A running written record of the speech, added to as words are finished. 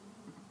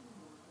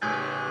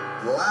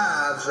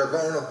lives are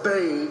gonna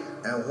be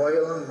in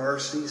Waylon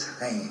Mercy's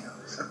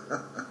hands.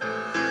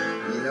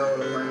 You know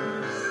what I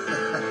mean?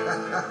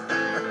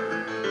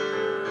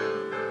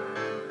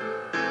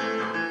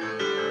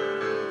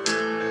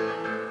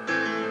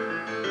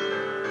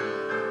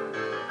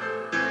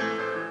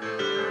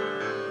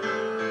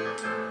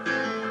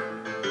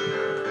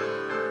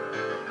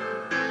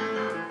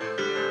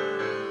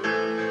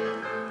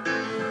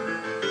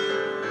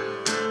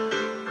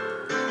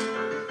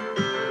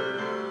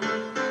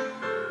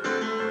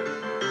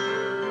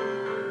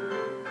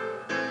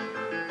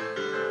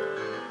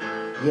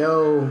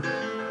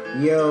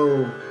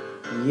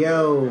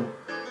 Yo,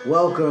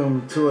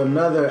 welcome to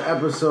another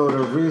episode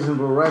of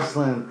Reasonable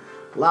Wrestling,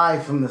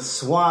 live from the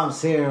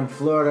swamps here in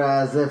Florida,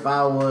 as if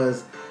I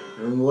was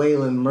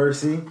Waylon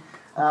Mercy.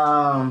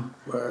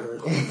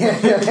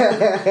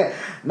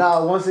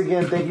 No, once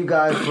again, thank you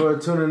guys for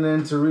tuning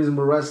in to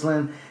Reasonable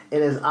Wrestling.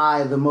 It is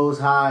I, the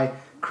Most High,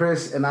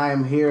 Chris, and I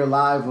am here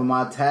live with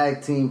my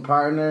tag team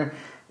partner,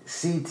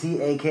 CT,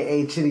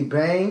 aka Chidi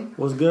Bang.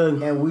 What's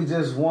good? And we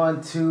just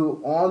want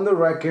to, on the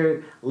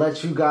record,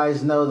 let you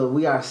guys know that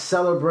we are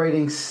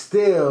celebrating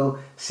still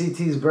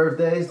CT's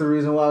birthday. It's the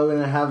reason why we're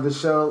going to have the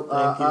show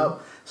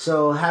up.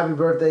 So happy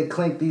birthday.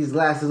 Clink these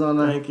glasses on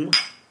the... Thank you.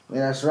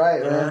 Yeah, that's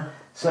right, man.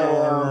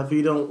 So if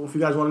you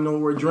guys want to know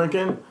what we're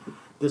drinking,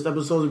 this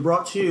episode is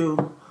brought to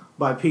you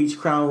by Peach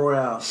Crown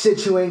Royale.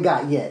 Shit you ain't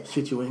got yet.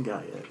 Shit you ain't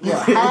got yet.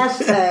 Yeah,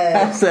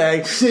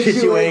 hashtag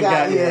shit you ain't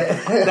got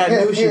yet. That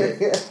new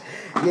shit.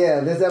 Yeah,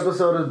 this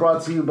episode is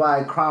brought to you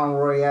by Crown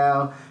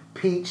Royale,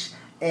 Peach,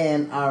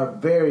 and our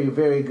very,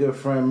 very good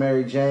friend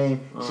Mary Jane.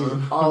 She's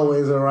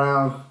always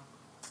around.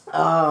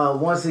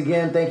 Once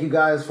again, thank you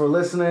guys for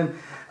listening.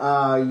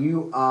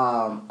 You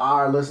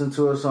are listening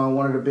to us on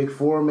one of the big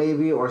four,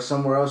 maybe, or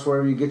somewhere else,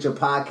 wherever you get your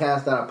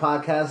podcast that are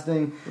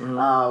podcasting.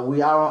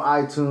 We are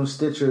on iTunes,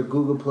 Stitcher,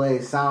 Google Play,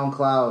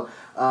 SoundCloud,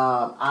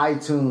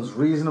 iTunes,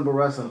 Reasonable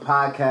Wrestling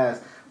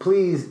Podcast.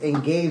 Please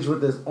engage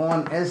with us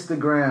on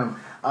Instagram,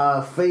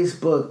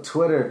 Facebook,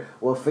 Twitter.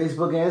 Well,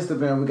 Facebook and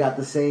Instagram, we got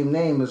the same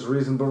name as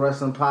Reasonable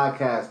Wrestling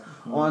Podcast.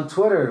 On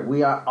Twitter,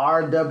 we are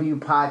RW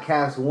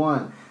Podcast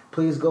 1.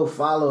 Please go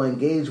follow,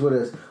 engage with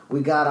us.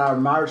 We got our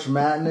March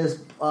Madness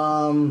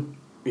poll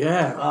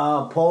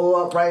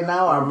up right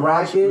now. Our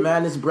bracket.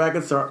 Madness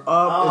brackets are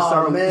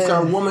up. It's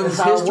our Women's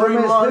History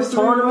Month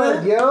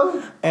tournament.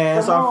 Yo. And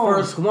it's our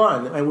first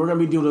one. And we're going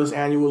to be doing this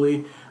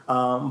annually.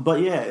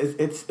 But yeah,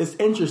 it's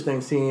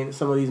interesting seeing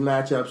some of these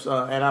matchups.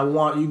 And I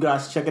want you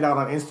guys to check it out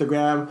on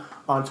Instagram,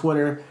 on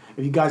Twitter.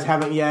 If you guys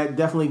haven't yet,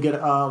 definitely get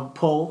the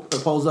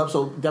polls up.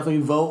 So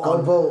definitely vote.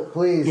 Go vote,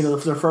 please. You know,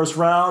 for the first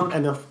round,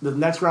 and the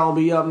next round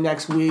will be up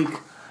next week.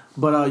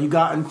 But you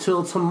got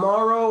until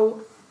tomorrow,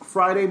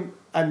 Friday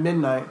at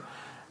midnight,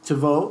 to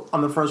vote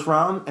on the first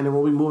round, and then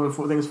we'll be moving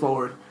things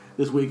forward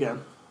this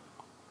weekend.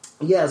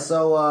 Yeah,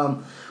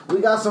 so we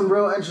got some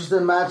real interesting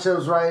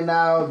matchups right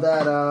now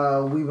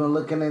that we've been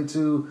looking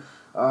into,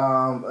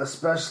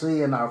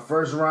 especially in our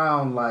first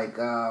round. Like,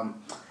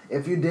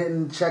 if you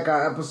didn't check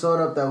our episode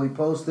up that we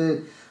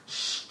posted,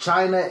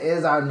 China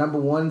is our number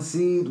 1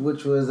 seed,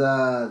 which was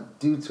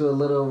due to a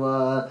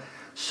little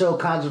show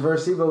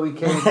controversy, but we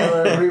came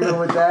to an agreement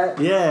with that.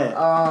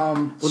 Yeah.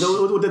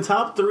 With the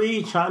top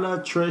 3, China,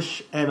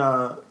 Trish, and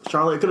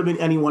Charlotte, it could have been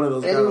any one of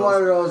those. One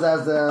of those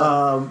as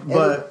the.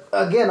 But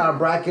again, our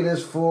bracket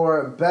is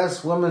for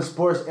best women's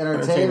sports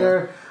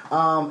entertainer.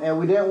 And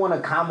we didn't want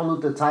to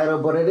convolute the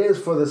title, but it is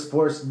for the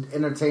sports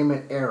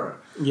entertainment era.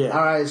 Yeah.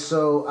 All right.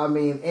 So I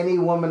mean, any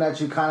woman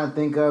that you kind of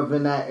think of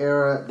in that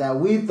era that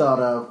we thought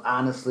of,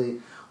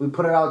 honestly. We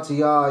put it out to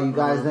y'all. You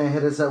guys didn't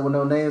hit us up with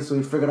no names, so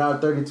we figured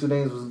out 32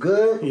 names was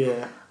good.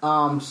 Yeah.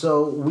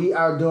 So we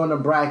are doing a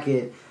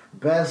bracket,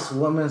 best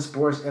women's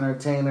sports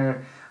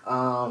entertainer.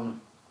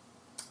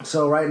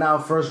 So right now,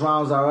 first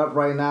rounds are up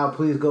right now.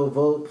 Please go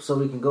vote so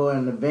we can go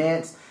in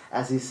advance.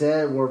 As he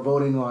said, we're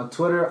voting on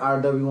Twitter,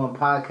 RW1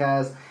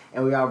 Podcast,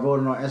 and we are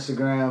voting on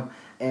Instagram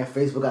and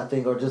Facebook, I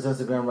think, or just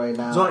Instagram right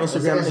now. It's on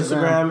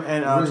Instagram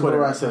and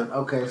Twitter.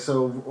 Okay,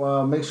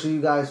 so make sure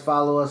you guys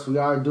follow us. We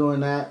are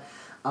doing that.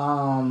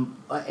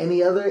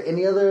 Any other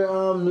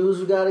news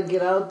we gotta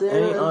get out there?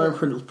 Any other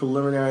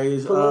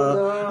preliminaries?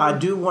 I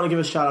do want to give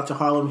a shout out to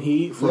Harlem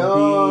Heat for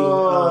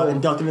being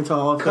inducted into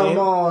Hall of Fame. Come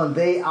on,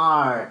 they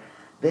are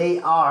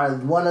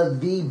one of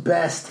the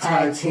best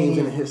tag teams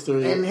in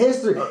history. And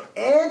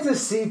to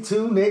see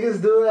 2 niggas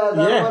do it at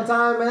that one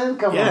time, man.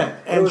 Come on,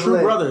 and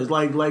true brothers,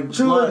 like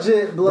true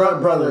legit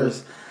blood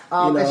brothers.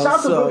 And shout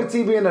out to Booker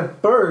T being the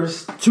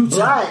first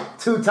two-time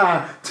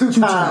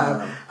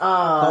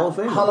Hall of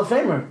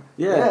Famer.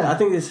 Yeah, I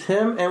think it's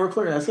him and Ric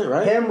Flair. That's it,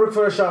 right? Him, Ric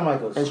Flair, Shawn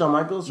Michaels. And Shawn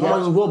Michaels? Shawn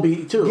Michaels will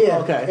be, too. Yeah,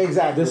 okay.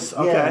 Exactly.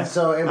 Okay.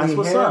 So that's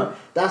what's up.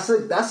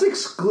 That's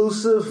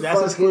exclusive.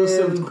 That's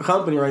exclusive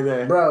company right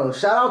there. Bro,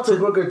 shout out to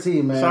Booker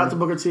T, man. Shout out to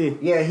Booker T.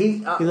 Yeah,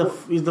 he's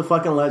the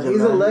fucking legend,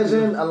 He's man. a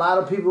legend. A lot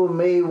of people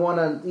may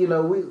want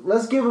to,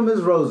 let's give him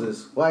his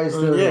roses while he's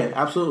still there.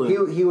 Yeah,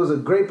 absolutely. He was a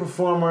great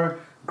performer,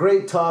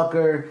 great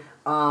talker,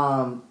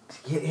 Coming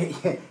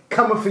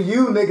for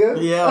you,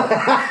 nigga.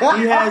 Yeah,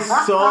 he has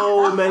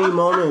so many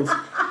moments.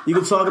 You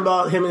can talk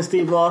about him and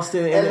Steve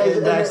Austin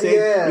and backstage.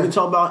 Yeah. You can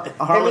talk about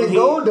Harlan Heat.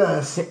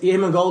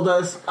 Him and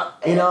Goldust.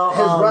 You know,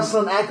 his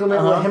wrestling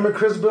acumen with him and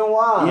Chris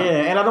Benoit.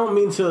 Yeah, and I don't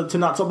mean to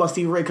not talk about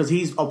Stevie Ray because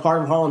he's a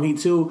part of Harlem Heat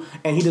too,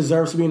 and he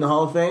deserves to be in the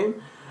Hall of Fame.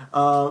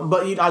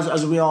 But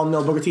as we all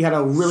know, Booker T had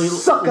a really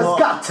suckers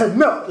got to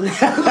know.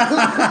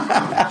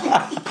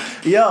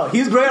 Yo,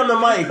 he's great on the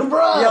mic,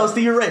 bro. Yo,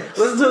 Stevie Ray,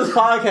 listen to this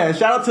podcast.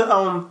 Shout out to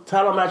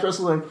Title Match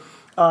Wrestling,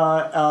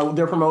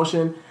 their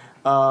promotion.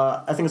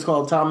 I think it's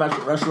called Title Match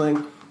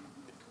Wrestling.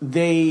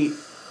 They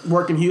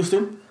work in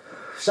Houston.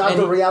 Shout out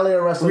to Reality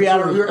Wrestling.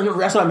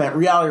 That's what I meant.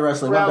 Reality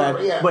Wrestling. My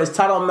bad. Yeah. But it's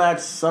Title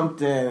Match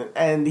something,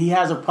 and he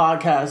has a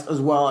podcast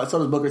as well. So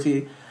does Booker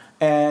T.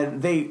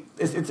 And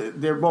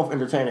they're both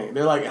entertaining.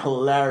 They're like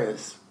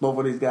hilarious, both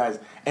of these guys,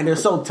 and they're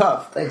so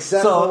tough.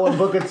 Except for when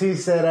Booker T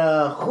said,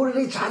 "Who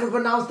did he try to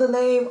pronounce the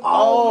name?"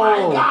 Oh my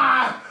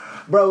god,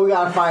 bro, we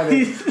gotta find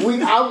it.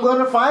 I'm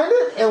gonna find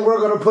it, and we're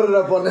gonna put it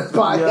up on this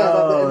podcast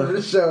at the end of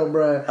the show,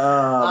 bro.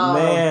 Oh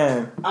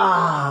man,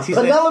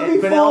 Penelope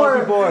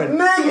Ford,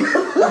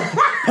 nigga,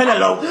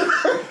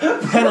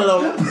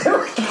 Penelope.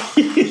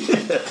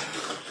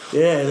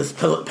 Yeah, this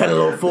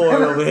Penelope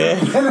Ford over here.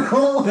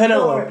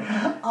 Penelope.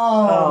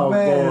 Oh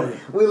man. Boy.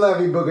 We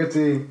love you, Booker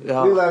T.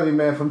 Yeah. We love you,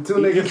 man. From two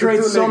niggas to two niggas. He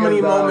creates so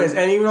many moments.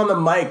 And even on the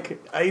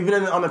mic,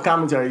 even on the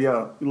commentary,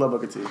 yo, we love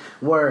Booker T.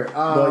 Word.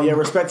 But yeah,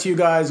 respect to you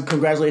guys.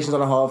 Congratulations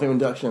on the Hall of Fame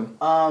induction.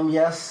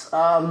 Yes.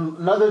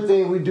 Another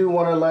thing we do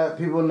want to let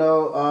people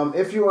know,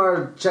 if you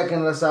are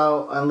checking us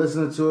out and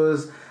listening to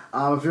us,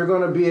 if you're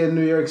going to be in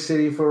New York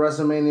City for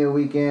WrestleMania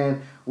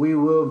weekend, we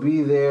will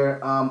be there.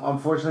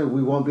 Unfortunately,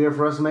 we won't be there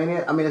for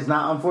WrestleMania. I mean, it's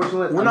not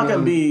unfortunate. We're not going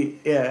to be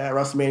at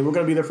WrestleMania. We're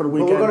going to be there for the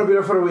weekend. We're going to be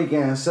there for the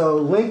weekend. So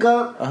link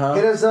up,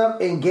 hit us up,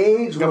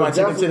 engage. Got my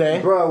ticket today.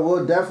 Bro,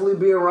 we'll definitely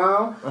be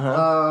around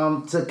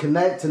to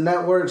connect, to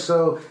network.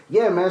 So,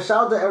 yeah, man,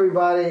 shout out to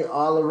everybody,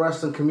 all the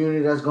wrestling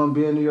community that's going to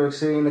be in New York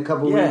City in a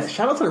couple weeks. Yeah,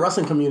 shout out to the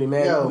wrestling community,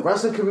 man. Yo,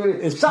 wrestling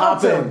community. It's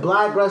shout popping. out to the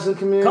black wrestling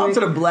community. Come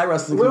to the black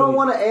wrestling community. We don't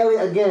want to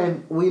alienate,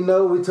 again, we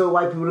know we told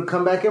white people to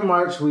come back in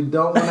March. We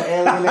don't want to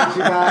alienate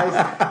you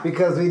guys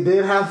because we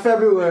did have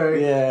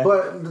February. Yeah.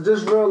 But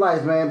just real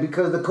life, man,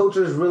 because the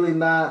culture is really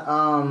not,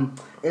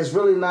 it's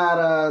really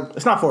not,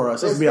 it's not for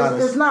us, let's be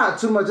honest. It's not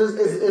too much.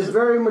 It's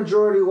very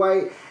majority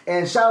white.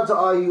 And shout out to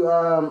all you,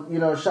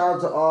 shout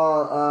out to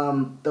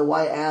all the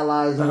white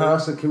allies in the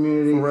wrestling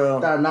community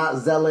that are not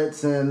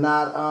zealots and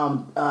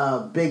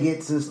not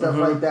bigots and stuff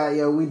like that.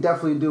 Yo, we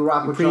definitely do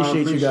rock with y'all.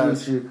 Appreciate you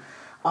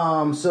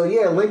guys. So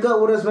yeah, link up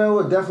with us, man.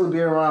 We'll definitely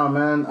be around,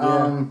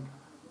 man.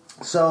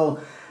 So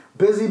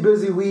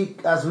busy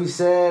week, as we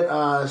said.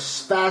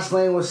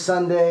 Fastlane was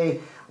Sunday,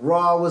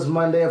 Raw was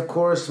Monday, of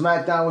course.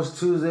 SmackDown was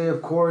Tuesday,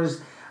 of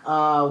course.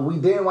 We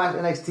didn't watch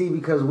NXT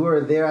because we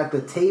were there at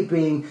the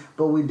taping,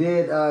 but we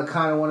did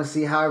kind of want to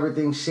see how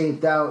everything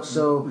shaped out.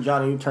 So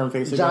Johnny turned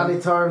face again. Johnny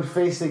turned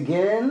face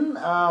again.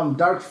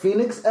 Dark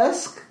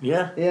Phoenix-esque.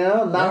 Yeah. You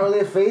know, not really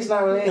a face,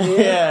 not really a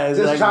head.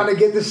 Just trying to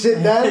get the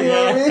shit done, you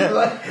know what I mean?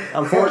 Like,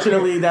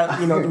 unfortunately, that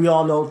we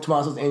all know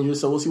Tommaso's injured,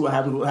 so we'll see what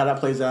happens, how that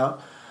plays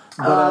out.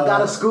 But,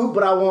 got a scoop,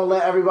 but I won't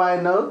let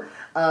everybody know.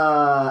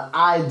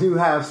 I do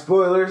have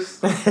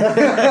spoilers. I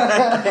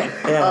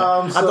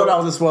thought I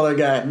was a spoiler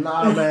guy.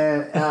 Nah,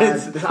 man.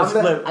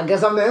 I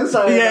guess I'm the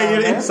insider. Yeah, now, you're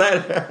the man.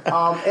 insider.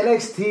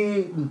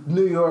 NXT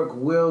New York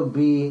will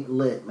be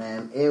lit,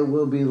 man. It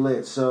will be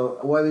lit. So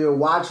whether you're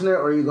watching it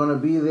or you're going to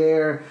be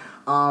there,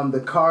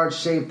 the card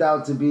shaped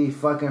out to be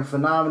fucking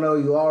phenomenal.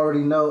 You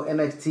already know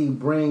NXT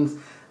brings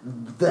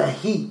the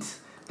heat.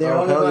 They're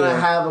only going to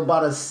have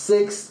about a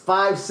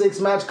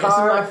 5-6 match card. This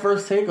is my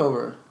first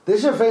takeover.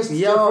 This your first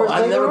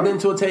I've never been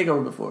to a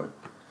takeover before.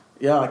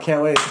 Yo, I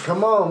can't wait.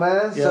 Come on,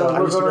 man. Yo, I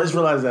just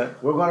realized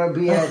that. We're going to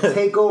be at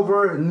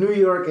TakeOver New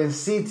York in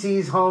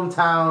CT's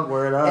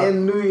hometown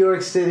in New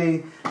York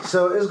City.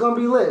 So it's going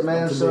to be lit,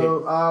 man.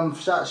 So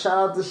shout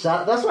out to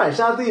that's right.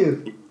 Shout out to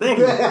you. Thank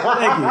you.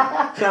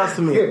 Shout out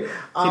to me.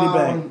 Chidi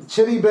Bang.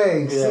 Chidi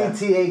Bang.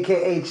 CT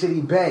a.k.a.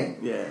 Chidi Bang.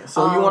 Yeah.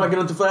 So you want to get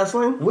into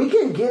Fastlane? We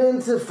can get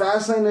into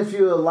Fastlane if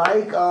you would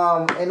like.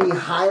 Any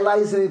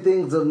highlights,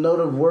 anything of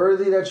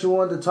noteworthy that you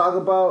want to talk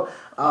about?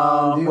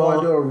 Do you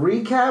want to do a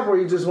recap, or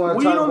you just want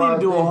to talk about? We don't need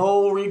to do a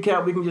whole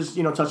recap. We can just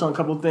touch on a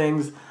couple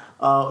things.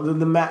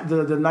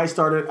 The night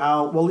started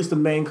out. Well, at least the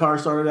main card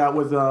started out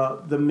with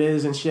the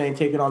Miz and Shane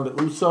taking on the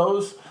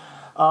Usos.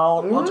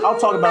 I'll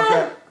talk about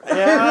that.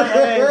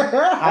 Yeah,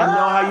 I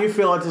know how you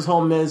feel at this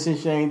whole Miz and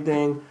Shane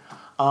thing.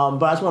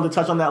 But I just wanted to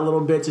touch on that a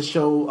little bit to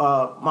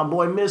show my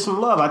boy Miz some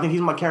love. I think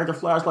he's my character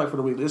flashlight for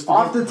the week.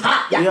 Off the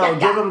top, give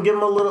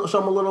him a little, show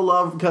him a little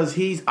love because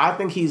I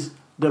think he's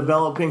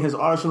developing his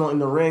arsenal in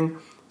the ring.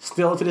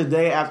 Still to this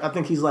day, I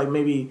think he's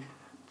maybe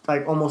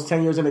almost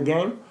 10 years in the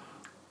game,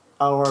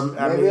 or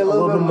maybe a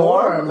little bit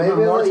more, maybe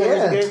more 10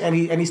 years in the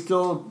game, and he's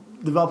still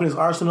developing his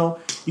arsenal.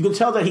 You can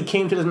tell that he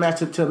came to this match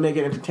to make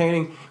it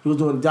entertaining. He was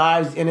doing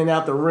dives in and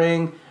out the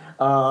ring.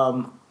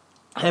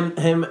 him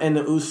and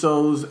the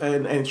Usos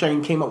and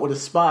Shane came up with a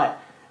spot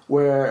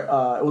where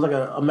it was like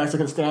a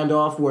Mexican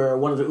standoff where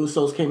one of the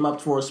Usos came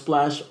up for a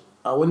splash.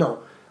 One of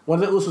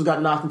the Usos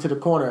got knocked into the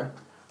corner,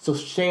 so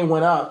Shane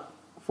went up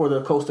for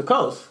the coast to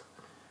coast,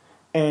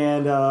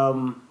 and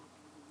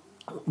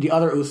the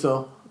other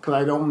Uso, because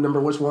I don't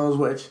remember which one was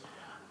which,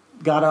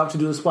 got up to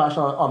do the splash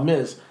on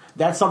Miz.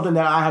 That's something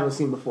that I haven't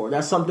seen before.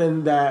 That's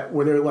something that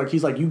where they're like,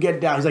 he's like, you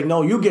get down. He's like,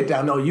 no, you get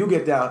down. No, you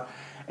get down.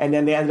 And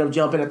then they ended up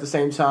jumping at the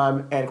same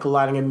time and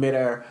colliding in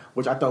midair,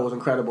 which I thought was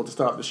incredible to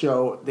start off the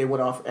show. They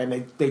went off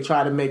and they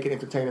tried to make it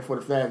entertaining for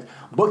the fans.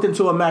 Booked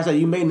into a match that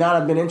you may not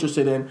have been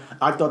interested in.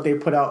 I thought they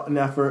put out an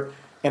effort,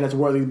 and it's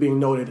worthy of being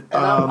noted.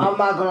 And I'm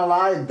not going to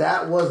lie,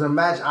 that was a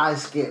match I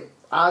skipped.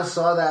 I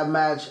saw that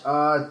match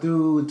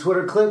through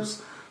Twitter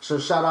clips. So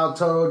shout out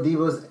Total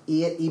Divas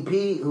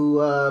EP who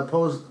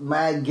posts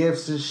mad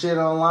gifs and shit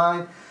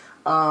online.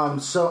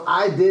 So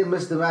I did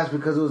miss the match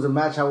because it was a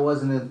match I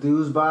wasn't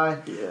enthused by.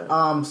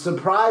 Yeah.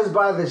 Surprised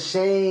by the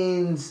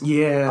Shane's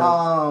heel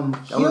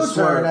was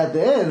turn at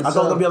the end. I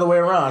thought it would be the other way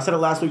around. I said it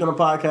last week on the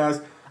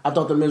podcast. I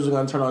thought the Miz was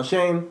going to turn on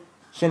Shane.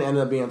 Shane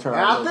ended up being turned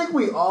on. And I think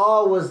we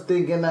all was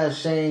thinking that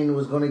Shane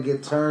was going to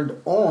get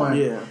turned on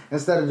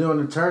instead of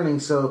doing the turning.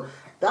 So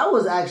that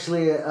was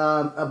actually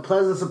a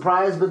pleasant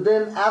surprise. But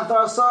then after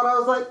I saw it, I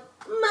was like,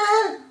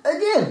 man,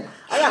 again,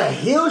 I got a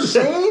heel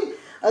Shane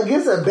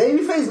against a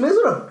babyface Miz.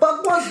 Who the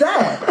fuck was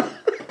that?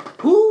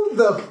 Who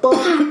the fuck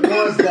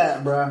was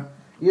that, bro?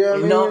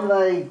 You know what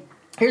I mean? Like,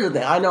 here's the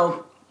thing. I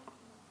know,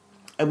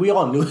 and we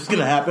all knew it was going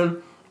to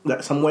happen,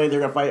 that some way they're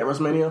going to fight at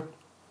WrestleMania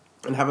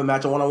and have a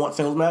match, a one-on-one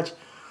singles match.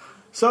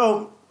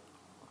 So,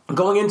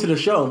 going into the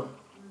show,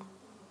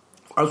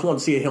 I just wanted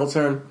to see a heel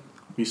turn.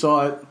 You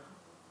saw it.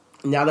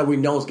 Now that we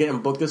know it's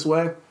getting booked this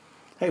way,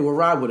 hey, we'll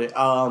ride with it.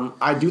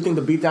 I do think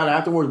the beatdown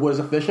afterwards was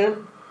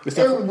efficient.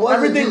 It was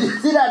everything. Did you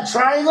see that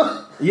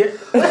triangle? Yeah.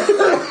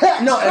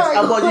 No,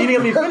 well, you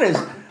didn't let me finish.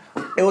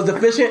 It was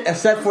efficient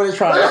except for the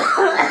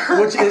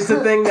triangle, which is the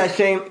thing that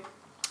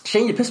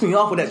Shane, you pissed me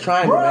off with that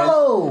triangle,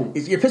 bro. Man.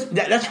 You're pissed.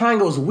 That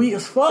triangle is weak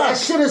as fuck. That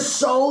shit is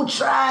so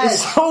trash.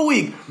 It's so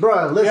weak,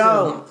 bro.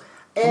 Listen.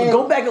 And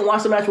go back and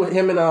watch the match with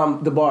him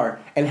and the bar,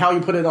 and how you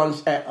put it on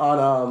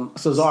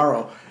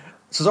Cesaro.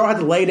 Cesaro had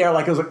to lay there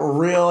like it was like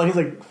real, and he's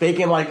like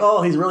faking like,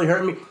 oh, he's really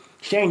hurting me.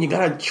 Shane, you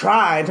gotta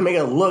try to make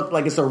it look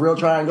like it's a real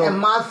triangle. And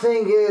my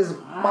thing is,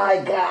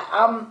 my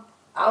God,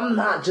 I'm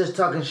not just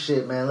talking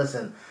shit, man.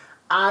 Listen,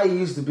 I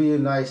used to be a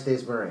United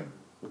States Marine.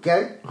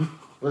 Okay,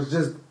 let's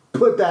just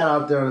put that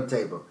out there on the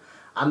table.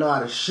 I know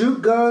how to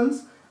shoot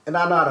guns, and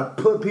I know how to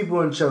put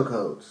people in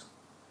chokeholds.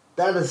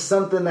 That is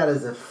something that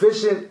is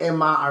efficient in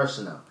my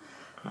arsenal.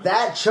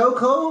 That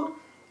chokehold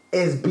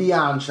is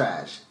beyond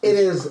trash. It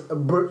is,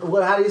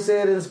 how do you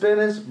say it in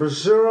Spanish?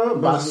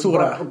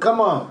 Basura.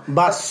 Come on.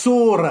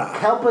 Basura.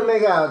 Help a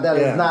nigga out that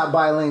is not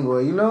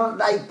bilingual. You know?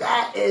 Like,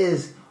 that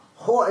is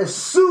it's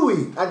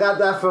suey. I got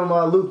that from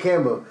Luke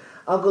Campbell.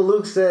 Uncle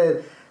Luke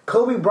said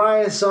Kobe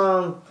Bryant's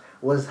song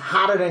was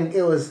hotter than,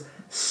 it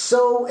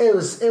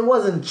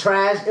wasn't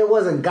trash, it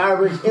wasn't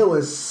garbage, it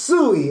was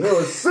suey. It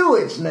was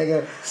sewage,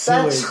 nigga.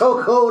 That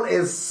chokehold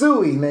is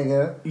suey,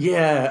 nigga.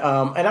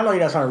 Yeah, and I know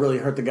you're not trying to really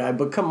hurt the guy,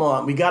 but come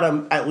on, we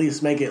gotta at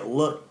least make it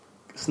look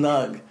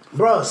snug.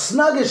 Bro,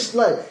 snug is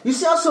snug. You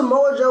see how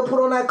Samoa Joe put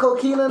on that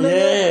coquina,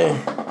 nigga?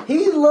 Yeah.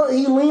 He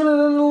leaning in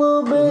a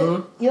little bit.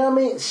 Mm-hmm. You know what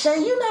I mean?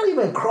 Shane, you're not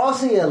even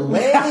crossing your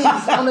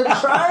legs on the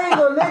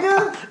triangle,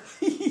 nigga.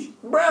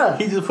 Bruh.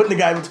 He's just putting the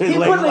guy between his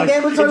legs. He's putting the guy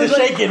between his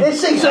legs. Shaking.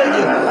 It's shaking.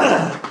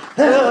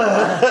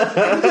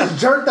 He just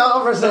jerked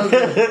off or something.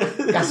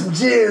 Got some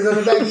jizz on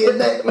the back of your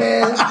neck,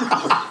 man.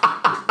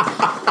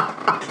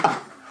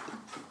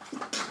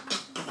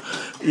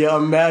 Yeah,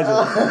 imagine.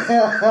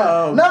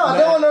 I don't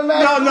want to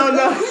imagine.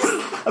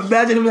 No.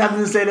 Imagine him having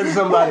to say that to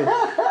somebody.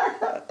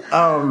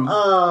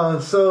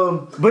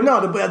 But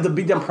no, the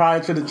beat them prior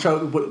to the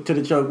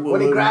choke. When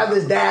he grabbed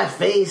his dad's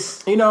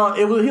face, you know,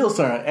 it was a heel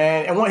turn.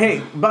 And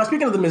but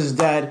speaking of the Mrs.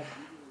 Dad,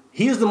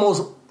 he is the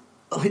most.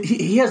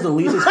 He has the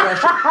least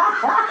expression.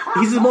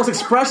 He's the most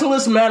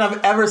expressionless man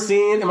I've ever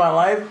seen in my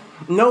life.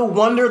 No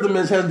wonder the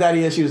Miz has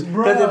daddy issues.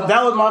 Because if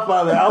that was my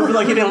father, I would feel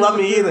like he didn't love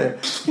me either.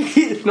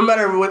 No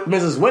matter what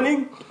Miz is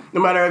winning,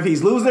 no matter if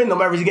he's losing, no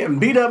matter if he's getting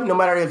beat up, no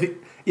matter if it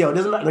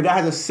doesn't matter. The guy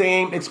has the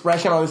same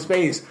expression on his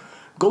face.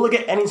 Go look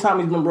at any time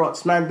he's been brought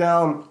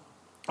SmackDown,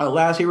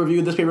 last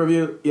pay-per-view, this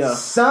pay-per-view. Yeah.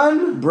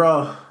 Son.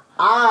 Bro.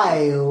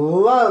 I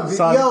love you.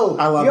 Son,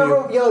 I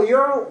love you.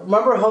 You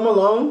remember Home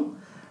Alone?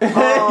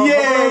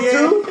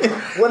 Yeah.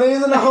 When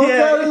he's in the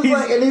hotel, and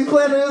he's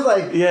playing it, he's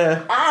like,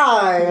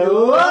 I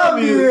love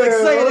you. Like,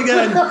 say it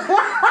again.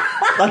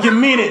 Like you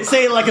mean it.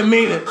 Say it like you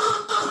mean it.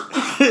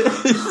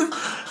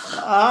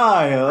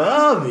 I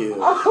love you.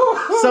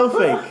 So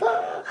fake.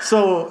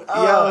 So,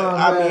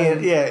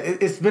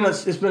 it's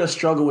been a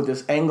struggle with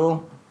this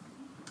angle.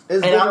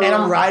 And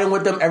I'm riding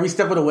with them every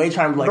step of the way,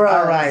 trying to be like,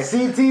 all right.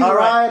 CT's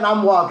riding,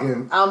 I'm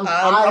walking.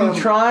 I'm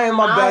trying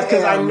my best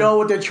because I know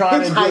what they're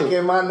trying to do.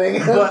 Hitchhiking, my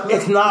nigga. But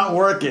it's not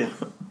working.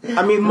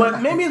 I mean,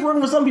 maybe it's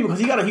working for some people because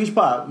he got a huge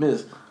pop,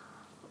 Miz.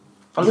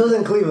 He was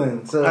in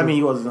Cleveland, so I mean,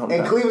 he wasn't home.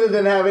 And Cleveland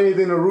didn't have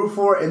anything to root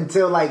for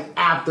until like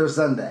after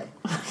Sunday.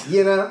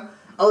 You know,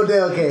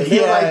 Odell came. They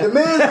were like, the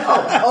Miz,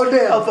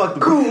 Odell, fuck the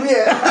cool,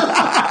 yeah.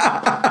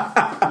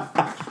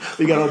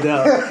 We got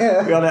Odell.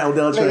 We on that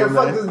Odell train, Nigga,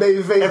 fuck this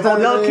baby face. If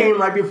Odell came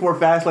right before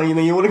Fastlane, you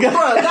think you would have got?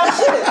 Bro, that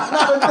shit,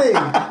 not a thing.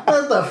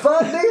 What the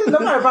fuck, nigga?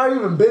 Nobody probably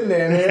even been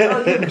there. Man. I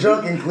was getting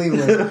drunk in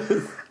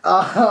Cleveland.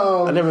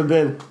 I've never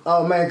been.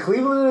 Oh man,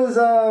 Cleveland is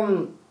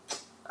shout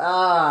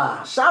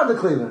out to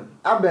Cleveland.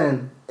 I've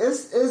been.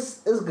 It's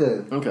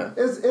good. Okay.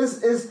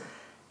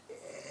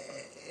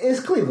 It's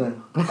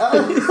Cleveland.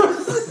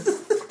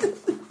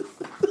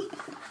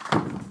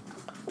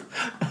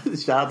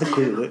 Shout out to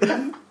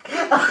Cleveland.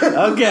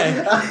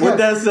 Okay. With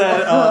that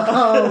said,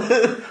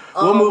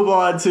 we'll move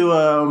on to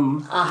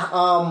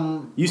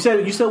You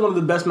said one of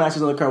the best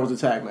matches on the card was the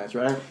tag match,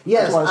 right?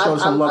 Yes, I want to show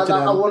some love to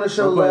them. I want to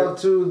show love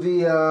to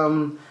the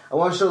I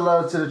want to show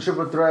love to the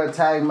triple threat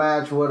tag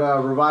match with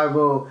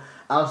Revival,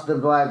 Aleister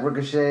Black,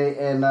 Ricochet,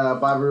 and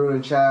Bobby Roode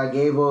and Chad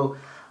Gable.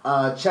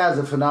 Chad's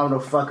a phenomenal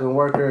fucking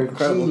worker.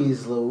 Incredible.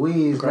 Jeez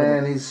Louise,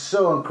 Incredible. man, he's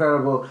so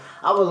incredible.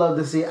 I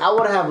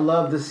would have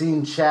loved to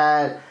see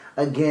Chad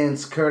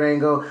against Kurt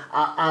Angle.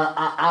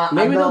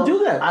 Maybe they'll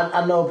do that.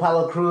 I know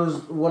Apollo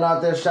Crews went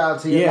out there. Shout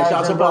out to your shout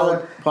out to Apollo you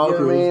know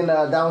Crews. What I mean?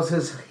 That was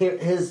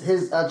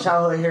his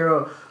childhood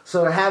hero.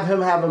 So to have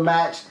him have a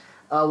match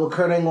with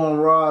Kurt Angle on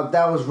Raw,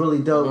 that was really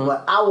dope. Mm-hmm.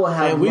 But I will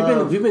have. And we've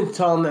been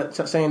saying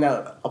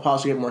that Apollo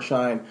should get more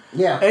shine.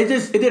 Yeah, it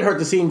did hurt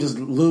to see him just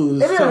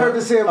lose. It didn't hurt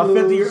to see him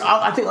lose. 50 year,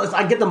 I think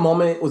I get the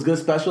moment it was good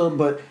special,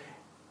 but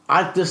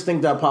I just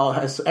think that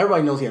Apollo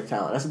everybody knows he has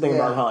talent. That's the thing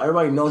about Apollo.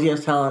 Everybody knows he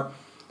has talent.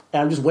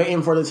 And I'm just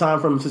waiting for the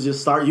time for him to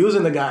just start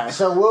using the guy.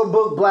 So we'll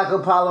book Black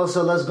Apollo.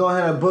 So let's go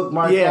ahead and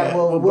bookmark that. Yeah,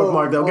 we'll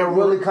bookmark that. We'll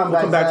really come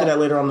back to that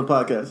later on the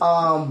podcast.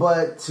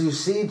 But to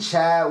see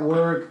Chad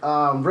work,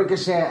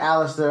 Ricochet and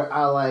Aleister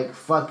are like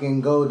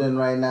fucking golden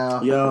right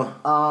now. Yo,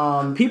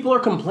 people are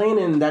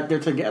complaining that they're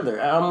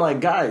together. I'm like,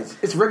 guys,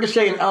 it's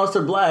Ricochet and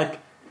Aleister Black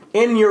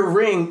in your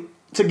ring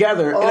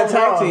together in a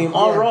tag team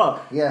on Raw.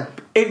 Yeah.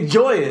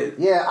 Enjoy it.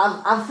 Yeah,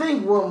 I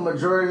think what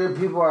majority of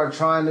people are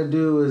trying to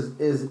do is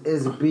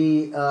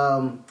be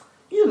a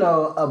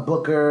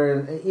booker,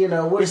 and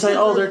You're saying,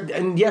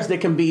 and yes, they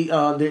can be.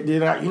 You're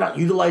not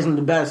utilizing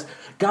the best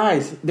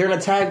guys. They're in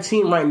a tag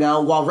team right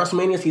now while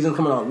WrestleMania season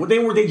coming on.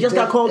 They just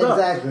got called up.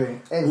 Exactly.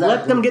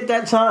 Let them get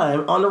that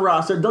time on the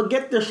roster. They'll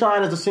get their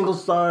shine as a single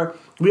star.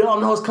 We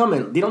all know it's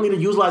coming. They don't need to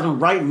utilize them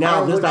right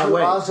now just that way. What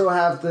you also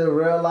have to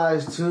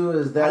realize, too,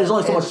 is that... There's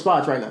only so much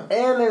spots right now.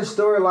 And in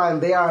storyline,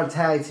 they are a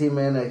tag team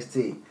in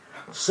NXT.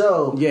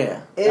 So,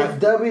 if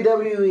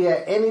WWE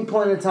at any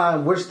point in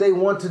time, which they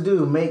want to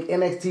do, make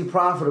NXT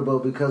profitable,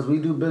 because we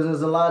do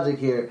business and logic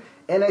here,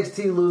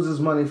 NXT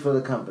loses money for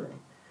the company.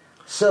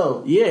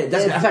 So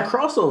that's that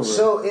crossover.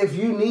 So if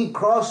you need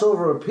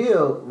crossover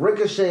appeal,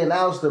 Ricochet and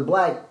Aleister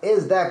Black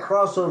is that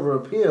crossover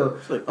appeal.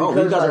 Like,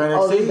 these guys are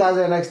NXT. These guys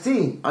are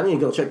NXT. I need to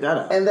go check that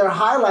out. And they're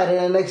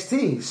highlighted in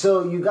NXT.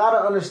 So you got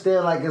to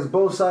understand, like, it's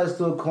both sides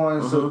to a coin.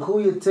 Mm-hmm. So cool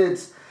your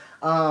tits.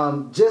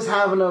 Just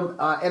having them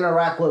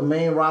interact with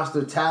main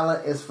roster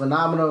talent is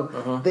phenomenal.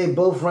 Mm-hmm. They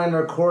both ran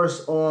their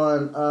course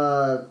on,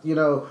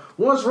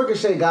 once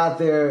Ricochet got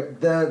there,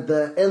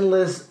 the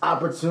endless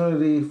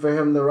opportunity for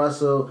him to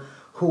wrestle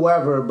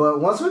whoever.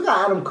 But once we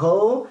got Adam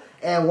Cole,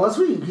 and once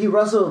he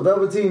wrestled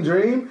Velveteen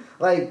Dream,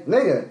 like,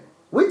 nigga,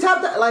 we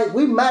tapped that, like,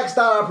 we maxed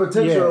out our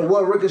potential of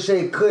what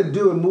Ricochet could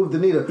do and move the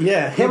needle.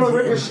 Yeah, him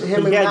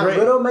and Matt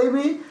Riddle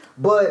maybe,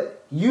 but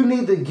you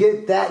need to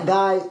get that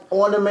guy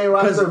on the main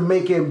roster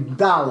making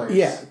dollars.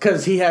 Yeah,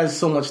 because he has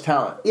so much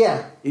talent.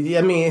 Yeah.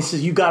 I mean, it's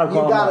just, you gotta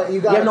call him out.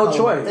 You have no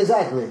choice.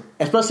 Exactly.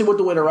 Especially with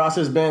the way the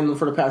roster's been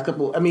for the past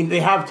couple. I mean,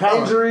 they have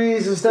talent.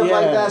 Injuries and stuff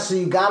like that, so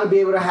you gotta be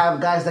able to have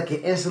guys that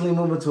can instantly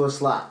move into a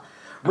slot.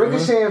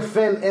 Ricochet and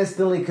Finn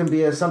instantly can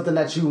be something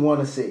that you want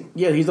to see.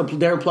 Yeah,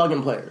 they're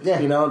plug-in players. Yeah.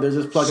 They're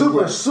just plug-in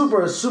players.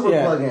 Super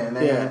plug-in.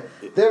 Yeah.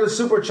 They're the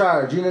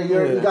supercharged. You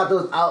got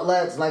those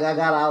outlets. Like, I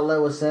got an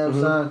outlet with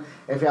Samsung.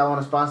 Mm-hmm. If y'all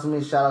want to sponsor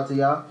me, shout out to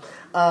y'all.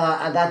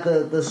 I got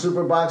the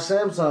super box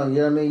Samsung. You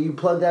know what I mean? You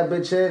plug that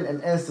bitch in,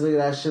 and instantly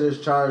that shit is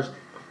charged.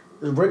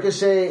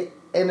 Ricochet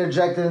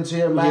interjected into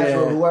your match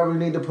with whoever you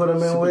need to put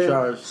them in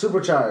with.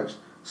 Supercharged.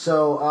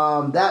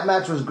 So that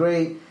match was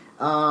great.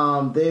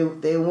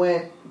 They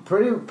went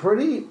pretty. It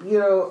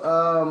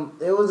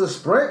was a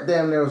sprint.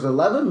 Damn, there was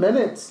 11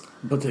 minutes.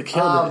 But they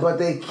killed it. But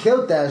they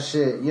killed that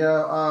shit.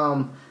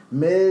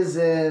 Miz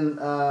and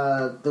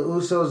the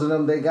Usos and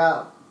them, they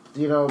got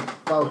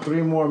about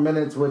 3 more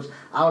minutes, which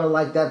I would have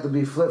liked that to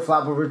be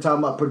flip-flop if we're talking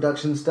about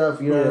production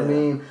stuff, you know what I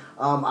mean?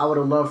 I would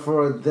have loved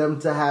for them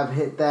to have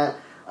hit that,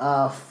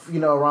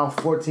 around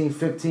 14,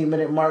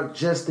 15-minute mark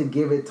just to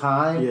give it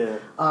time. Yeah.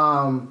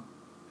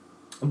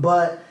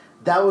 But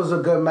that was a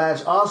good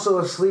match. Also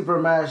a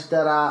sleeper match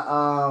that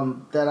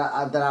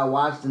I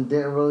watched and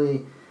didn't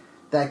really,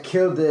 that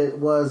killed it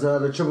was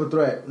the Triple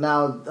Threat.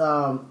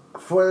 Now,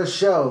 for the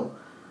show,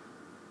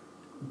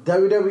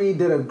 WWE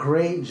did a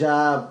great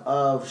job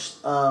of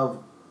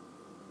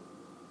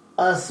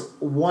us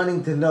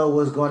wanting to know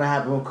what's going to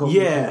happen with Kofi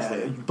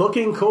Kingston.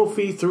 Booking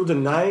Kofi through the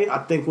night, I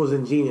think, was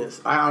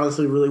ingenious. I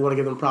honestly really want to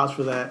give them props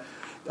for that.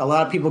 A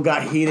lot of people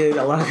got heated.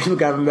 A lot of people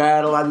got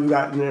mad. A lot of people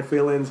got in their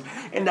feelings.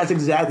 And that's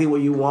exactly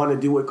what you want to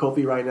do with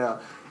Kofi right now.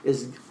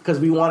 Is because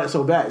we want it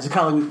so bad. It's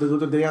kind of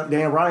like the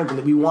Dan Bryan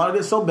thing. We wanted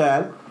it so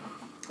bad,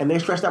 and they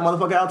stretched that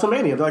motherfucker out to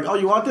Mania. They're like, "Oh,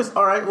 you want this?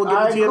 All right, we'll give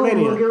it to you at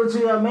Mania. We'll give it to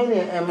you at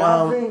Mania." And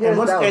my thing is, that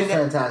was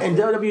fantastic. And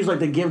WWE's like,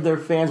 they give their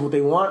fans what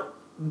they want.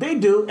 They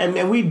do,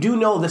 and we do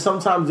know that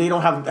sometimes they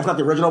don't have. That's not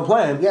the original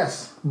plan.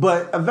 Yes,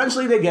 but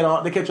eventually they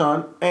catch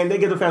on, and they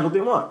give the fans what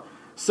they want.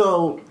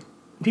 So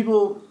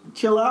people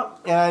chill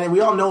out, and we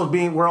all know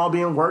we're all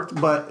being worked,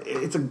 but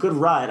it's a good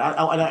ride.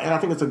 I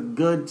think it's a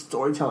good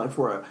storytelling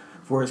for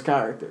his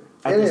character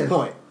at this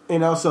point.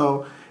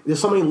 So there's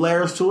so many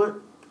layers to it.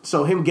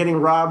 So him getting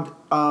robbed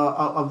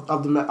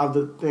of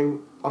the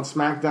thing on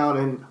SmackDown,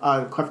 and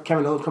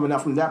Kevin Owens coming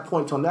out from that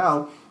point till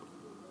now.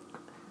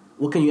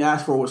 What can you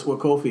ask for with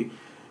Kofi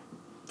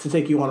to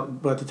take you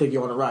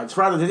on a ride? It's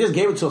rather they just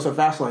gave it to us at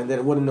Fastlane that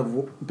it wouldn't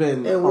have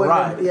been a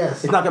ride.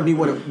 Yes, it's not going to be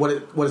what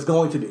it's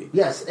going to be.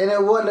 Yes, and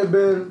it wouldn't have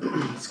been.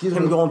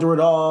 Him going through it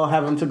all,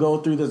 having to go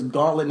through this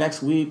gauntlet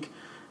next week.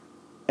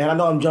 And I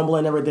know I'm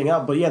jumbling everything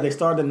up, but yeah, they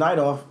started the night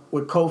off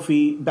with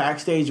Kofi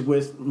backstage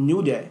with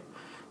New Day.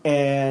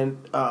 And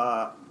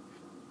the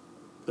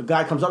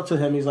guy comes up to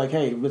him, he's like,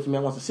 "Hey, Mr.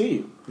 Man wants to see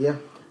you." Yeah.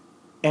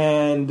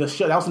 And the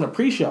show, that was in the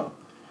pre-show.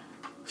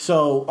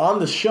 So on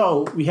the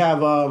show, we have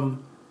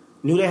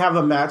New Day have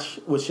a match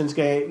with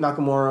Shinsuke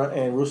Nakamura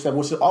and Rusev,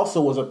 which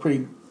also was a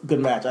pretty good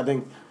match. I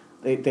think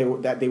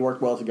they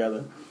worked well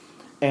together.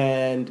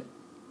 And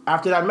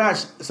after that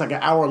match, it's like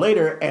an hour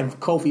later, and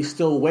Kofi's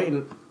still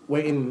waiting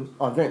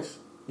on Vince.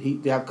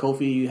 They have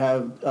Kofi, you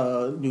have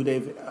New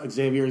Day,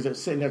 Xavier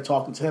sitting there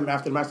talking to him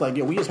after the match, like,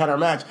 "Yo, we just had our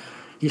match.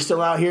 You're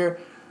still out here?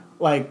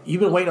 Like,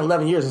 you've been waiting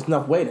 11 years. It's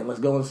enough waiting. Let's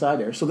go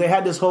inside there." So they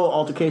had this whole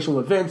altercation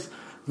with Vince.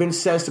 Vince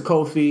says to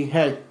Kofi,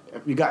 "Hey,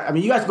 you guys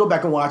can go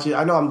back and watch it.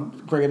 I know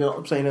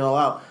I'm saying it all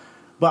out,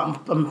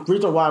 but the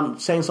reason why I'm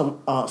saying so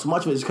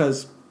much of it is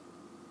because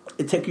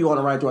it took you on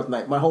a ride throughout the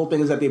night. My whole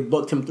thing is that they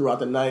booked him throughout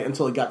the night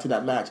until he got to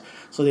that match.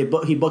 So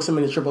he books him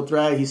in a triple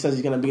threat. He says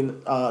he's gonna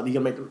make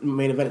the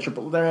main event a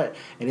triple threat,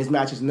 and his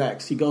match is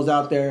next. He goes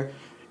out there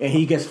and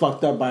he gets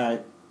fucked up by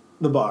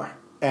the bar,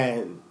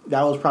 and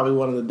that was probably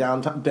one of the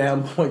down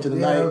points of the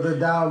night. Yeah, the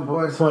down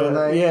points of the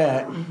night.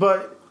 Yeah,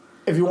 but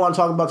if you want to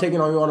talk about taking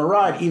you on a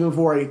ride, even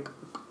for a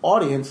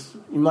audience,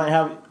 you might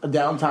have a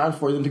downtime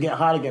for them to get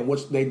hot again,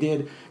 which they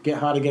did get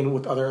hot again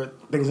with other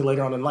things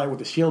later on in the night. With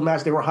the Shield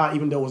match, they were hot,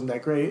 even though it wasn't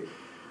that great.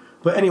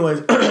 But anyways,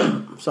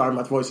 sorry, I'm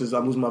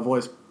losing my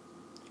voice.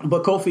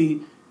 But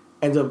Kofi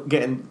ends up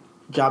getting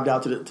jobbed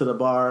out to the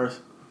bars.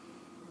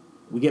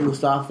 We get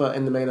Mustafa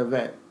in the main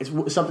event. It's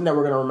something that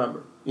we're going to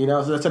remember.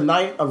 So it's a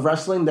night of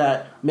wrestling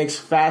that makes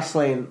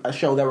Fastlane a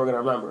show that we're going to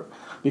remember.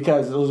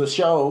 Because it was a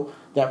show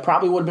that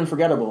probably would have been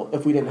forgettable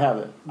if we didn't have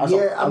it.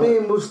 I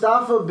mean,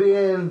 Mustafa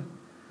being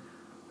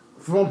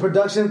from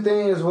production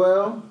thing as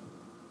well,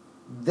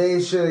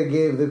 they should have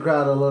gave the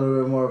crowd a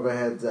little bit more of a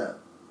heads up.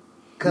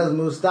 Because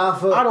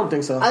Mustafa... I don't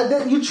think so.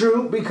 You're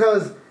true,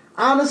 because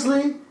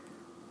honestly,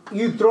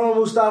 you throwing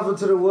Mustafa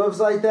to the wolves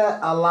like that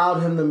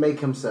allowed him to make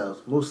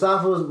himself.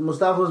 Mustafa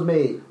was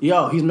made.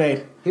 Yo, he's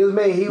made. He was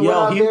made. He went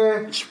out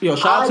there. Yo,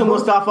 shout out to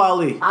Mustafa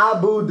Ali. I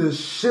booed the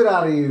shit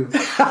out of you.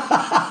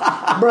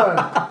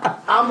 Bruh,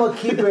 I'm going to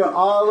keep it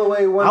all the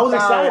way 1,000. I was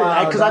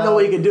excited because I know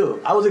what he could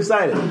do. I was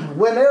excited.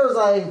 When it was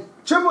like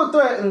triple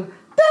threat and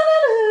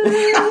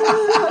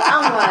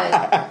I'm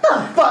like, the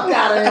fuck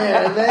out of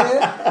here,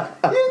 man.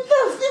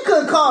 You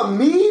could call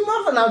me,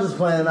 motherfucker. I'm just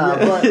playing out.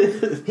 But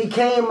he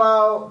came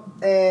out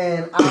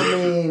and, I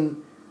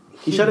mean...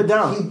 He shut it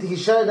down. He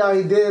shut it down.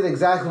 He did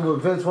exactly what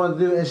Vince wanted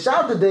to do. And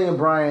shout out to Daniel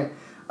Bryan.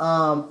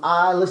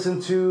 I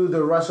listened to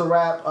the Wrestle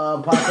Rap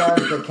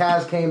podcast. The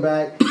Cash came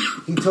back.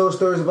 He told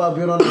stories about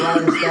being on the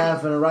writing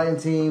staff and the writing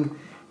team.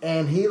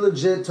 And he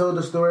legit told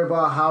the story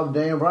about how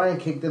Daniel Bryan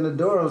kicked in the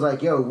door and was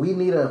like, "Yo, we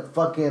need a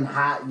fucking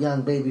hot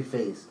young baby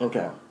face."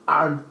 Okay.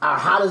 Our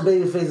hottest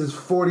baby face is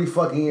 40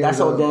 fucking years That's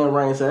old. what Daniel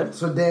Bryan said?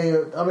 So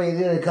Daniel, I mean,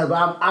 he didn't cuss,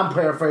 but I'm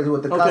paraphrasing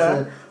with the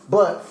cussing.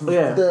 But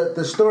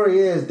the story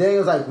is,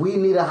 Daniel's like, we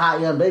need a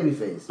hot young baby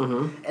face.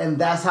 Mm-hmm. And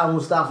that's how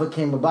Mustafa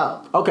came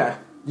about. Okay.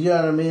 You know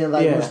what I mean?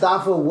 Like,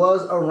 Mustafa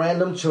was a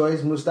random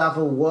choice.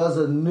 Mustafa was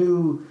a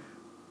new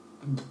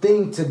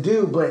thing to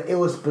do, but it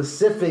was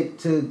specific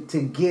to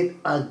get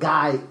a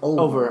guy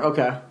over.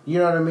 Okay. You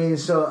know what I mean?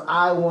 So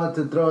I want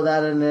to throw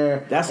that in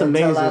there. That's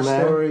amazing, tell that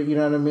man. Story, you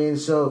know what I mean?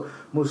 So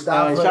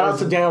Mustafa. And shout out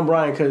to Daniel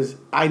Bryan because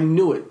I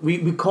knew it.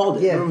 We called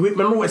it. Yeah.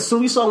 Remember as soon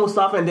as we saw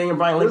Mustafa and Daniel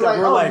Bryan link up,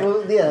 we were like,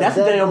 that's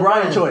the Daniel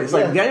Bryan choice.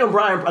 Like Daniel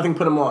Bryan, I think,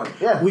 put him on.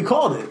 Yeah. We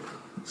called it.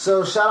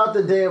 So shout out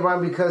to Daniel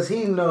Bryan because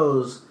he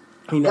knows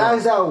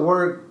guys at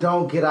work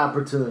don't get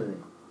opportunity.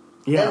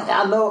 Yeah. And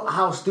I know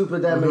how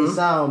stupid that may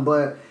sound,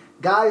 but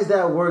guys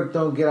that work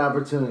don't get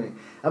opportunity.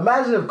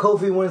 Imagine if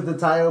Kofi wins the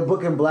title,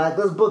 booking Black.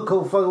 Let's book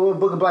we'll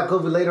book Black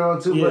Kofi later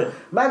on too. Yeah. But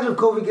imagine if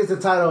Kofi gets the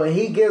title and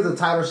he gives a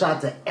title shot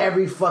to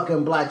every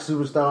fucking Black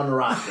superstar on the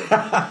roster.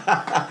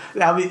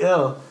 That'd be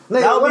ill.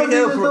 Nigga, That what would if be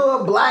he ill just do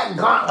a Black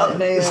gauntlet,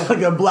 man? It's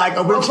like a Black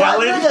Open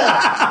challenge.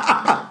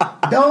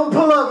 Don't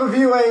pull up if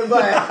you ain't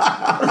Black.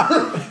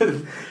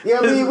 Yeah,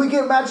 I mean, we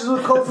get matches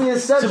with Kofi and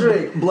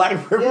Cedric.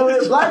 Black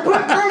privilege. Yeah, Black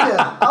privilege.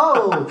 Nigga.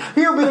 Oh,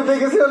 he'll be the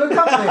biggest heel in the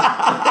company.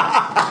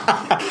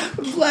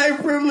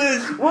 Black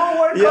privilege.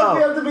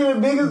 Kofi have to be the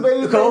biggest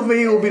baby.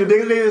 Kofi will be the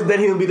biggest baby, then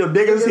he'll be the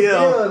biggest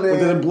heel with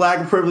the man.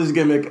 Black privilege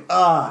gimmick.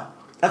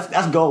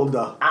 That's gold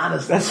though.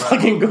 Honestly, that's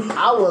fucking gold.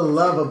 I would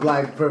love a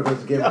Black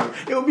privilege gimmick.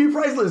 It would be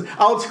priceless.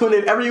 I'll tune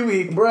in every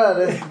week,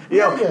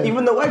 Bruh,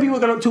 even the white people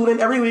are gonna tune in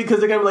every week because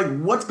they're gonna be like,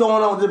 "What's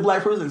going on with the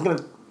Black privilege?" It's gonna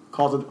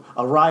cause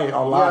a riot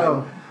online.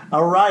 Yo.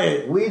 A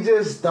riot. We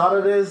just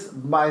started this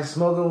by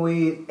smoking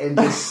weed and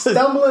just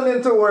stumbling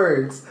into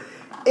words.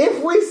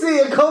 If we see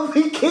a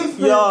Kofi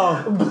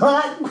Kingston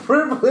Black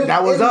privilege,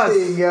 that was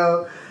us.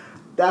 Yo,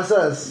 that's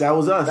us. That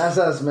was us. That's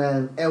us,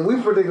 man. And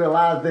we predicted a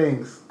lot of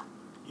things.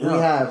 Yeah. We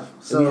have.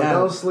 So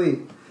don't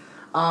sleep.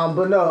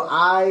 But no,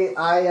 I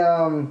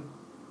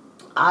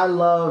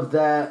love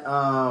that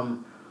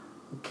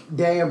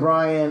Daniel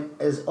Bryan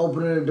is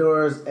opening the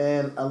doors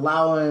and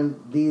allowing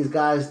these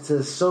guys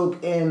to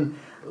soak in.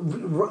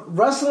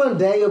 Wrestling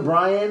Daniel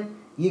Bryan,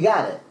 you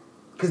got it.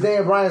 Because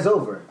Daniel Bryan's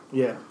over.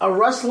 Yeah. A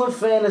wrestling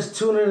fan is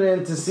tuning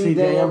in to see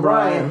Daniel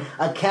Bryan.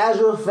 A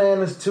casual fan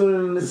is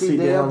tuning in to see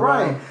Daniel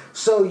Bryan.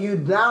 So you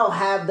now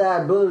have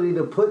that ability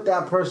to put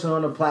that person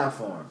on the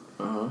platform.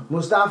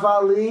 Mustafa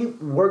Ali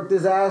worked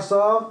his ass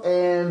off,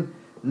 and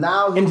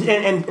now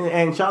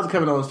and shout out to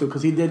Kevin Owens too,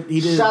 because he did.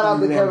 Shout out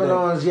to Kevin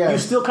Owens. Yeah, you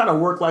still kind of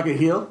work like a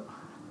heel,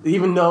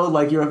 even though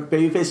like you're a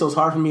babyface. So it's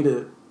hard for me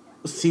to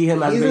see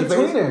him as a babyface. He's a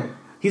tweener.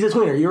 He's a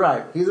tweener. You're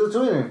right. He's a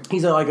tweener.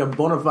 He's like a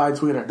bona fide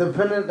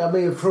tweener. I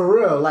mean, for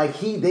real. Like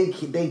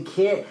they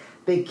can't.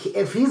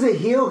 If he's a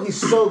heel, he's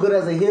so good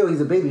as a heel.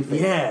 He's a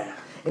babyface. Yeah.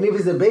 And if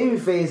he's a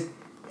babyface.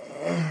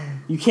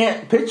 You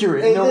can't picture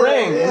it in the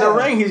ring. Yeah. In the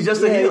ring, he's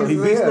just a heel. He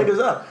beats niggas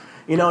up.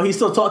 You know, he's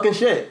still talking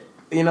shit,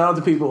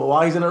 to people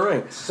while he's in the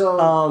ring.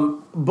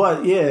 So,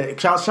 but yeah,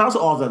 shout out to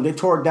all of them. They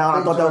tore it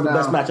down. I thought that was the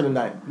best match of the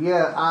night.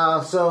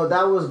 Yeah, so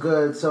that was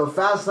good. So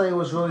Fastlane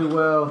was really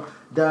well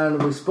done.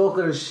 We spoke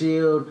of the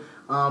Shield.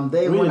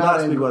 They we went did out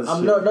not speak about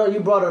the Shield. No,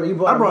 you brought it. I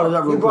brought it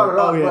up. You brought it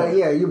up. But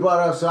yeah, you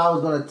brought it up. So I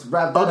was going to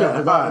wrap that up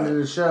at the end of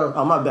the show.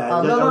 Oh, my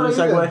bad. No,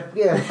 segue.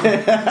 Yeah.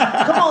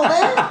 Come on,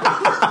 man.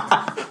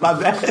 My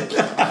bad.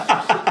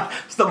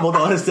 Stumbled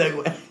on a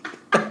segue.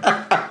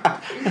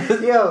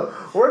 Yo,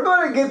 we're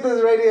going to get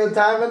this radio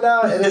timing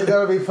down, and it's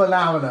going to be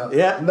phenomenal.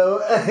 Yeah.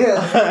 No.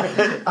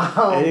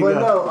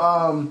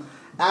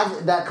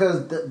 After that,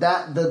 because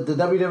the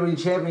WWE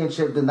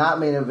Championship did not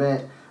main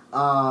event.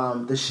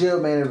 The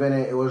Shield main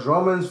event. It was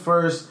Roman's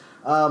first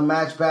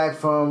match back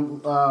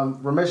from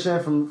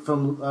remission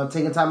from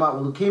taking time out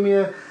with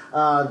leukemia.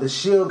 The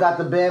Shield got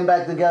the band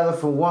back together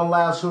for one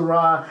last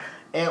hurrah.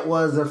 It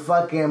was a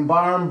fucking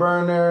barn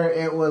burner.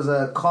 It was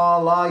a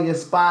call all your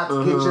spots,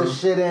 get your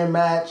shit in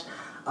match.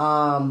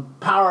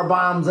 Power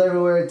bombs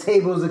everywhere,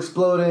 tables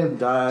exploding,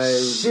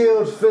 dives.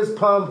 Shield fist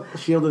pump,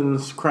 Shield in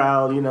this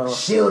crowd,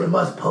 Shield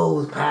must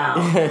pose,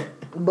 pal.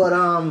 But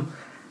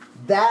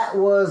that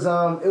was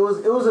it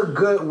was a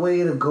good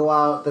way to go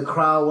out. The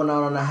crowd went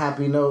out on a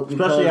happy note,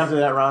 especially after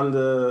that round.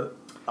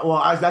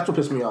 That's what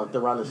pissed me off. The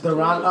round.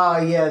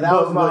 That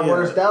was my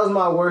worst. That was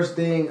my worst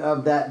thing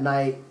of that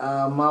night.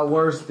 My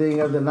worst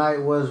thing of the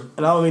night was.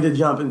 And I don't mean to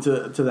jump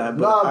into that,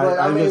 but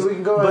I mean we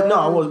can go.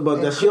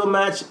 But the Shield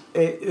match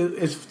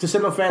it's to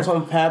send the fans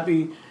home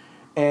happy,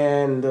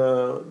 and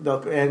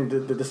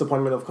the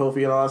disappointment of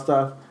Kofi and all that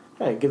stuff.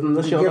 Hey, give them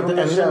the Shield at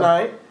the end of the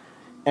night.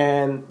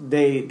 And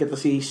they get to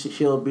see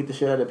Shield beat the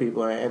shit out of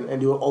people and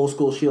do an old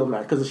school Shield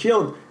match. Because the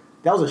Shield,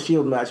 that was a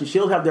Shield match. The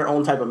Shield have their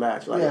own type of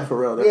match, for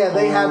real.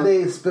 They have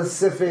a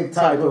specific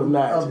type of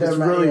match. It's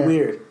really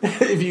weird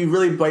if you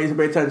really pay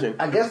attention.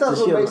 I guess that's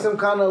what makes them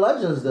kind of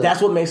legends, though.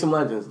 That's what makes them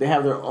legends. They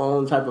have their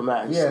own type of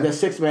match. Yeah. They're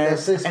six-man.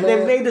 And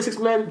they made the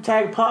six-man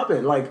tag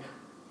popping. Like,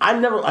 I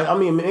never, I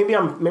mean, maybe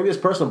it's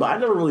personal, but I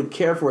never really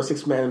cared for a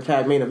six-man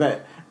tag main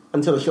event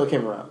until the Shield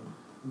came around.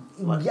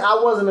 I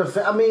wasn't a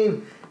fan. I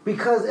mean...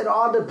 Because it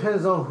all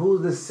depends on who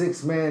the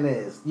sixth man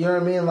is. You know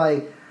what I mean?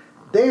 Like,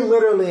 they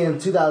literally in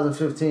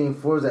 2015,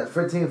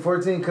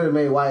 14, could have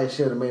made Wyatt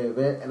Shield a main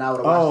event, and I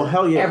would have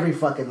watched it every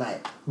fucking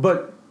night.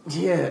 But,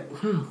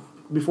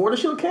 before the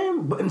Shield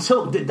came? But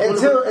until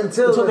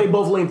they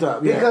both linked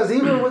up. Yeah. Because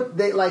even with,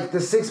 the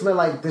six men,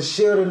 like, the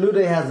Shield and New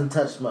Day hasn't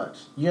touched much.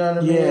 You know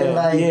what I mean?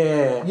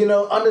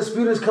 Like,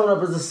 Undisputed's coming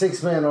up as a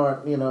six man or,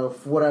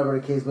 whatever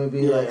the case may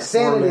be. Yeah, like,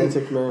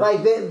 Sanity.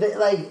 Like,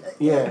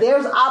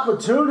 there's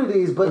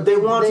opportunities, but they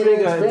want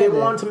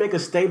to make a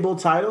stable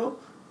title,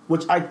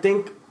 which I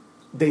think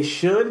they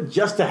should,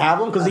 just to have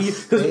them. Because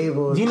do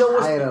you know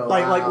what's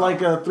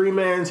like a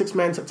 3-man,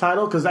 6-man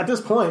title? Because at this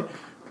point,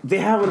 they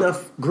have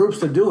enough groups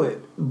to do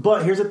it.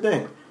 But here's the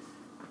thing.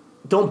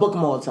 Don't book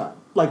them all the time.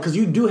 like, because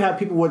you do have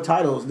people with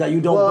titles that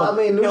you don't. Well, I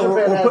mean, New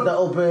Japan has the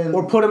open,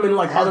 or put them in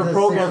like has other the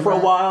programs for a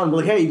 6-man. while and be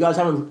like, hey, you guys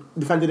haven't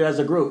defended it as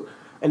a group,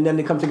 and then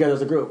they come together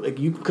as a group, like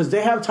because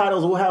they have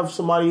titles. We'll have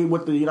somebody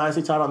with the United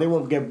States title, they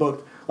won't get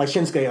booked like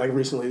Shinsuke, like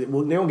recently. They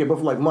won't get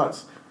booked for like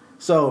months.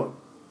 So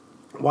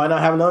why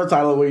not have another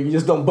title where you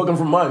just don't book them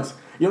for months?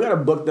 You don't got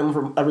to book them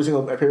for every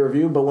single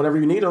pay-per-view, but whenever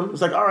you need them,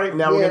 it's like, all right,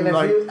 now we're getting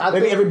like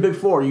maybe every Big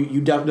Four, you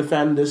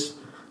defend this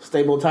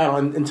stable title,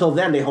 and until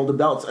then they hold the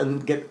belts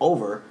and get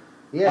over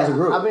as a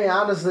group. I mean,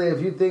 honestly, if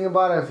you think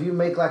about it, if you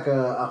make like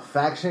a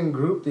faction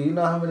group, do you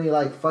know how many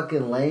like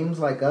fucking lames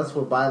like us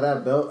will buy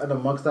that belt and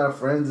amongst our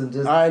friends and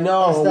just I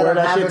know instead wear of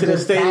that having shit to the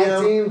just tag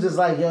stadium team, just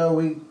like yo,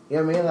 we, you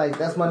know what I mean, like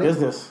that's money.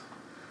 Business.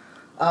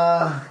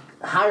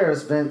 Hire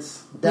us,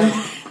 Vince.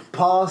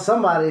 Paul,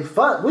 somebody.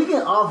 Fuck, we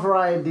can offer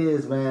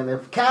ideas, man.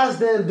 If Cass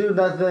didn't do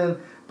nothing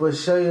but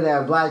show you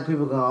that black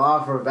people can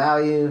offer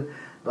value,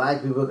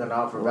 black people can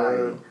offer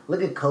value.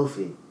 Look at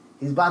Kofi.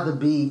 He's about to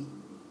be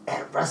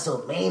at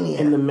WrestleMania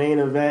in the main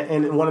event,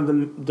 and one of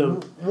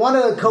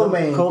the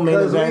co-main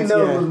events. We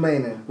know who's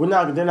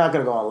maining. They're not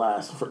going to go on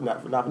last. We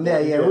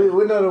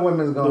know the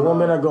women's going. The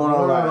women are going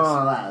on last. Going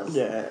on last.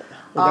 Yeah, if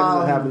that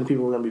doesn't happen,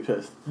 people are going to be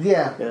pissed.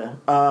 Yeah.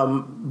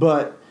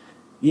 But.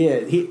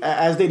 Yeah,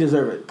 as they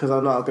deserve it, because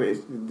I'm not. They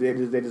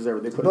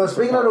deserve it. But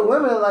speaking of the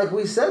women, like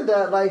we said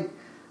that, like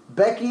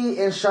Becky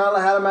and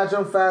Charlotte had a match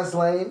on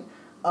Fastlane.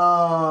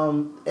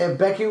 If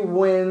Becky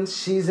wins,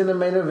 she's in the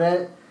main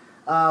event.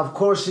 Of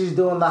course, she's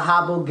doing the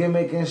hobble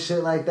gimmick and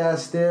shit like that.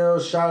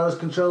 Still, Charlotte's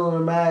controlling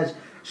the match.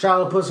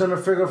 Charlotte puts her in a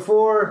figure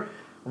four.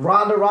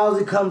 Ronda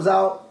Rousey comes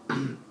out,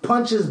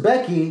 punches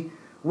Becky,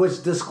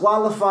 which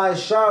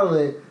disqualifies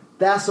Charlotte.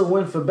 That's a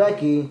win for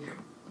Becky.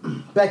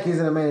 Becky's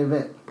in the main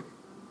event.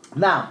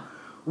 Now,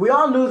 we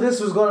all knew this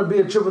was going to be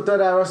a triple threat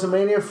at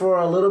WrestleMania for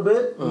a little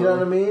bit. You know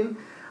what I mean?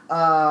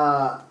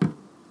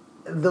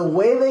 The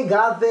way they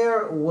got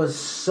there was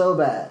so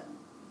bad.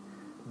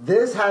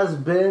 This has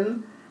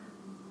been...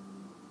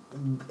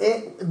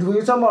 when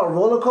you're talking about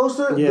roller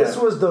coaster, this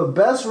was the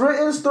best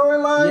written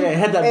storyline. Yeah, it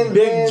had that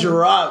big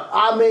drop.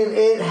 I mean,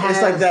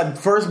 it's like that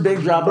first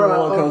big drop on the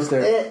roller coaster,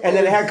 and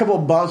then it had a couple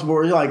of bumps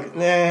where you're like,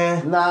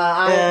 it's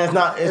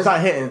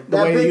not hitting.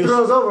 That big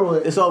throw's over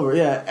with. It's over,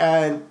 yeah,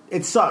 and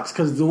it sucks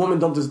because the women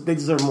they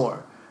deserve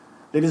more.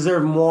 They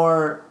deserve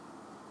more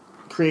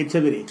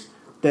creativity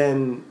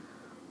than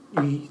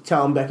you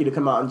telling Becky to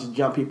come out and just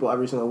jump people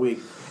every single week,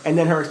 and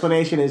then her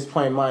explanation is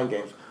playing mind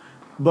games,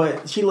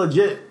 but she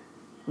legit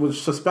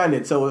was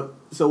suspended, so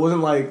it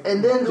wasn't like.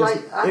 And then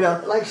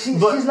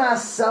she's not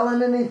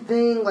selling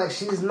anything. Like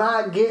she's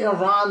not getting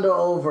Ronda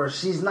over.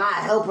 She's not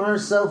helping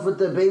herself with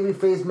the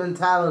babyface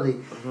mentality.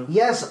 Mm-hmm.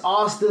 Yes,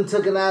 Austin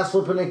took an ass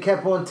whooping and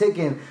kept on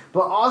ticking,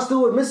 but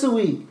Austin would miss a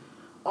week.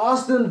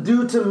 Austin,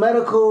 due to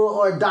medical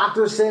or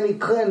doctors saying he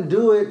couldn't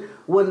do it,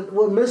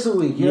 would miss a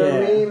week. You know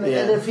what I mean?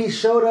 Yeah. And if he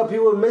showed up, he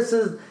would miss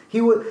his.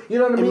 He would. You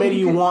know what I mean? It made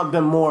you want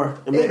them more.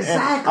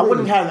 Exactly. I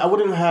wouldn't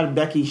have had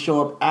Becky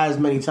show up as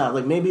many times.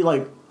 Like maybe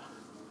like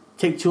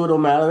take two of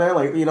them out of there,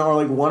 like or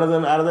like one of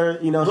them out of there.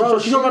 She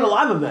showed up at a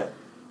live event.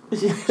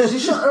 She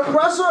should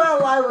wrestle at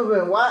a live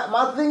event. Why?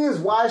 My thing is,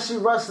 why is she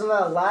wrestling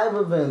at live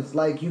events?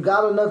 Like you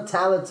got enough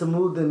talent to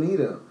move the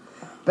needle.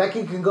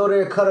 Becky can go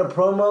there and cut a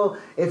promo.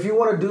 If you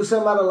want to do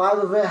something at a live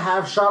event,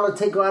 have Charlotte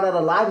take her out at a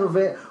live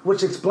event,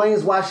 which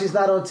explains why she's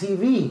not on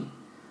TV.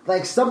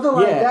 Like something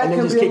like that and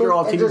can just be kick her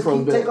off TV for a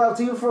bit. Take her off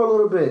TV for a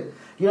little bit.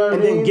 You know what I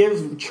mean? And then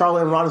give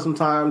Charlotte and Ronda some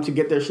time to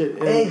get their shit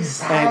in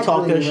and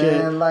talk their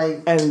shit.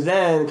 Like, and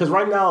then, because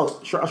right now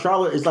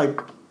Charlotte is like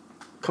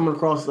coming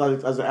across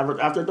like as an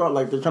afterthought.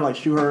 Like they're trying to like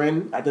shoot her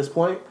in at this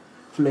point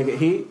to make it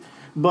heat.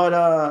 But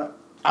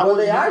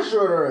they are shooting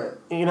her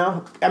in.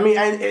 I mean,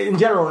 in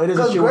general, it is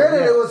a shoot. Because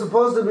granted, it was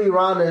supposed to be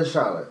Ronda and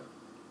Charlotte.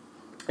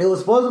 It was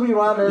supposed to be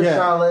Ronda and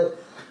Charlotte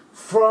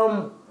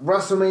from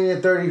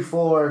WrestleMania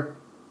 34.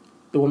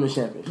 The Women's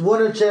Championship.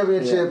 Women's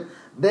Championship. Yeah.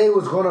 They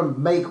was going to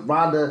make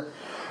Ronda...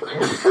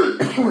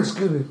 excuse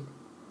me.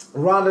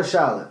 Ronda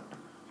Charlotte.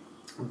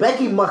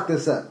 Becky mucked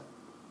this up.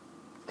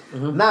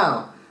 Mm-hmm.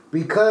 Now,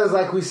 because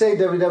like we say,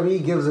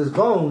 WWE gives us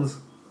bones...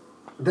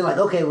 They're like,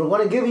 okay, we're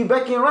going to give you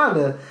Becky and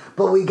Ronda,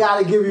 but we got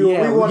to give you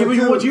what we want. Give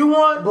you what you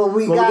want, but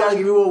we got to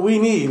give you what we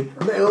need.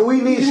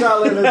 We need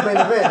Charlotte in this main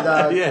event,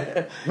 dog.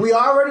 Yeah.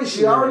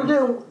 She already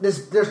did.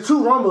 There's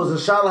two Rumbles, and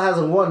Charlotte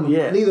hasn't won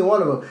neither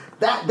one of them.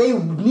 They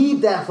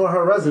need that for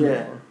her resume.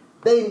 Yeah.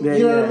 You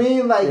know what I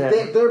mean? Like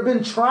they've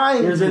been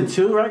trying. There's been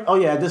two, right? Oh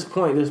yeah. At this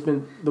point, there's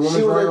been the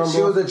women's Royal Rumble.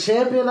 She was a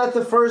champion at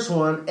the first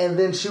one, and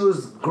then she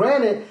was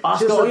granted.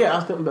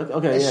 Asuka.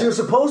 Okay. And she was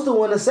supposed to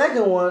win the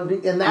second one,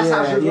 and that's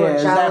how she was going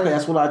to challenge. Exactly.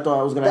 That's what I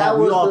thought was going to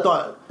happen. We all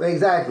thought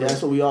exactly. Yeah,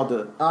 that's what we all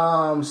did.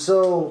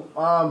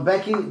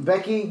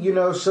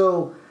 Becky.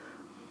 So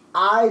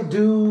I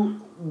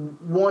do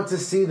want to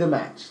see the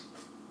match.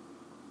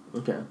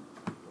 Okay.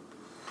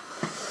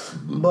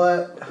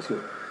 But that's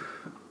good.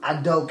 I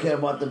don't care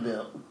about the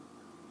bill.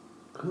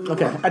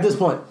 Okay, at this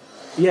point,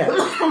 yeah,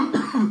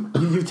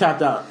 you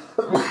tapped out.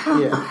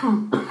 Yeah,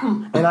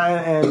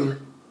 and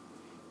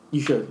you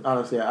should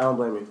honestly. I don't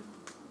blame you.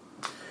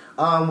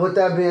 With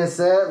that being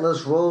said,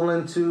 let's roll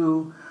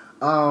into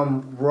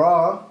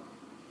Raw.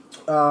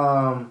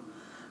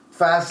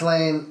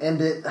 Fastlane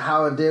ended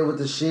how it did with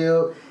the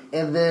Shield,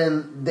 and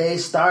then they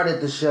started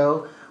the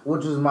show,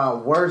 which was my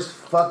worst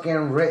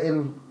fucking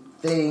written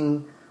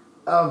thing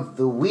of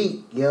the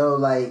week, yo.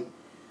 Like,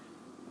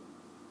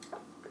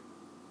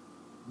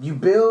 you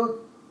build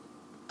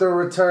the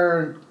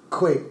return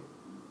quick,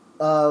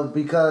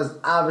 because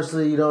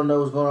obviously you don't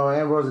know what's going on with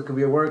Ambrose. It could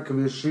be a work, it could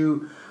be a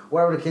shoot,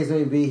 whatever the case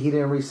may be. He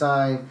didn't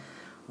resign.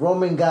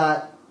 Roman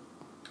got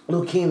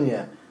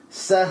leukemia.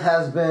 Seth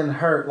has been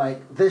hurt.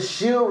 Like, this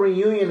Shield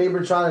reunion they've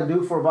been trying to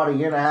do for about a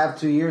year and a half,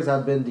 2 years,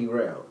 have been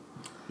derailed.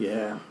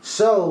 Yeah.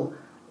 So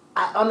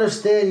I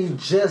understand you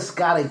just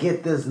gotta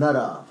get this nut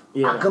off.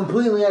 Yeah. I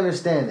completely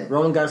understand it.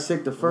 Roman got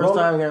sick the first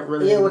time. Got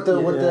really with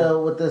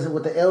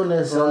the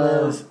illness.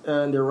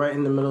 And they're right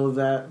in the middle of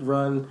that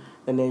run,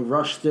 and they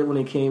rushed it when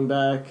they came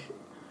back.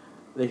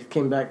 They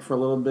came back for a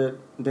little bit.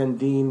 Then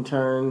Dean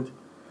turned.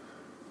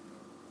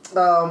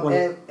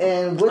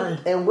 And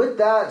with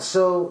that,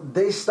 so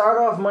they start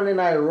off Monday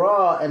Night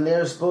Raw, and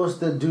they're supposed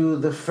to do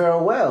the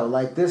farewell.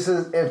 Like, this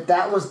is, if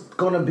that was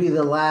going to be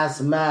the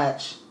last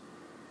match,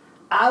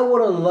 I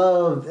would have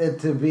loved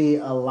it to be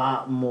a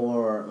lot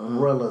more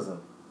realism.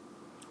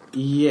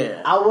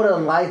 Yeah. I would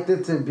have liked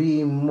it to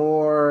be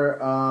more,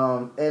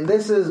 and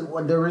this is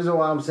the reason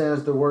why I'm saying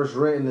it's the worst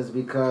written, is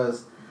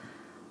because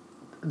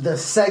the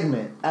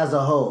segment as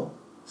a whole,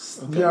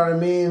 you know what I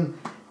mean?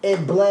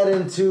 It bled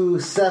into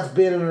Seth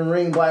being in the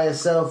ring by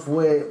himself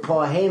with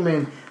Paul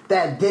Heyman.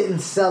 That didn't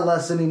sell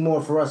us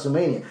anymore for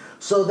WrestleMania.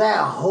 So that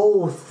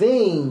whole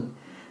thing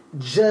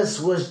just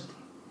was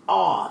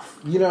off.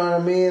 You know what I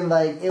mean?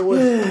 Like, it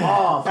was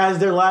off. As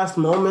their last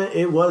moment,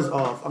 it was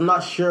off. I'm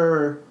not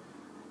sure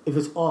if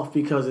it's off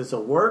because it's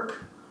a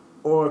work,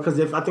 or because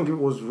if I think it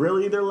was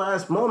really their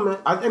last moment.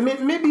 I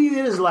mean, maybe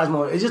it is the last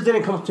moment. It just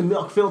didn't come to me,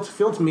 feel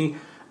to me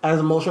as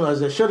emotional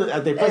as it should have,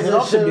 as they played it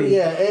up to be.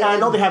 Yeah, and I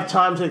know they have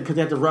time to, because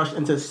they have to rush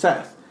into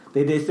Seth.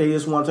 They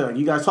just want to,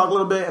 you guys talk a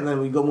little bit, and then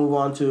we go move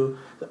on to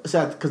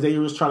Seth, because they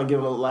were just trying to give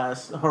him a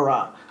last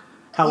hurrah.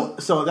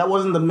 So that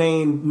wasn't the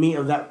main meat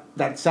of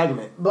that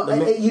segment. But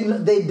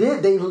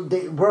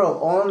they bro,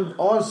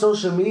 on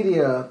social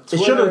media, Twitter,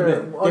 it should have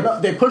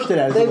been. They pushed it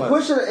as they it was.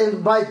 pushed it,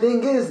 and my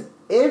thing is,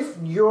 if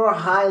you're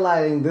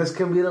highlighting this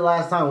can be the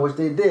last time, which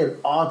they did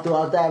all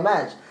throughout that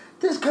match,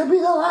 this could be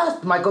the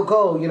last. Michael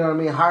Cole, you know what I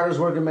mean, hardest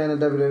working man in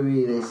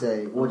WWE, they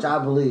say, which I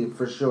believe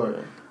for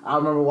sure. I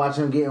remember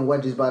watching him getting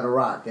wedgies by The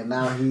Rock, and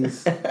now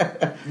he's,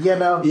 you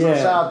know, so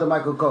shout out to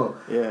Michael Cole.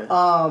 Yeah.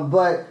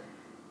 But,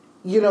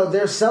 you know,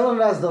 they're selling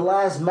it as the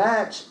last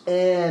match,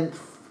 and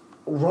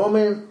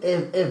Roman,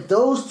 if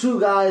those two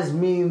guys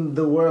mean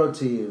the world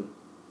to you,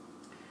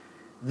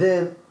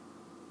 then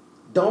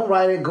don't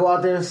write it, go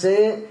out there and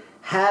say it,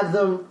 have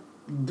them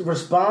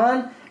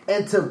respond.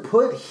 And to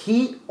put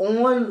heat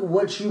on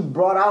what you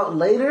brought out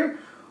later,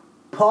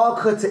 Paul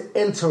could to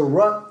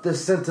interrupt the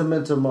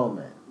sentimental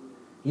moment.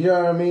 You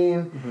know what I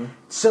mean? Mm-hmm.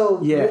 So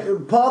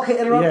Paul can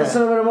interrupt the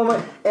sentimental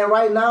moment. And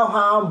right now,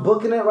 how I'm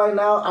booking it right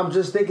now, I'm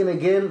just thinking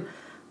again,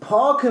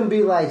 Paul can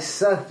be like,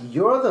 Seth,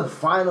 you're the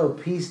final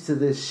piece to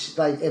this.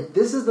 Like, if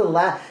this is the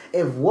last,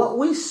 if what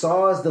we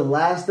saw is the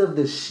last of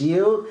the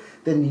Shield,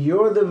 then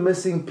you're the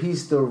missing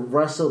piece to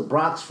Brock's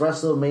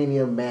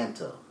WrestleMania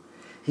mantle.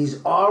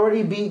 He's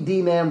already beat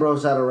Dean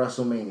Ambrose out of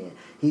WrestleMania.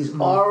 He's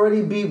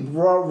already beat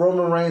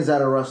Roman Reigns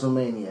out of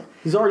WrestleMania.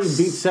 He's already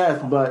beat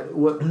Seth, but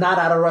not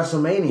out of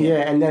WrestleMania.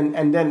 Yeah,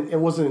 and then it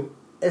wasn't.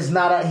 It's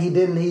not. He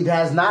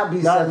has not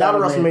beat Seth not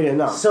out of WrestleMania.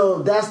 No.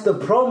 So that's the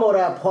promo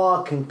that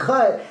Paul can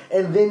cut,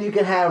 and then you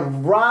can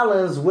have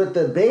Rollins with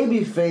the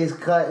baby face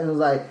cut, and it's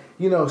like,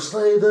 you know,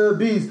 slay the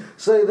beast,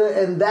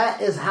 and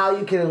that is how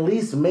you can at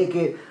least make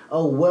it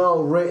a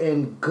well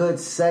written, good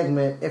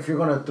segment if you're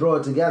going to throw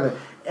it together.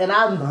 And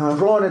I'm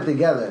throwing it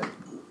together.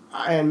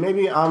 And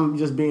maybe I'm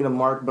just being a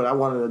mark, but I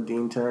wanted a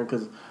Dean turn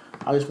because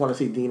I just want to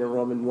see Dean and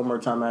Roman one more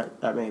time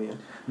at Mania.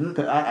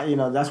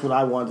 That's what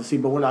I wanted to see,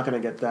 but we're not going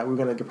to get that. We're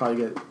going to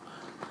probably get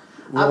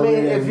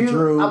Roman and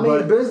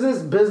Drew.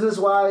 Business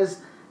wise,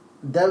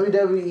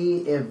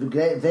 WWE,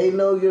 if they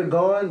know you're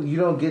going, you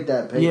don't get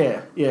that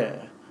payday.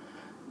 Yeah.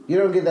 You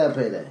don't get that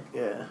payday.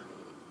 Yeah.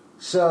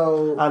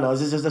 So I know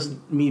it's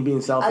just me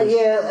being selfish.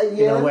 Yeah.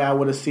 In a way, I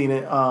would have seen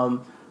it.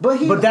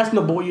 But that's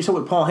no. But what you said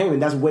with Paul Heyman,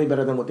 that's way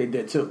better than what they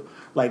did too.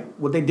 Like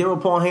what they did with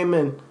Paul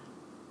Heyman.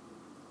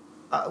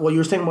 What you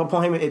were saying about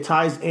Paul Heyman, it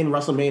ties in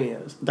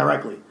WrestleMania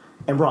directly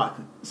and Brock.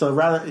 So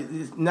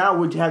now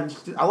we have.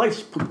 I like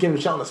giving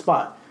a shot on the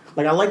spot.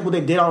 Like I like what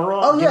they did on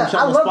Raw. Oh yeah,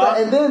 I love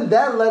that. And then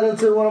that led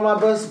into one of my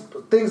best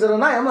things of the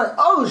night. I'm like,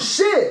 oh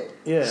shit,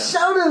 yeah,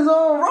 Sheldon's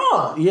on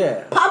Raw.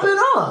 Yeah, popping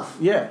off.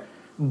 Yeah,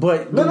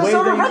 but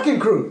Minnesota Wrecking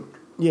Crew.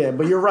 Yeah,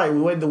 but you're right.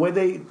 The way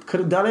they could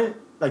have done it,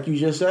 like you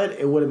just said,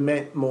 it would have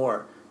meant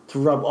more to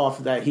rub off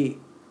that heat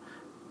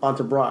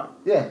onto Brock.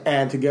 Yeah,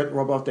 and to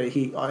rub off that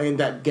heat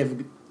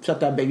and shut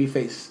that baby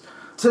face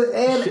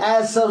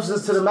add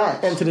substance to the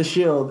match. And to the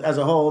Shield as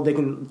a whole, they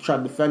can try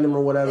to defend him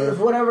or whatever.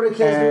 Whatever the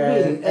case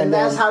may be. And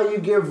that's how you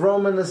give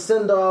Roman the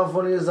send-off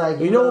when he's like...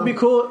 You know what would be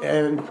cool?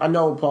 And I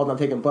know Paul's not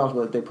taking bumps,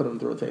 but if they put him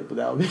through a tape, but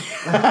that would be...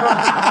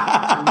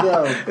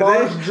 Yo,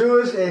 Paul's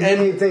Jewish and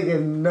he ain't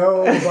taking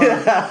no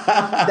bumps.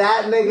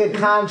 That nigga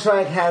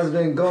contract has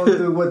been going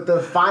through with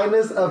the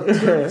finest of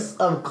tips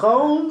of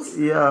combs.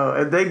 Yo,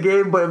 and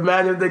but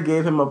imagine if they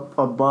gave him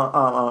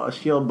a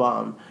Shield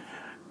bomb,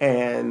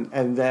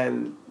 and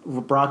then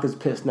Brock is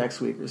pissed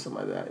next week or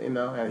something like that, and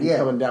he's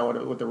coming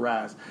down with the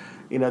Raz.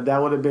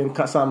 That would have been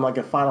something like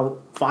a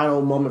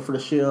final moment for the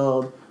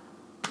Shield,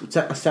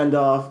 a send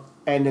off,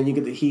 and then you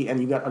get the heat,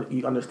 and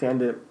you understand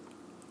that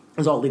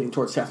it's all leading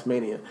towards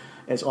Sethmania.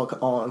 And it's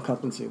all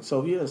encompassing.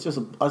 So it's just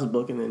us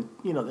booking, and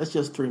that's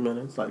just 3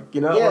 minutes, not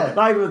even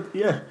long,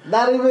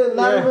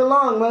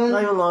 man.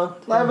 Not even long.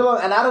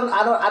 And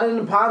I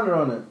didn't ponder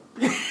on it.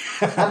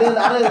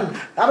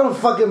 I don't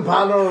fucking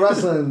ponder on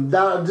wrestling. We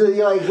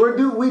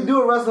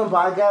do a wrestling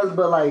podcast,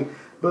 but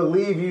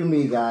believe you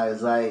me,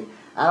 guys, I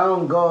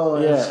don't go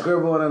and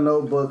scribble in a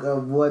notebook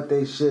of what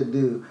they should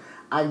do.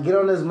 I get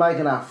on this mic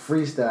and I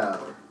freestyle.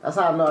 That's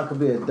how I know I could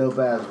be a dope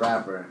ass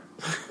rapper.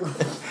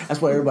 That's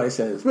what everybody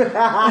says.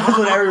 That's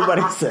what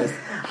everybody says.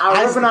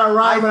 I rip and I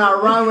rhyme and I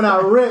rhyme and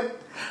I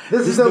rip.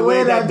 This is the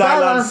way that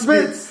Dylan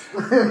spits.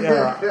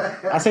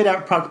 I say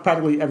that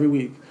practically every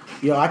week.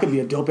 I could be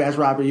a dope ass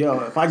rapper.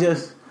 If I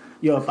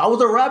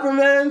was a rapper,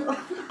 man,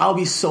 I'll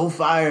be so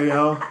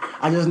fire,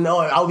 I just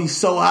know it. I'll be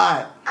so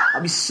hot.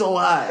 I'll be so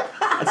hot.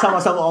 I tell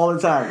myself all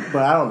the time,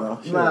 but I don't know.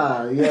 Shit.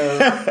 Nah,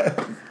 yeah.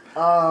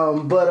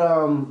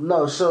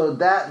 No. So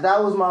that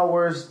was my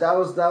worst. That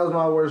was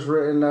my worst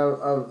written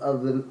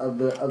of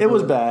the. It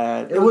was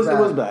bad. It was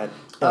bad.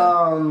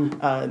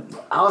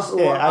 Also,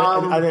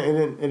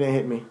 it didn't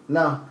hit me.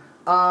 No.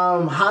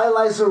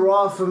 Highlights of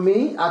Raw for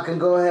me. I can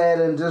go ahead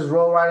and just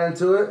roll right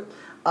into it.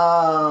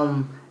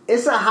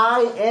 It's a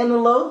high and a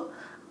low.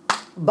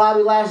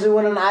 Bobby Lashley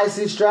winning the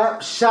IC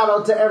strap. Shout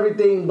out to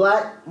Everything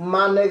Black,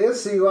 my nigga.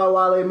 See you at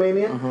Wale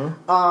Mania.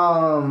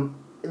 Mm-hmm.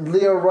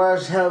 Leo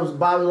Rush helps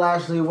Bobby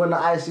Lashley win the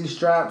IC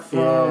strap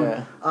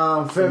from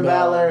Finn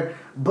Balor.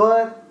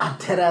 But I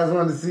deadass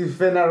wanted to see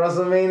Finn at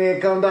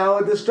WrestleMania come down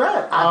with the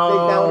strap. I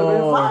think that would have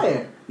been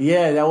fire.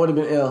 Yeah, that would have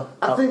been ill.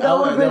 I think that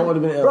would have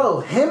been ill. Bro,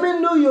 him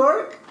in New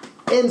York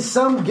in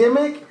some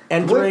gimmick.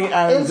 Enter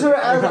as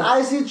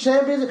an IC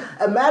champion.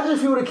 Imagine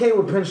if he would have came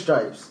with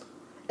pinstripes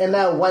and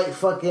that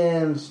white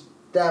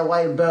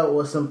belt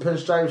with some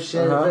pinstripe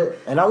shit. Uh-huh.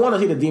 And I want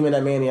to see the Demon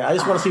at Mania. I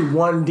just want to see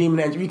one Demon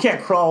at... You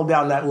can't crawl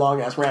down that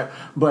long ass ramp,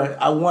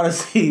 but I want to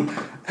see...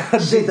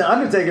 Shit, the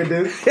Undertaker,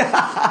 dude.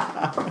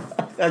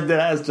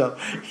 That's tough.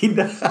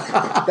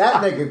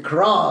 That nigga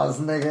crawls,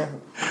 nigga.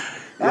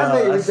 That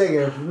nigga be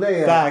taking...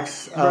 Nigga.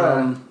 Facts.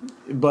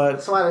 But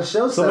that's why the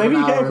show. So maybe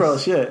you can crawl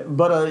shit.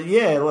 But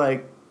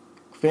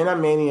Finn at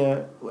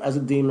Mania as a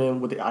Demon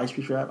with the ice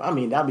cream strap. I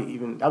mean, that'd be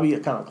a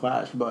kind of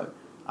clash, but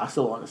I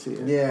still want to see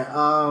it. Yeah.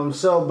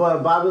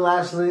 But Bobby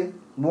Lashley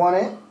won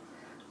it.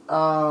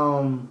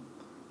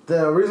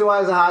 The reason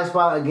why it's a high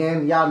spot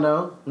again, y'all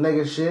know,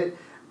 nigga shit.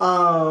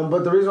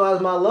 But the reason why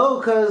it's my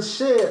low, cause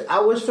shit, I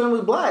wish Finn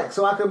was black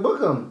so I could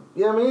book him.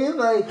 You know what I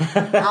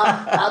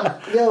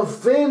mean?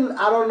 Finn,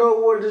 I don't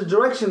know where this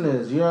direction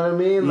is. You know what I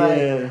mean?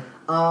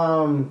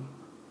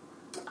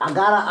 I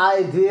got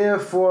an idea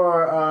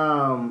for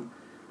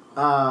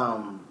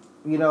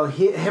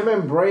him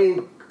and Bray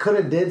could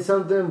have did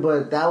something,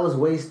 but that was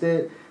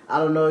wasted. I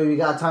don't know if you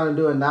got time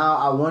to do it now.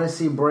 I want to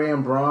see Bray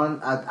and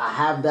Braun. I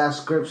have that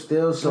script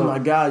still. So oh my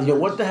god,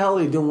 what the hell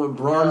are you doing with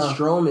Braun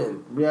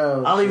Strowman?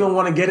 Yo, I don't even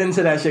want to get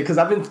into that shit because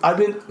I've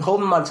been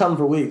holding my tongue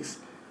for weeks.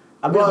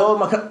 I've been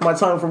holding my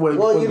tongue for weeks.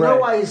 Well, you know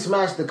why he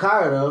smashed the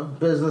car though?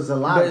 Business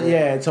and Logic.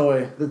 Yeah,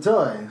 toy. The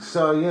toy.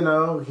 So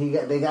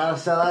they gotta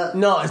sell it.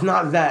 No, it's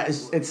not that.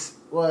 It's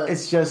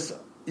just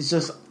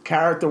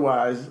character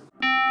wise.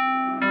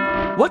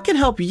 What can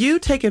help you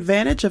take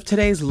advantage of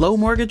today's low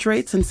mortgage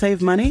rates and save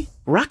money?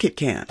 Rocket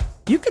can.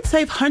 You could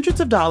save hundreds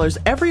of dollars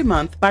every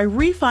month by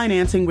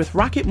refinancing with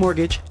Rocket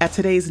Mortgage at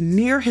today's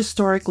near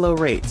historic low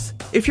rates.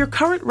 If your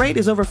current rate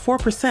is over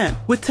 4%,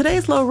 with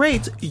today's low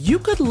rates, you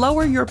could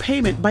lower your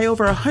payment by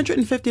over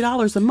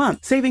 $150 a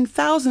month, saving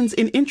thousands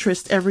in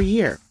interest every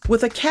year.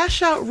 With a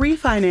cash-out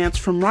refinance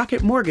from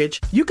Rocket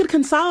Mortgage, you could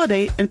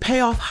consolidate and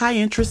pay off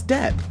high-interest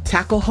debt,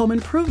 tackle home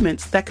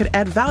improvements that could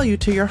add value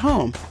to your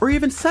home, or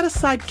even set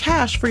aside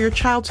cash for your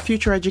child's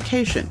future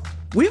education.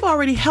 We've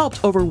already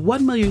helped over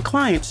 1 million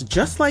clients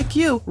just like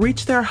you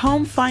reach their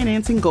home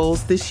financing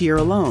goals this year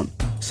alone.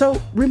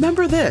 So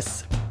remember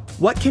this.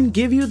 What can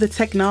give you the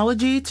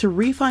technology to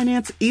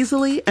refinance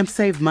easily and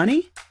save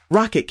money?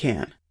 Rocket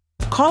can.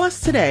 Call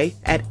us today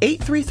at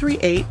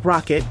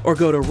 8338-ROCKET or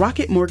go to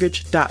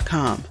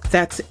rocketmortgage.com.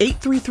 That's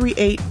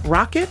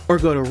 8338-ROCKET or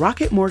go to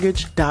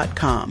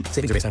rocketmortgage.com.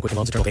 Savings are based on quick and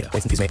loans. Internal data.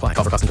 Points and fees may apply.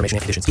 Call for cost information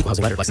and conditions. Equal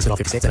housing letter. Licensed in all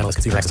 50 states. NMLS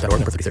Consumer Access.org.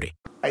 Number 3030.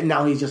 Right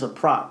now he's just a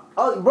prop.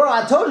 Oh, bro,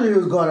 I told you he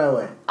was going that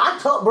way.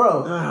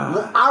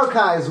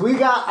 Archives. We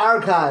got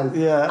archives.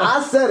 Yeah.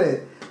 I said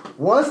it.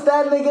 Once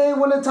that nigga ain't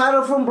win the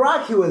title from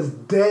Brock, he was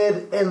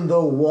dead in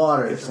the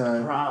water,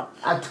 son.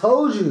 I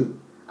told you.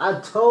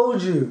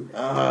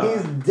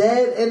 He's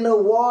dead in the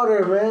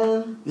water,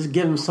 man. Just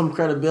give him some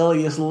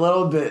credibility, just a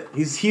little bit.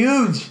 He's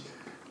huge.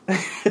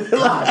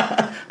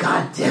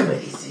 God damn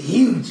it, he's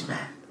huge,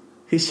 man.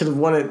 He should have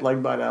won it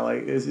like by now.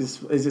 Like it's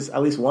just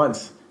at least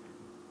once.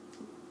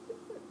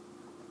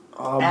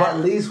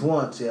 At least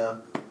once, yeah.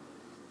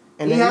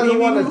 And he hasn't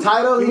won a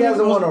title. He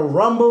hasn't won a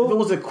Rumble. It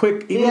was a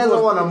quick. He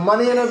hasn't won a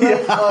Money in the Bank.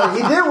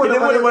 He did win a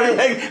Money in the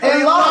Bank, and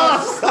he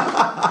lost.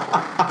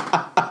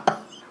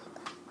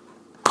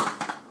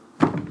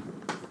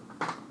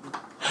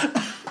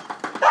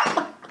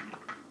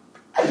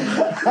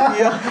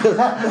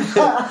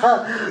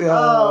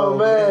 Oh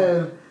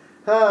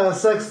man,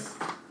 sucks.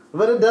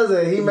 But it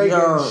doesn't. He making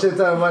shit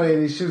ton of money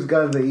and he shoots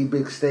guns and eat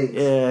big steaks.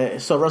 Yeah.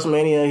 So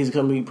WrestleMania, he's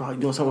gonna be probably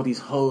doing something with these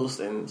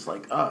hosts, and it's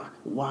like,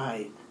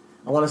 why?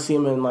 I want to see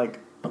him in like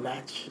a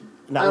match.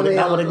 Not with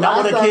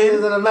a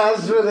kid. In a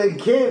match with a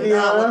kid,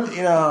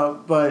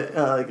 but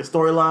like a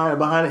storyline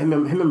behind it. Him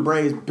and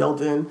Bray's built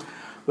in.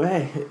 But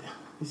hey,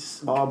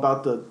 it's all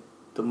about the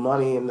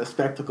money and the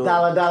spectacle.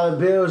 Dollar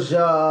bills,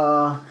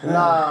 y'all.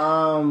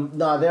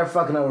 No, they're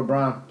fucking up with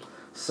Braun.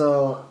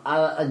 So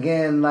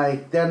again,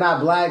 like they're not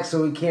black,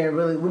 so we can't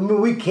really.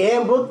 We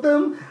can book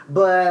them,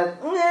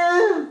 but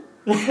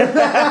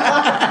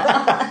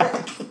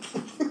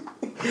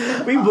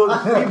we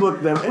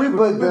book them. We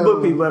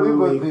book people every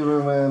week.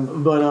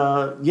 Man.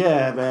 But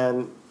yeah,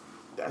 man,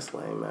 that's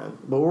lame, man.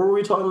 But what were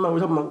we talking about?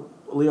 We're talking about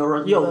Leo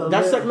Rush. Yo,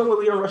 that segment with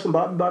Leo Rush and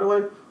Bobby, by the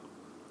way.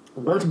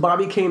 Once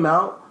Bobby came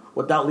out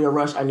without Leo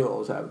Rush, I knew what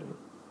was happening.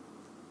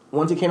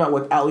 Once he came out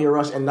without Leo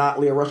Rush and not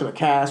Leo Rush in a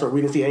cast, or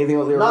we didn't see anything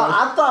with Leo Rush.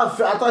 I thought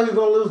he was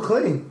gonna lose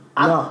clean.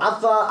 I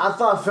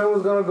thought Finn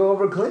was gonna go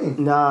over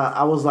clean. Nah,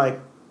 I was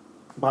like,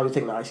 Bobby's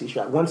taking the IC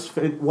shot. Once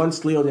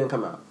Leo didn't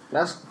come out,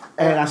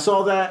 and I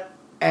saw that,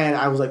 and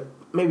I was like,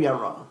 maybe I'm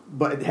wrong,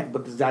 but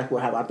exactly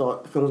what happened. I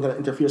thought Finn was gonna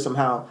interfere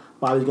somehow.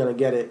 Bobby's gonna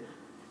get it,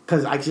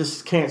 because I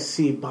just can't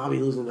see Bobby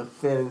losing to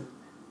Finn.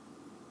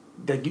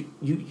 That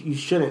you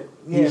shouldn't.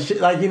 Yeah. You should,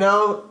 like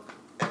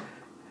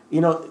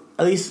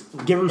at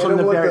least give him some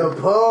nefarious. With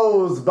the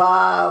pose,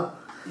 Bob.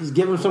 Just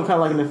give him some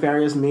kind of like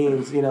nefarious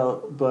means,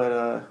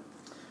 But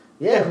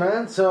yeah,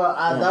 man. So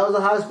that was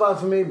a high spot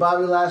for me.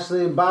 Bobby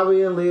Lashley,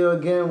 Bobby and Leo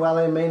again.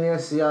 Wale Mania,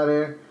 see y'all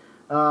there.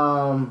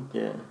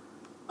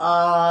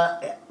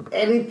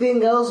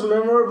 Anything else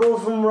memorable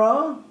from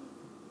Raw?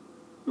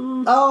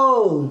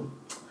 Oh,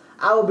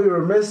 I would be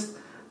remiss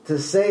to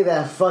say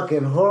that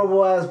fucking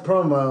horrible ass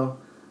promo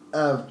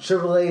of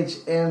Triple H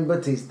and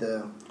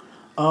Batista.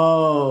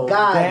 Oh,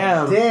 God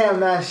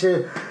damn that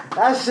shit.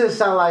 That shit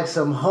sound like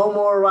some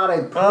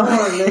homoerotic porn,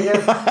 nigga.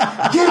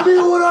 Give me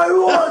what I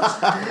want.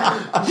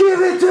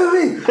 Give it to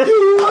me.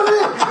 You want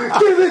it?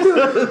 Give it to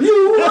me. You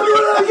want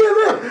what I give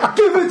it?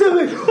 Give it to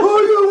me.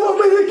 Or you want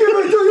me to give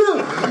it to you?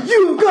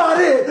 You got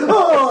it.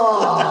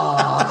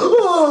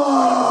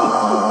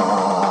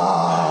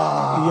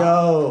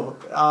 Yo,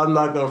 I'm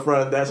not gonna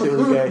front. That shit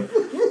was gay.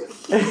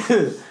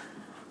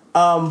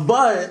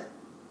 But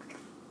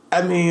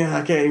I mean,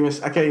 I can't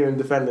even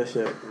defend this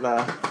shit.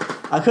 Nah,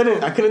 I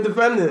couldn't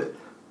defend it.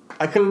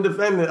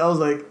 I was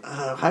like,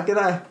 how can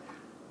I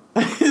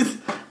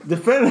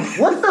defend it?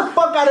 What the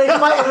fuck are they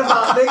fighting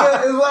about,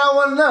 nigga? Is what I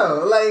want to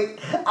know.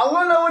 Like, I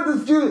want to know what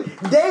this feud.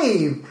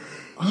 Dave,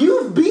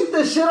 you've beat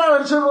the shit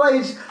out of Triple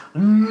H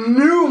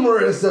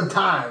numerous of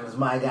times,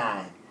 my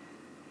guy.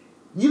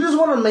 You just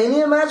want a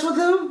Mania match with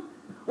him?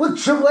 With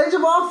Triple H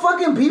of all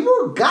fucking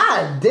people?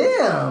 God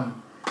damn.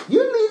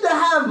 You need to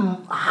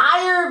have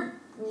higher,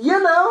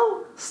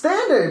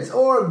 standards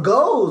or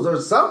goals or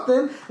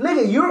something.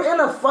 Nigga, you're in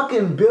a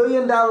fucking $1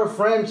 billion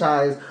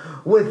franchise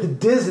with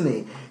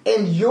Disney,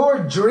 and your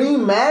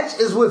dream match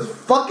is with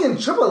fucking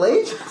Triple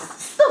H?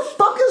 What the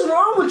fuck is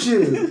wrong with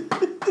you?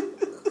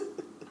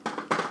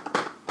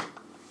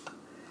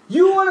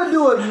 You want to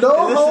do a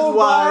no-hold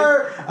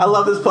bar? I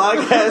love this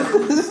podcast.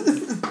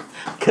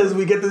 Because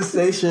we get to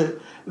say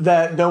shit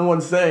that no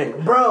one's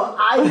saying. Bro,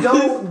 I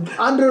don't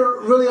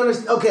really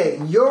understand. Okay,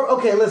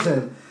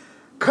 listen.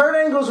 Kurt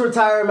Angle's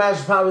retirement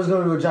match probably is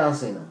going to be with John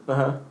Cena.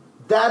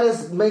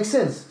 That makes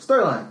sense.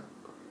 Storyline.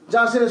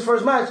 John Cena's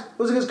first match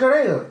was against Kurt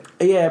Angle.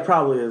 Yeah, it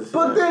probably is.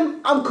 But then,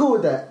 I'm cool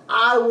with that.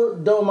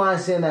 don't mind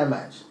seeing that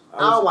match.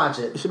 I'll watch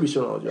it. It should be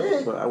shown on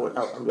Joe, but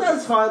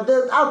that's fine.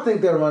 I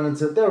think they'll run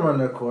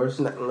their course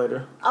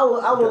later. I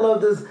would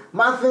love this.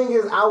 My thing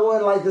is, I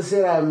wouldn't like to see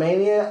that at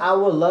Mania. I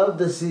would love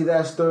to see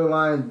that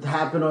storyline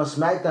happen on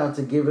SmackDown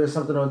to give it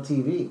something on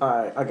TV. All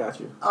right, I got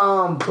you.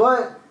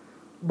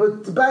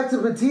 But back to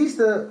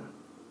Batista.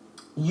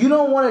 You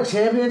don't want a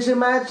championship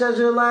match as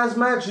your last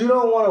match. You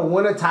don't want to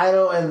win a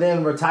title and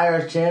then retire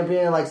as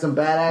champion like some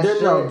badass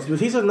shit. No,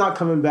 Batista's not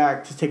coming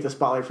back to take the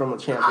spotlight from a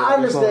champion. I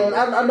understand.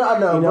 I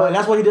know. And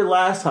that's what he did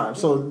last time.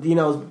 So, they're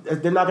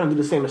not going to do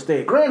the same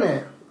mistake.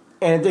 Granted.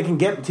 And if they can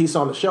get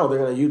Batista on the show, they're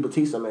going to use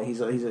Batista, man. He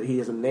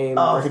has a name.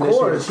 Of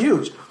course. It's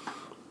huge.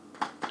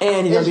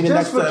 And he's going to be the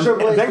next...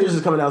 Avengers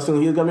is coming out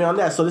soon. He's going to be on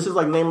that. So this is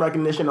like name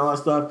recognition, all that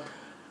stuff.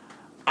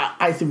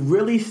 I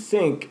really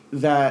think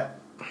that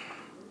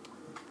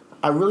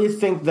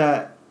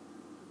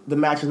the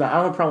match is not. I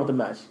don't have a problem with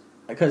the match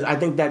because I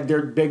think that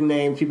they're big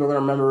names. People are going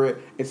to remember it.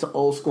 It's an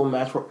old school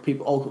match for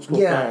people, old school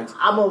fans.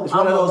 It's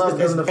one of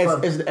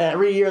those.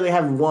 Every year they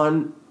have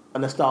a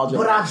nostalgia.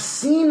 But I've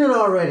seen it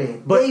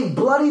already. They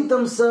bloodied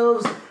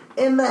themselves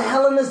in the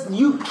Hell in a...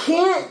 You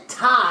can't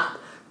top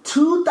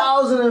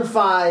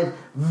 2005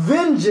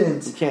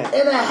 Vengeance in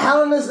a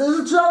Hell in a... Is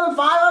it 2005?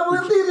 I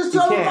believe it's 2005. You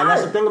can't. And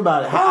that's the thing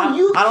about it. I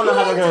don't know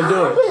how they're going to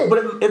do it.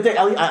 But if they,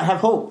 I have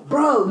hope.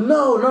 Bro,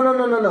 no.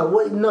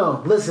 Wait,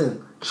 no.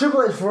 Listen.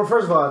 Triple H,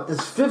 first of all,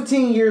 it's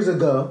 15 years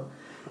ago.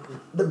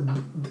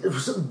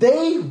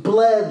 They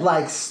bled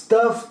like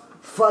stuffed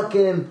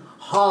fucking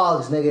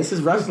hogs, nigga. This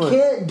is wrestling. You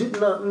can't do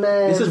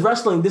man. This is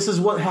wrestling. This is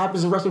what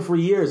happens in wrestling for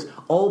years.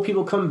 Old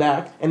people come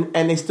back and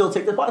they still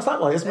take the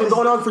spotlight. It's been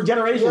going on for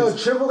generations. Yo,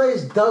 Triple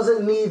H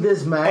doesn't need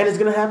this match. And it's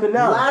going to happen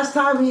now. Last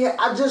time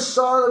I just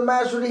saw the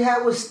match that he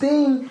had with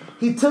Sting.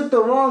 He took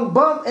the wrong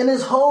bump and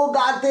his whole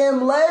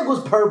goddamn leg was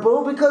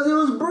purple because he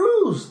was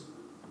bruised.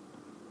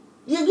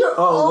 You're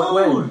old.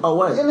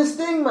 When? In the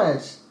Sting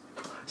match.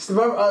 Sting,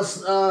 I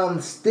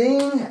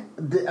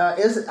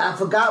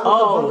forgot what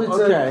the bump he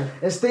took.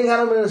 And Sting had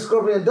him in a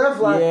Scorpion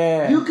Deathlock.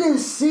 Yeah. You can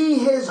see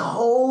his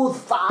whole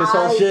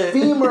thigh,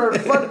 femur,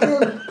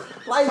 fucking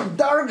like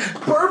dark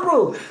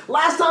purple.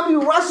 Last time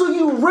you wrestled,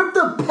 you ripped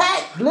a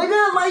pec,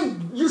 nigga. Like,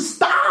 you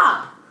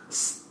stop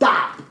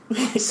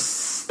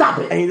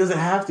it. And he doesn't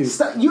have to.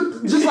 Stop.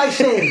 You just like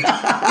Shane.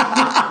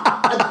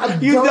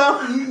 You don't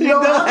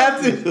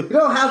have to. You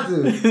don't have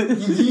to.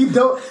 You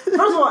don't.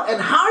 First of all, and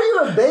how are you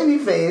a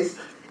babyface?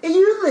 And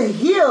you're the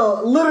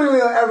heel literally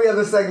on every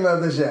other segment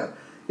of the show.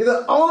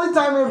 The only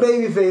time you're a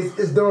babyface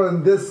is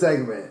during this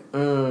segment.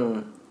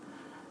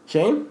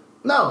 Shane?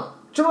 No,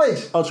 Triple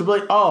H. Oh, Triple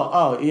H.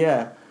 Oh,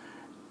 yeah.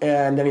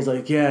 And then he's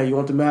like, "Yeah, you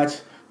want the match?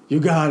 You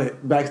got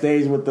it."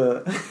 Backstage with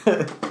the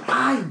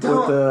I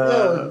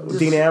don't with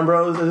Dean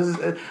Ambrose.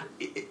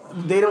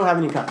 They don't have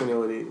any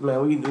continuity,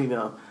 man. We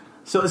know.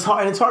 So it's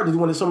hard, and it's hard to do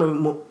when there's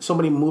so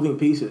many moving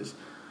pieces.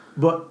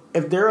 But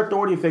if they're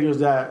authority figures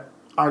that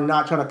are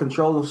not trying to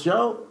control the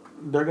show,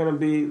 they're going to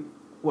be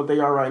what they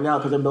are right now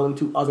because they're building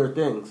to other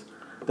things.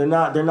 They're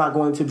not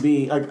going to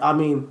be like. I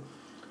mean,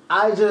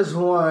 I just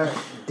want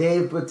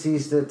Dave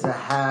Batista to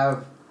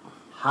have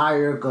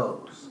higher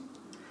goals,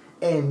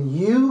 and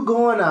you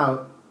going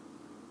out.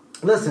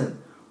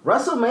 Listen,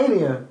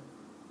 WrestleMania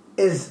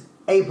is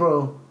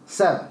April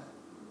 7th.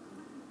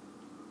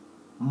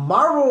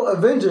 Marvel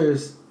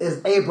Avengers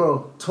is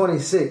April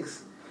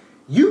 26th.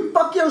 You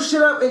fuck your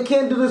shit up and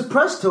can't do this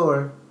press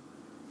tour,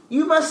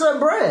 you mess up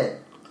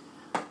bread.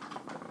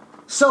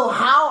 So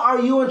how are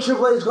you and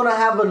Triple H going to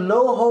have a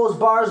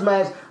no-holds-bars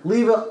match,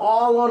 leave it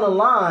all on the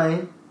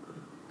line,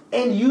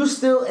 and you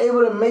still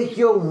able to make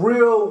your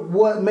real,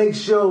 what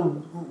makes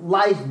your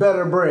life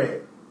better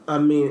bread? I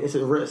mean, it's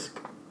a risk.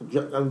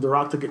 The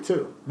Rock took it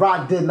too.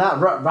 Rock did not.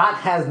 Rock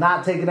has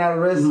not taken that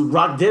risk.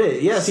 Rock did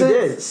it. Yes, he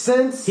did.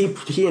 Since he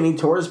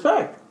tore his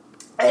pec.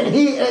 And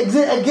he,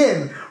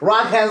 again,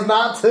 Rock has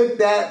not took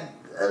that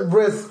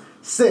risk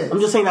since.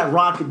 I'm just saying that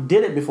Rock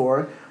did it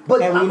before,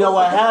 and we know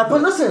what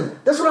happened. But listen,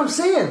 that's what I'm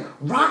saying.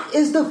 Rock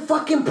is the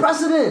fucking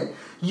precedent.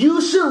 You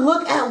should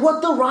look at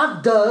what The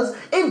Rock does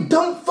and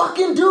don't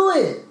fucking do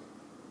it.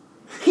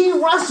 He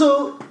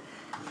wrestled,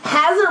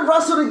 hasn't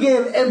wrestled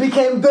again, and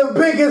became the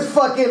biggest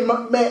fucking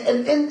man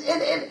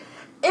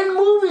in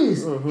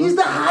movies. Mm-hmm. He's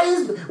the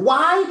highest.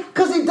 Why?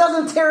 Because he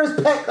doesn't tear his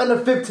pec on a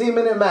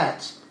 15-minute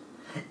match.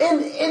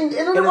 And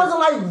it wasn't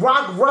like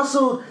Rock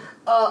wrestled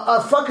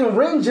a fucking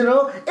ring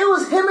general. It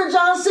was him and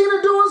John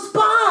Cena doing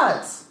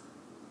spots.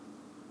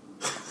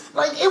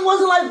 Like, it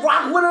wasn't like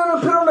Rock went on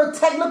and put on a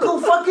technical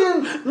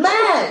fucking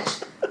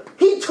match.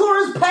 He tore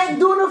his pec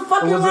doing a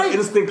fucking like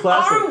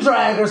arm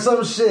drag or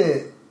some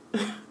shit.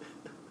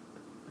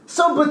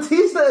 So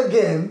Batista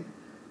again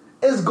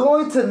is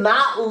going to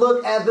not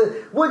look at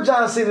what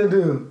John Cena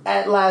do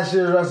at last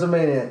year's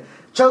WrestleMania.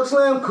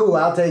 Chokeslam, cool,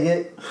 I'll take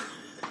it.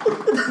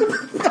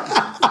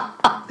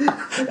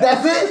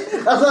 That's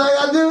it? That's all I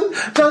gotta do?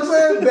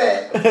 Chokeslam,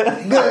 bet.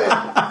 Good.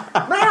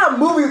 Man, I have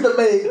movies to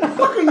make.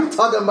 What are you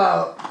talking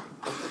about?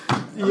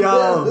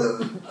 Yo,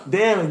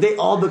 damn, they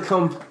all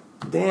become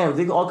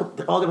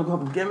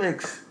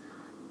gimmicks.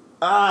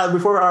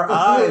 Before our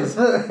eyes.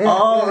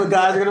 All the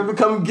guys are gonna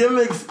become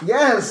gimmicks.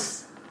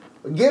 Yes.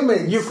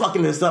 Gimmicks. You're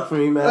fucking this up for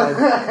me, man.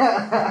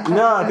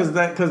 No, because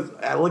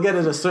I look at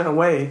it a certain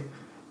way,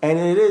 and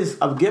it is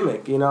a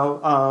gimmick, you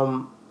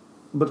know.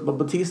 But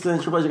Batista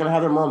and Triple H are gonna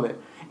have their moment,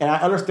 and I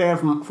understand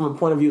from a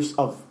point of view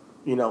of,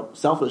 you know,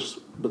 selfish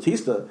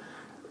Batista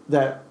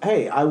that,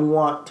 hey, I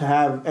want to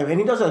have, and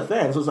he does have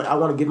fans, so it's like I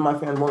want to give my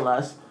fans one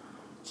last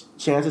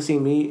chance to see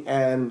me,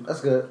 and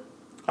that's good.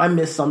 I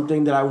missed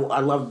something that I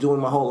love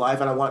doing my whole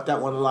life, and I want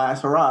that one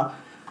last hurrah.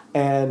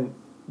 And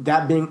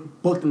that being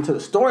booked into the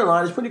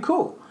storyline is pretty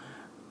cool.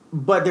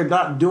 But they're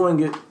not doing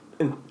it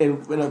in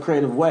a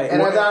creative way. And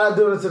they're not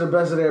doing it to the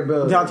best of their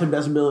ability. Down to the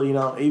best ability, you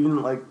know.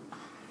 Even like,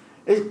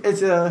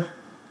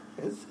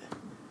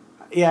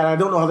 and I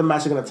don't know how the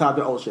match is going to top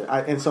it. Oh, shit.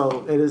 And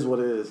so it is what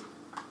it is.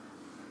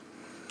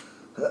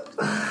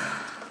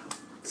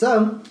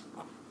 So,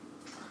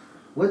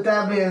 with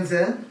that being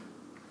said,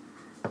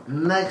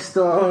 next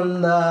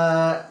on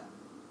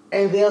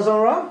anything else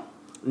on Raw?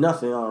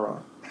 Nothing on Raw.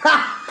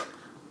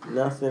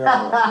 Nothing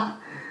on Raw.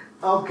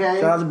 Okay.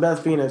 Shout out to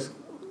Beth Phoenix.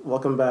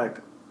 Welcome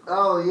back.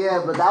 Oh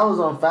yeah, but that was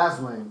on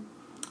Fastlane.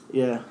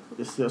 Yeah,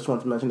 just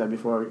wanted to mention that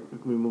before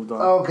we moved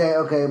on.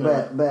 Okay,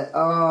 bet.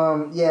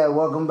 Yeah,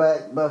 welcome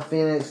back, Beth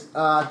Phoenix.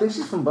 I think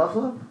she's from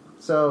Buffalo.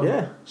 So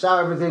yeah, shout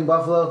out everything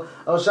Buffalo.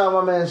 Oh, shout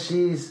out my man.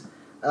 She's.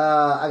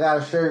 I got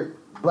a shirt.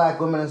 Black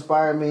women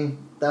inspired me.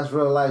 That's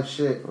real life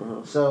shit.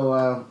 Uh-huh.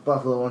 So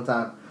Buffalo one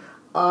time.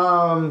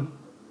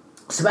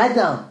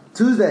 SmackDown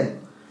Tuesday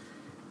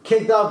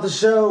kicked off the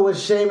show with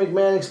Shane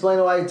McMahon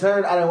explaining why he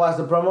turned. I didn't watch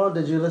the promo.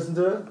 Did you listen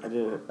to it? I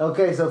didn't.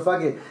 Okay, so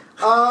fuck it.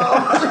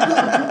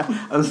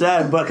 I'm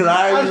sad, but because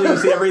I usually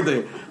see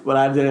everything, but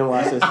I didn't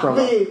watch this promo.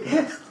 I mean,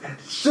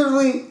 should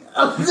we?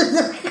 I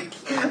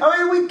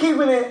mean, we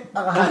keeping it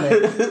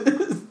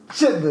 100.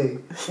 Should we?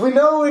 We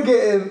know we're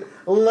getting.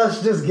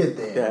 Let's just get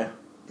there.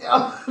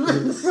 Yeah.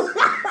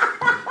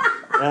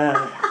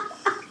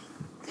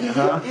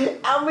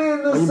 I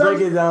mean, when you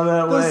break it down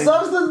that way, the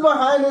substance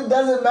behind it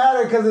doesn't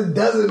matter because it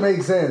doesn't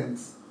make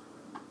sense.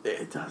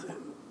 It doesn't.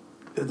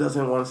 It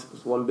doesn't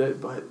one bit,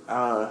 but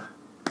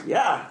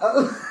yeah.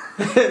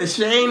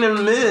 Shane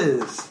and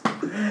Miz.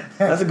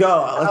 Let's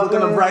go. Let's look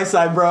on the bright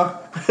side, bro.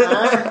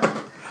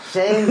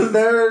 Shane's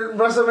third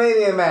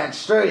WrestleMania match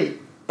straight.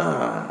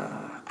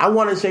 I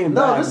wanted Shane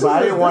back, but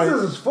I didn't want it.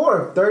 This is his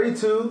fourth.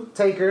 32,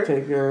 Taker.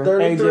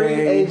 33,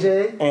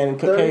 AJ. And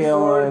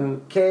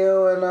 34,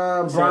 KO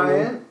and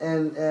Brian.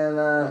 And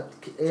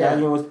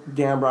Tagging with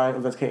Dan Bryan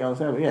against KO and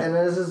Sammy. Yeah. And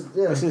this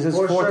is his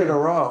fourth in a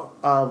row.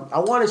 I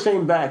wanted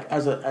Shane back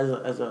as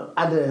a.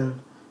 I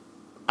didn't.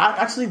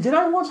 Did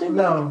I want Shane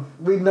back? No.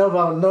 We know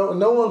about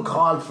no one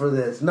called for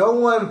this. No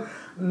one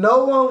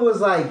was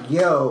like,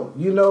 yo,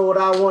 you know what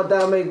I want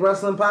that make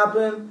wrestling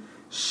poppin'?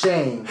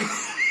 Shane.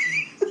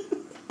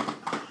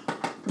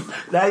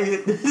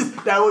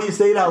 That what you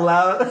say it out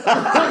loud?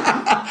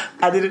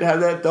 I didn't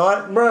have that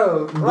thought.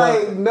 Bro,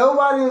 like,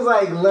 nobody was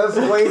like, let's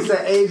waste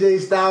an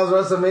AJ Styles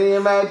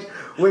WrestleMania match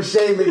with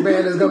Shane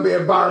McMahon is going to be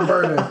a barn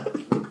burner.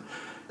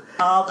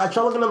 I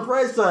try looking on the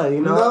price side,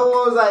 you know? No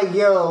one was like,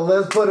 yo,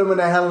 let's put him in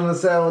a Hell in a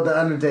Cell with The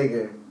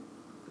Undertaker.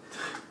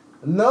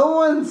 No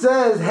one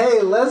says,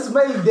 hey, let's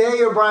make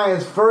Daniel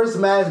Bryan's first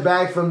match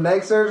back from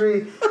neck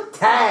surgery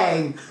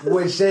tag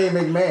with Shane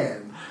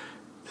McMahon.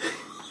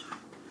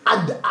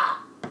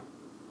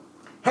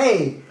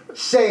 Hey,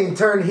 Shane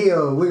turned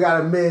heel. We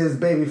got a Miz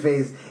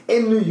babyface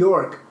in New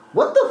York.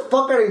 What the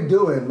fuck are they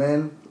doing,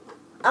 man?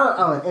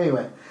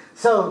 Anyway,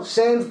 so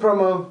Shane's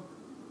promo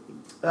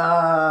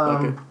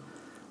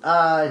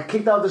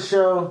kicked off the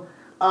show.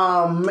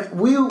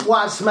 We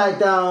watched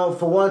SmackDown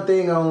for one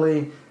thing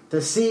only, to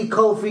see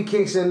Kofi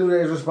Kingston and New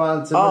Day's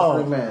response to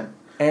Mr. McMahon.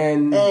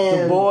 And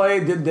the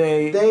boy, did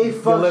they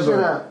fucked shit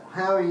up.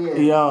 Hell yeah.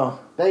 Yo.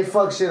 They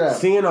fucked shit up.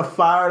 Seeing a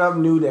fired up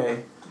New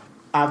Day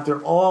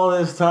after all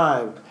this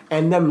time,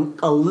 and them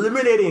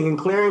eliminating and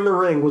clearing the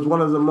ring was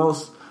one of the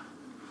most,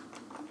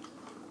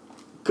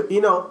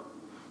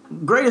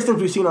 greatest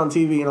things we've seen on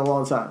TV in a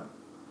long time.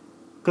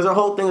 Because our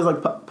whole thing is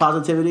like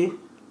positivity.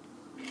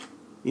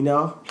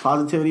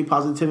 Positivity.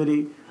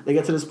 They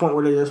get to this point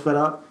where they're just fed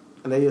up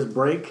and they just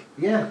break.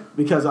 Yeah.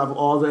 Because of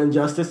all the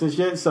injustice and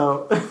shit.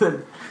 So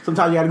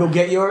sometimes you gotta go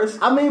get yours.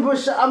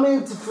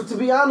 To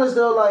be honest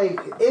though,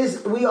 like,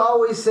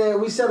 we said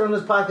on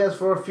this podcast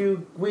for a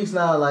few weeks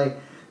now, like,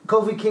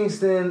 Kofi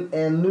Kingston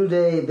and New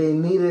Day, they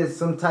needed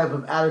some type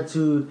of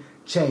attitude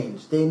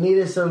change. They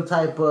needed some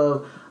type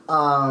of,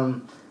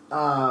 not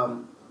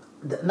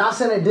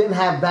saying they didn't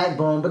have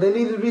backbone, but they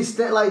needed to be,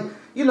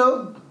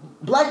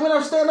 black men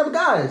are stand-up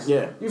guys.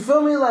 Yeah. You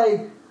feel me?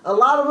 Like, a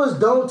lot of us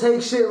don't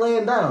take shit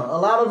laying down. A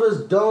lot of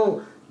us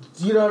don't,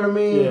 you know what I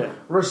mean? Yeah.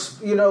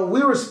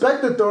 We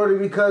respect authority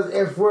because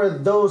if we're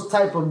those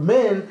type of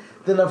men,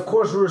 then of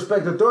course we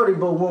respect authority.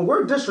 But when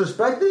we're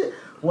disrespected,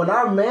 when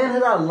our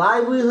manhood, our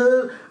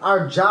livelihood,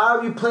 our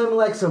job, you play me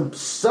like some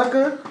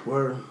sucker.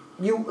 Word.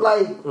 You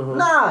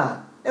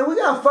nah. And we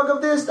gotta fuck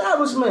up the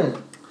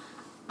establishment.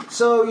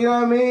 So, you know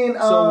what I mean?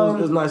 So it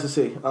was nice to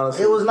see,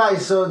 honestly. It was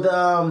nice. So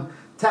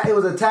it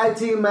was a tag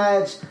team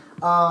match.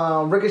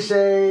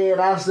 Ricochet and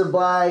Aleister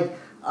Black,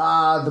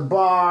 The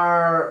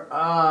Bar,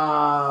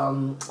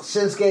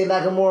 Shinsuke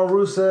Nakamura,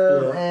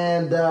 Rusev,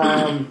 and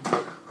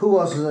who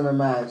else was in the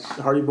match?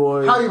 Hardy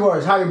Boys. It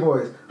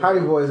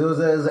was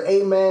an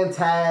 8-man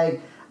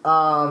tag,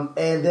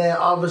 and then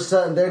all of a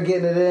sudden they're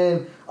getting it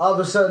in. All of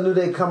a sudden, New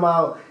Day come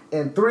out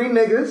and 3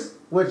 niggas,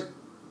 which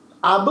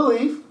I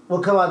believe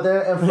will come out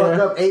there and fuck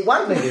up 8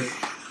 white niggas.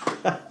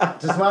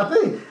 Just my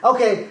thing.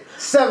 Okay,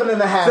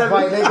 7.5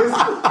 white niggas.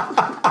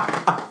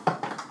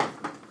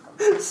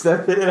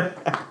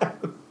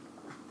 7.5.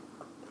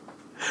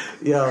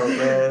 Yo,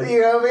 man. You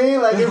know what I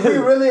mean? Like, if we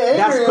really angry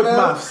that's quick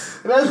enough,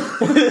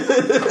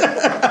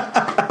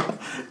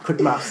 Quick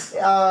mouse.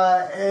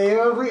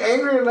 If we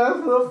angry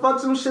enough, we'll fuck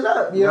some shit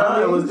up. You know what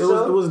I mean?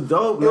 It was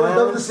dope, man. It was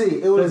dope to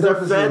see. It was dope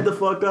to see. They fed the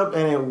fuck up,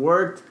 and it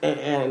worked,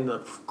 and the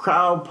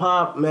crowd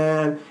pop,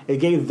 man. It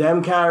gave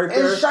them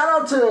character. And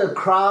shout out to the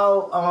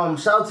crowd.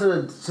 Shout out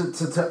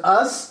to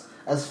us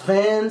as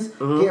fans,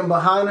 getting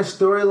behind the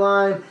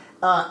storyline,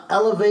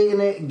 elevating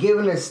it,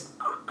 giving it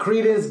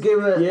credence,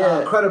 giving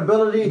it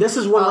credibility. This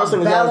is when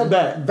wrestling is at its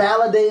best.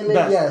 Validating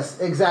it, yes,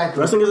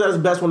 exactly. Wrestling is at its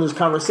best when there's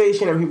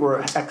conversation and people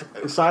are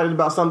excited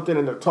about something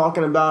and they're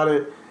talking about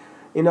it.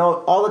 You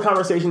know, all the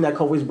conversation that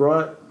Kofi's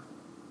brought,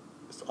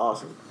 it's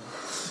awesome.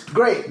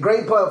 Great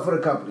pub for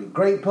the company.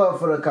 Great pub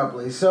for the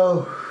company.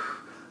 So,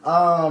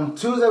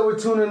 Tuesday we're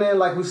tuning in,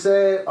 like we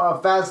said,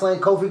 Fastlane.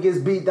 Kofi gets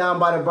beat down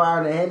by the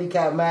bar in a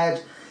handicap match.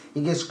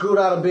 He gets screwed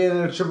out of being in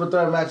a triple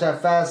threat match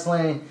at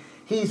Fastlane.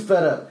 He's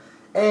fed up.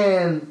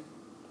 And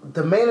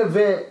the main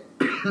event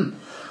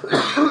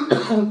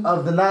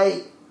of the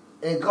night,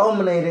 it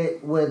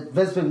culminated with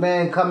Vince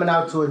McMahon coming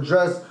out to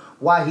address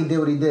why he did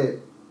what he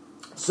did.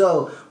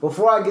 So,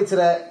 before I get to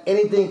that,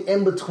 anything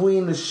in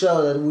between the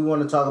show that we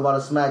want to talk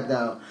about is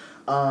SmackDown.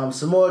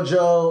 Samoa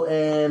Joe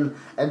and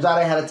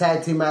Andrade had a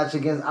tag team match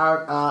against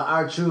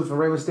R-Truth and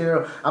Rey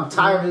Mysterio. I'm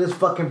tired of this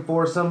fucking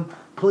foursome.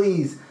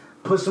 Please,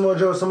 put Samoa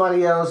Joe with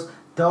somebody else.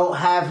 Don't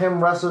have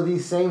him wrestle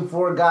these same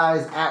 4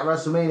 guys at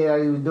WrestleMania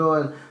that he was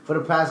doing for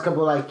the past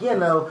couple,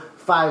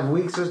 5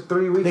 weeks or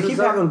 3 weeks. They keep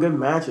having good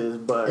matches,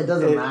 but it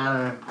doesn't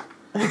matter.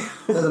 It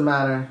doesn't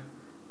matter.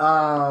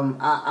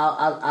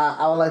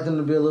 I would like them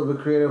to be a little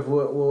bit creative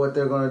with what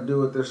they're going to do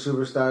with their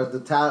superstars.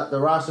 The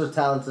roster's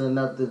talented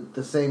enough that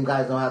the same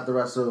guys don't have to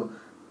wrestle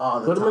all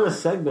the time. Put them in a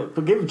segment.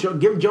 But give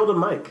Joe the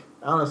mic,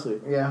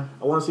 honestly. Yeah.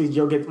 I want to see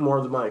Joe get more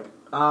of the mic.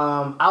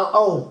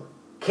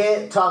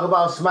 Can't talk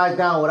about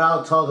SmackDown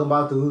without talking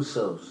about the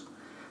Usos.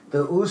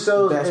 The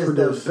Usos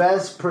the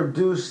best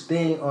produced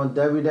thing on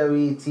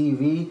WWE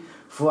TV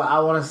for, I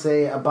want to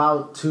say,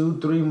 about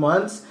 2-3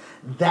 months.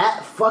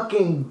 That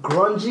fucking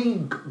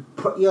grungy...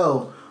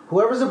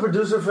 whoever's the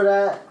producer for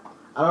that,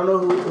 I don't know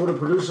who the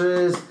producer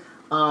is.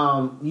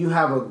 You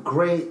have a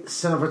great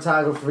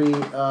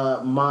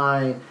cinematography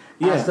mind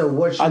as to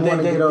what you want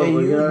to get over. They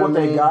use what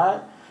they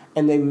got,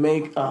 and they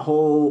make a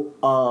whole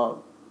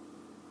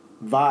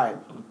vibe.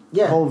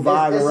 Yeah, whole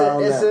vibe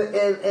around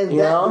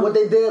that. What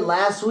they did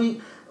last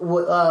week,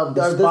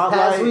 this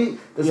past week,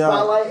 the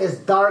spotlight is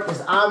dark,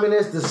 it's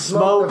ominous, the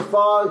smoke, the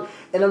fog,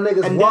 and them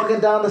niggas walking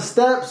down the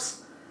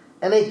steps,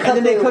 and they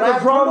cut the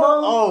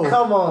promo. Oh,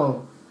 come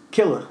on,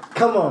 killer!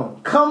 Come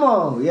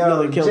on,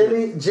 yo,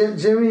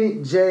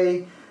 Jimmy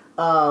J,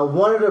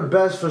 one of the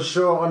best for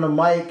sure on the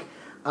mic.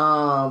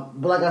 But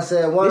like I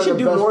said, they should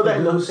do more of that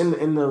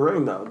in the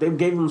ring though. They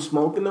gave them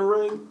smoke in the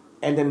ring,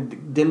 and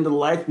then dim the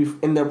lights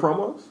in their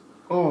promos.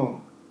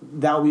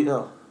 That would be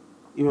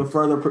even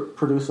further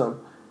produce them.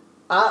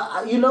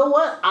 You know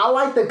what? I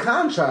like the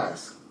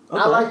contrast.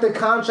 Okay. I like the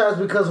contrast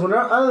because when they're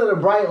under the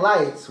bright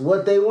lights,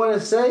 what they want to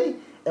say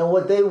and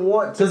what they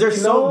want to, because they're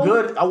so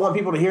good, I want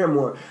people to hear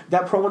more.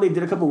 That promo they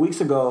did a couple weeks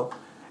ago,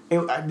 it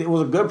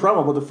was a good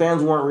promo, but the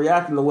fans weren't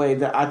reacting the way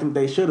that I think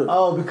they should have.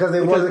 Oh, because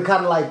they wasn't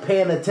kind of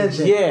paying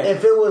attention. Yeah.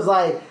 If it was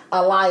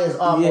Elias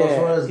almost,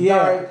 where it's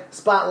dark,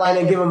 spotlight, and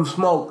then give them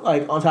smoke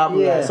on top of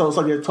that, so it's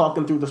like you're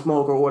talking through the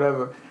smoke or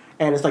whatever.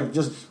 And it's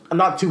just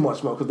not too much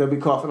smoke because they'll be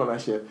coughing on that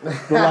shit.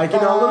 But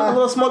a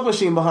little smoke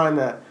machine behind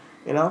that,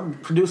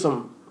 produce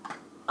them.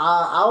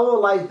 I would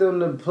like them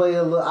to play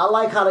a little. I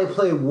like how they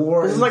play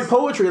war. This is like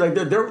poetry. Like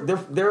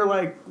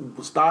their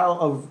style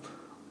of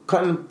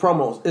cutting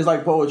promos is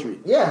like poetry.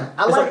 Yeah,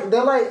 I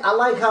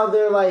like how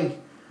they're like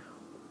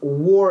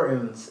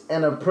wardens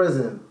in a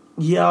prison.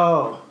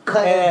 Yo,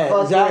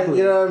 exactly.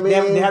 You know what I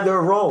mean? They have their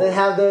role. They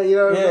have their, you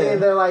know what I mean?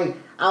 They're like.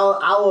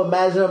 I would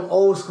imagine them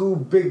old school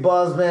big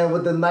boss man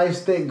with the knife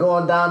stick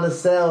going down the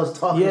cells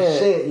talking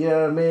shit. You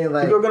know what I mean?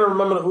 People are gonna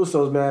remember the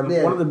Usos, man.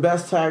 Yeah. One of the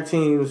best tag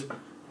teams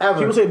ever.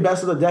 People say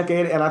best of the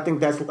decade, and I think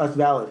that's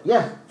valid.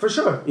 Yeah, for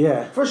sure.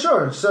 Yeah, for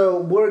sure.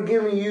 So we're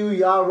giving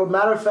y'all.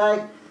 Matter of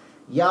fact,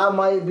 y'all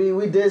might be.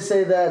 We did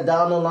say that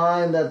down the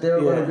line that they're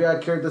going to be our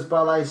character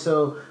spotlight.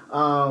 So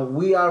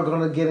we are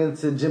going to get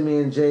into Jimmy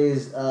and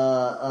Jay's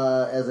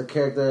as a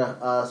character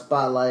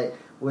spotlight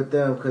with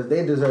them because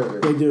they deserve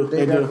it. They do.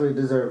 They definitely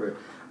deserve it.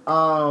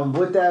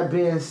 With that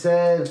being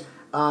said,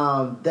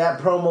 that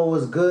promo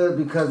was good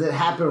because it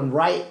happened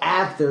right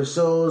after.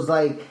 So it was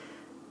like,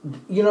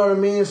 you know what I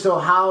mean? So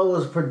how it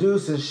was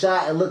produced and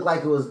shot, it looked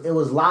like it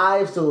was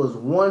live. So it was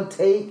one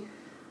take,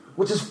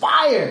 which is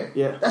fire.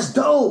 Yeah, that's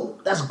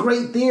dope. That's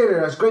great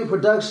theater. That's great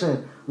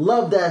production.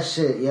 Love that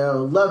shit,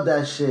 yo. Love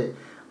that shit.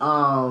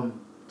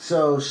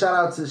 So shout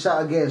out to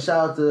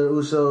the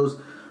Usos.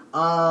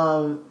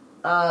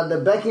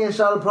 The Becky and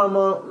Charlotte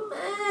promo,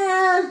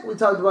 man, we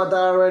talked about that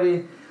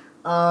already.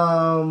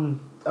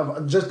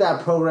 Just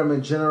that program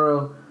in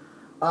general.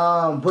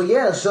 But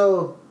yeah,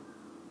 so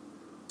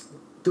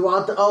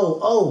throughout the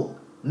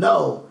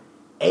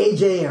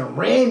AJ and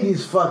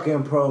Randy's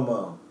fucking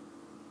promo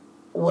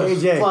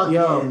was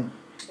AJ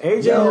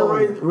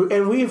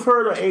and we've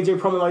heard an AJ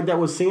promo like that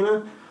with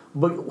Cena,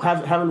 but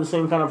having the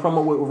same kind of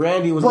promo with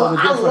Randy was a Well, little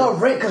I different.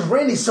 love Randy because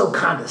Randy's so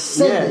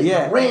condescending.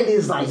 Yeah.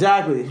 Randy's like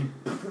exactly.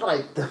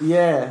 like the,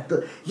 Yeah.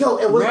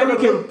 and what's Randy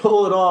gonna can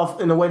pull it off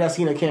in a way that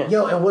Cena can't.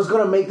 and what's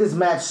gonna make this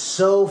match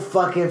so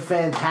fucking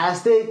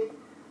fantastic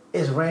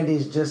is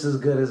Randy's just as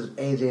good as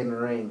AJ in the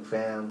ring,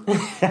 fam.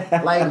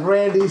 Like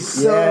Randy's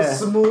so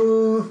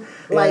smooth.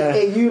 Like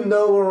and you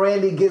know when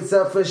Randy gets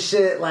up for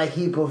shit, like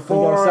he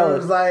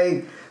performs.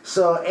 Like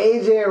so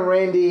AJ and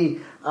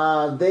Randy.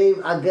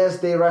 I guess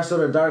they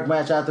wrestled a dark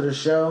match after the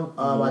show.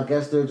 I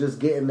guess they're just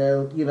getting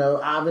there. You know,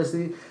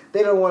 obviously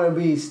they don't want to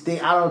be.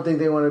 I don't think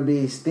they want to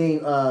be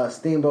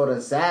Steamboat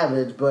and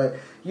Savage, but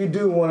you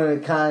do want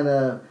to kind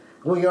of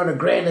when you're on the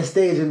grandest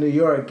stage in New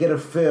York, get a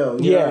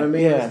feel. You know what I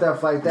mean? And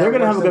stuff like that. They're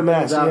gonna have a good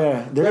match.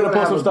 Yeah, they're gonna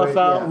pull some stuff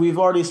out. Yeah. We've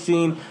already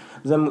seen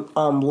them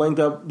linked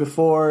up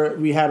before.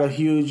 We had a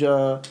huge.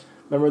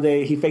 Remember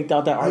he faked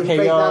out that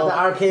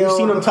RKO. You've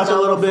seen him touch a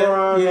little bit.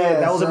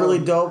 Yeah, that was a really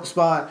dope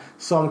spot.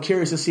 So I'm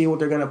curious to see what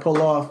they're going to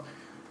pull off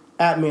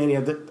at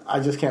Mania. I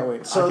just can't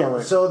wait. I can't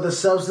wait. So the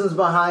substance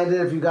behind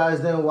it, if you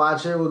guys didn't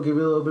watch it, we'll give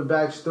you a little bit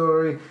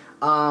backstory.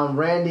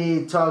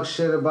 Randy talks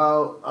shit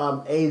about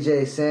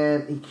AJ,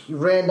 saying he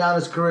ran down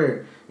his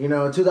career. You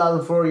know, in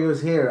 2004 he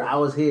was here. I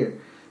was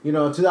here. You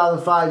know, in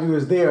 2005 you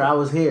was there. I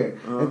was here.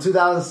 In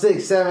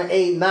 2006, 7,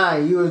 8,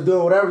 9, you was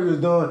doing whatever you was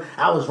doing.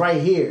 I was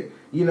right here.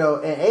 You know,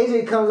 and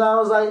AJ comes out, I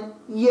was like,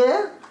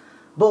 yeah,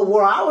 but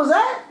where I was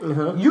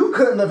at, you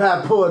couldn't have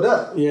had pulled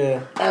up.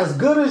 Yeah. As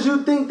good as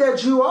you think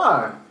that you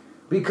are,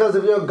 because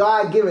of your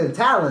God-given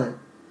talent,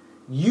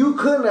 you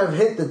couldn't have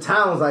hit the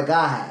towns like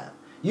I have.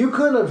 You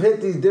couldn't have hit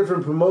these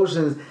different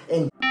promotions.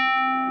 And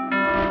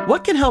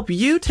What can help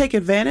you take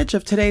advantage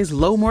of today's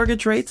low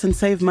mortgage rates and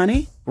save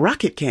money?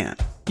 Rocket can.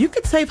 You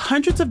could save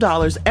hundreds of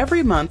dollars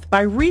every month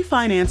by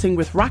refinancing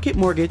with Rocket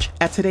Mortgage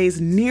at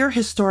today's near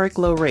historic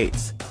low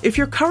rates. If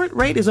your current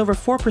rate is over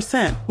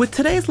 4%, with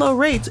today's low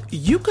rates,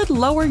 you could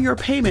lower your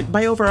payment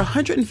by over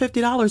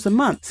 $150 a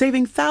month,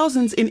 saving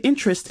thousands in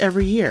interest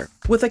every year.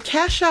 With a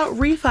cash-out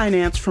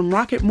refinance from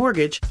Rocket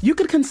Mortgage, you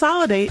could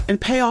consolidate and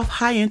pay off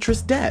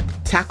high-interest debt,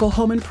 tackle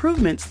home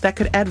improvements that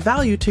could add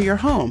value to your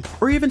home,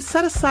 or even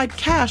set aside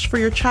cash for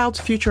your child's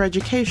future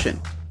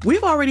education.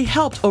 We've already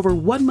helped over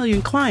 1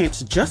 million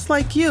clients just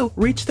like you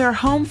reach their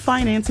home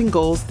financing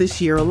goals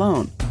this year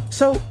alone.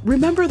 So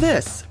remember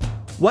this.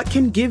 What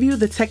can give you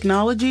the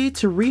technology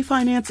to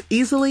refinance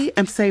easily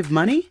and save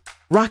money?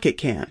 Rocket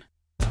can.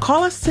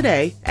 Call us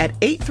today at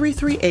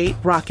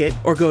 8338-ROCKET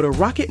or go to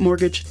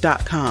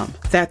rocketmortgage.com.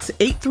 That's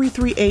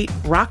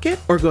 8338-ROCKET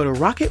or go to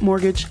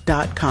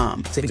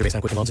rocketmortgage.com. Savings are based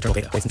on quick loans, internal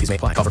data. Points and fees may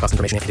apply. Call for cost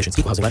information and conditions.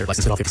 Equal housing letter.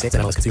 Licensed in all 50 states.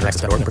 And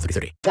NMLS-Consumer.org. Number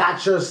 3030.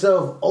 got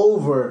yourself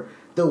over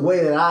the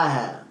way that I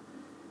have.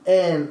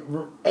 And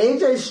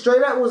AJ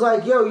straight up was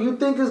like, yo, you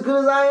think as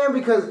good as I am?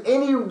 Because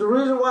the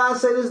reason why I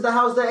say this is the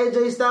house that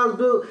AJ Styles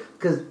built,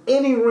 because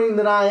any ring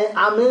that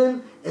I'm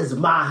in is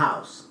my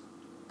house.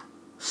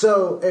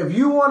 So if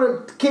you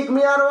want to kick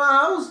me out of my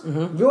house,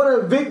 you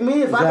want to evict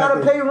me if I got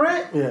to pay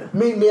rent,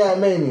 meet me at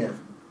Mania.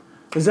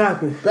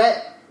 Exactly.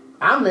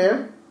 I'm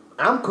there.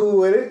 I'm cool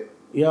with it.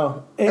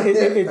 Yo,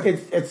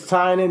 it's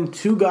tying in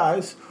two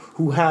guys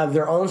who have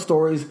their own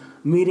stories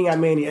meeting at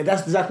Mania, and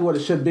that's exactly what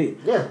it should be.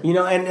 Yeah, you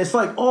know, and it's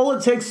like all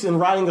it takes in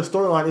writing a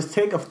storyline is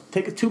take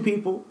two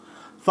people,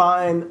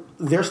 find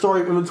their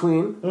story in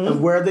between of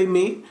where they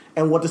meet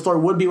and what the story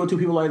would be with two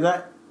people like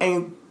that,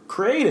 and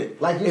create it.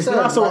 Like you it's said,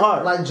 not so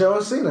hard. Like Joe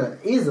and Cena,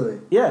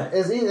 easily. Yeah,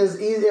 it's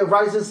easy. It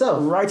writes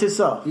itself. Writes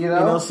itself. You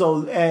know.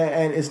 So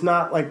and it's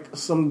not like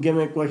some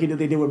gimmick like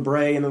they did with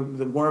Bray and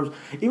the Worms.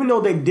 Even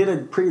though they did a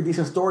pretty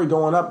decent story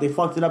going up, they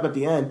fucked it up at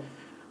the end.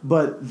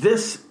 But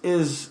this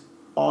is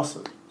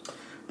awesome.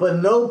 But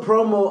no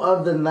promo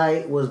of the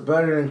night was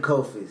better than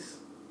Kofi's.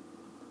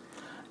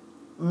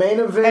 Main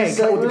event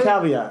segment. With the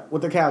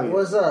caveat.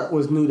 What's up?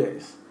 Was New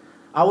Day's.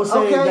 I was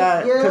saying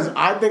that because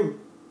I think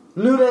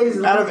New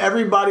Day's out of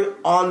everybody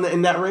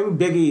in that ring,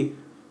 Big E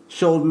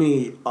showed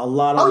me a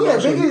lot of. Oh yeah,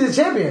 Big E's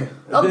a champion.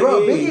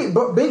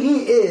 Big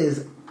E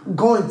is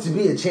going to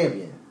be a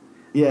champion.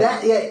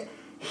 Yeah.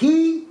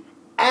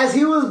 As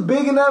he was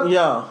bigging up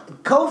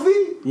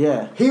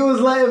Kofi, he was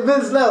letting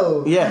Vince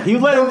know. Yeah, he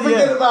was letting don't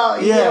forget about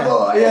boy.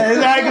 Yeah,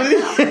 exactly.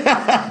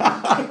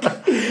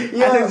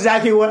 That's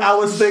exactly what I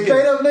was thinking.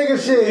 Straight up nigga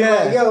shit.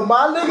 Yeah. Like, yo,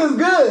 my nigga's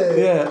good.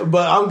 Yeah,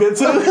 but I'm good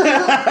too.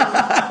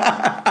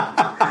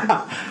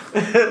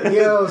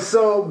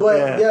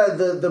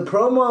 The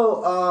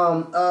promo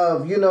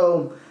of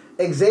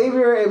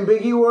Xavier and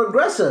Big E were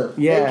aggressive.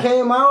 Yeah. They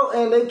came out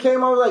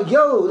like,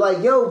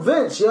 yo,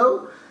 Vince,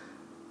 yo.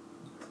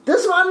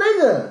 This my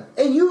nigga.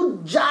 And you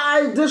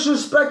jive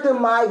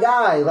disrespecting my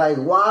guy. Like,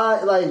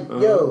 why? Like,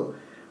 yo,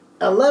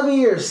 11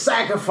 years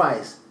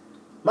sacrifice.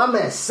 My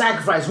man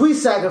sacrificed. We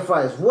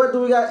sacrificed. What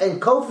do we got?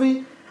 And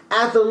Kofi,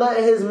 after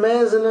letting his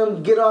mans and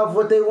them get off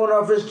what they want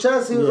off his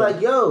chest, he was like,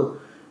 yo,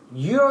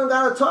 you don't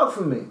got to talk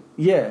for me.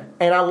 Yeah.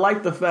 And I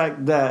like the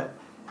fact that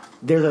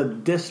there's a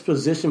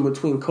disposition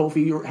between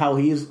Kofi, how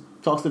he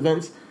talks to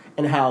Vince,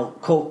 and how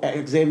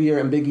Xavier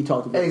and Biggie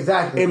talked about it.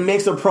 Exactly. It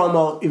makes a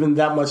promo even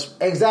that much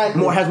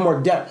has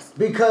more depth.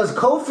 Because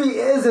Kofi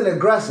isn't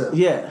aggressive.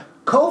 Yeah.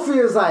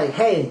 Kofi is like,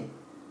 hey,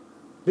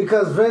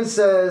 because Vince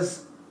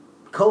says,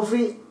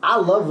 Kofi, I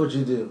love what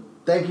you do.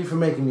 Thank you for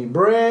making me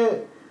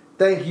bread.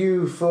 Thank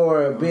you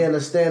for being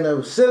a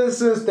stand-up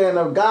citizen,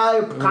 stand-up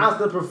guy,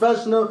 constant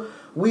professional.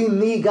 We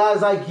need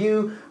guys like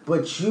you,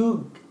 but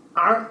you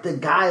aren't the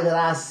guy that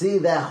I see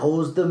that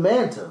holds the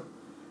mantle.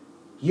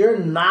 You're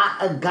not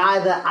a guy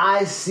that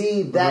I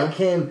see that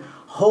can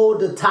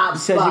hold the top He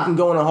says spot. you can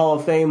go in the Hall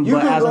of Fame,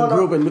 but as a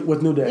group and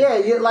with New Day. Yeah,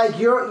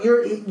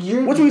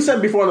 you're. Which we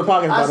said before on the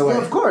podcast, by the way.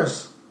 Of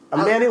course.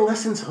 Man, they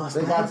listen to us.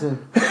 They got to.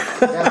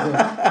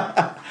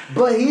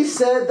 But he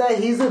said that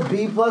he's a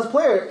B+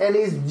 player, and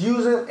he's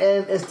using,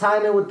 and it's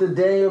tying in with the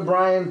Daniel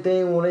Bryan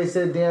thing when they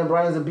said Daniel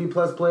Bryan's a B+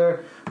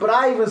 player. But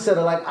I even said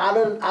it like I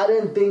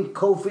didn't think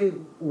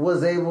Kofi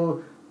was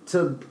able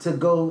to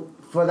go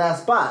for that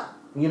spot.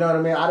 You know what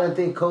I mean? I didn't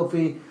think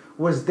Kofi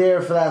was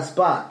there for that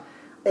spot.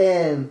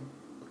 And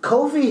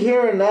Kofi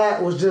hearing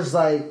that was just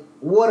like,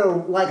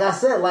 like I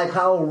said, like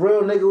how a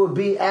real nigga would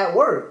be at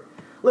work.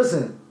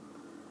 Listen,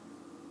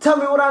 tell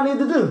me what I need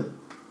to do.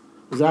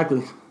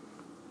 Exactly.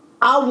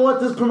 I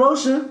want this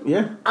promotion.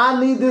 Yeah. I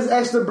need this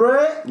extra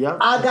bread. Yep.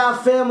 I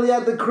got family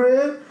at the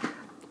crib.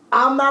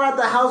 I'm not at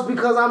the house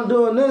because I'm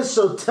doing this.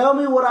 So tell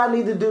me what I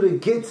need to do to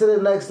get to the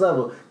next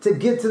level, to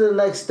get to the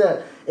next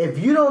step. If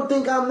you don't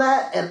think I'm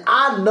that, and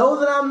I know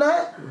that I'm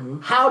that,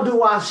 how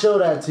do I show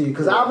that to you?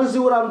 Because obviously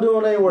what I'm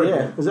doing ain't working.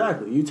 Yeah,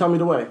 exactly. You tell me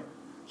the way.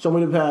 Show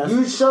me the path.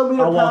 You show me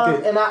the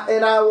path,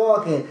 and I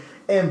walk in.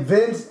 And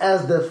Vince,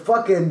 as the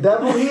fucking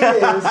devil he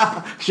is,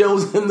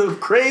 shows him the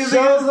craziest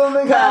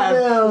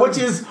path, which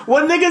is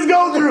what niggas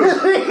go through.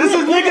 This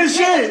is nigga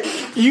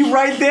shit. You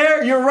right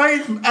there, you're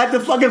right at the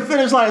fucking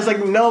finish line. It's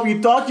like, no,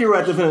 you thought you were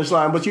at the finish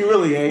line, but you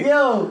really ain't.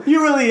 Yo,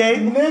 you really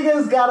ain't.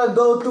 Niggas gotta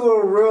go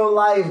through a real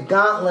life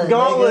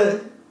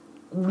gauntlet.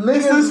 Nigga.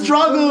 It's a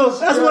struggle.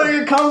 That's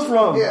where it comes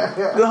from. Yeah.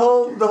 The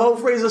whole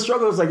phrase of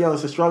struggle is like, yo,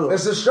 it's a struggle.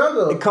 It's a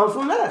struggle. It comes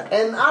from that.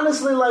 And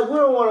honestly, like, we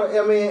don't want to,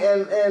 I mean,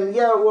 and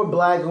yeah, we're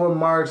black and we're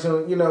marks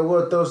and, you know,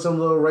 we'll throw some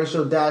little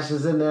racial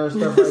dashes in there and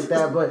stuff like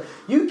that. But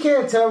you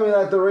can't tell me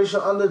that the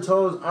racial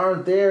undertones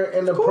aren't there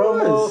in the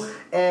promo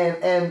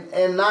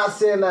and not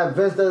saying that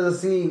Vince doesn't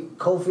see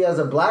Kofi as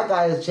a black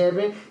guy as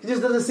champion. He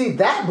just doesn't see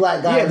that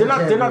black guy as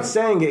they're not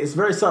saying it. It's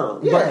very subtle.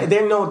 Yeah. But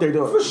they know what they're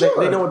doing. For sure.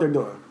 They know what they're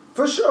doing.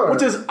 For sure.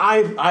 Which is,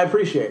 I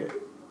appreciate it.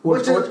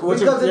 Because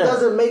it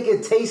doesn't make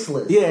it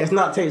tasteless. Yeah, it's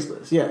not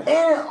tasteless. Yeah. And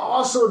it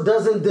also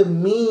doesn't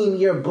demean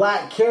your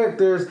black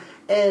characters.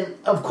 And,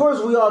 of course,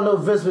 we all know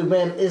Vince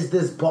McMahon is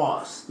this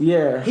boss.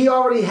 Yeah. He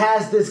already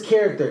has this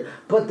character.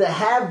 But to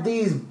have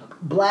these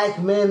black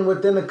men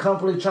within the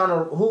company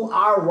who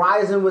are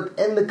rising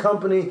within the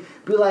company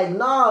be like,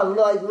 nah,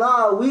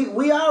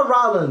 we are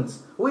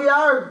Rollins. We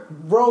are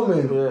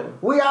Roman. Yeah.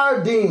 We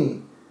are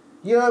Dean.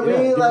 You know what I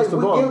mean? Like,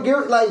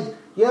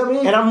 you know what I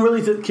mean? And I'm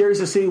really curious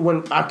to see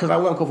because I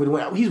want Kofi to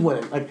win. He's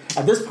winning. Like,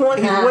 at this point,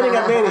 he's winning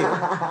at Mania.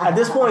 At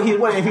this point, he's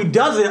winning. If he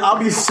doesn't, I'll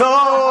be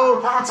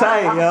so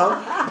tight, yo.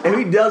 If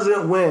he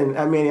doesn't win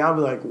at Mania, I'll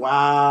be like,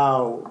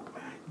 wow,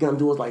 you gonna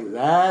do us like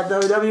that,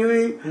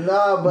 WWE?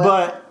 No,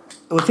 but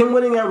with him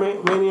winning at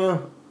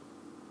Mania,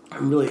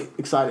 I'm really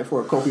excited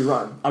for a Kofi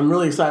run. I'm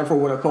really excited for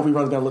what a Kofi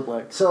run's gonna look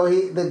like. So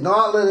the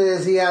gauntlet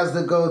is he has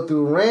to go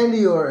through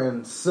Randy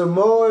Orton,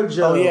 Samoa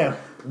Joe,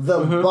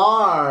 the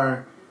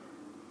Bar.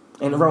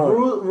 And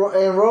Rowan.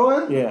 And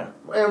Rowan? Yeah.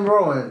 And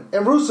Rowan.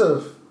 And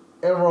Rusev.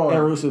 And Rowan.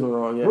 And Rusev and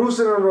Rowan, yeah.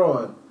 Rusev and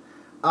Rowan.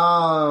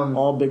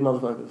 All big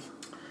motherfuckers.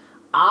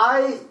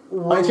 And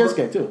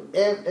Shinsuke, too.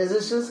 And is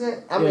it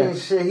Shinsuke? I mean,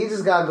 shit, he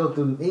just got to go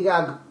through...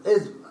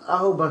 It's a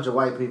whole bunch of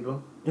white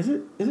people. Is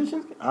it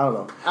Shinsuke? I don't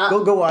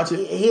know. Go watch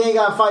it. He ain't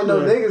got to fight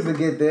no niggas to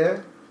get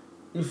there.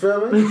 You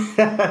feel me?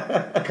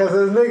 Because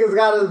his niggas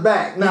got his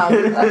back. Nah.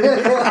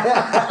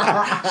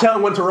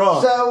 Shout went to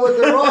Raw.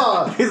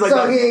 He's like,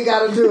 so he ain't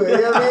got to do it. You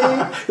know what I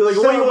mean? He's like,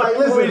 what you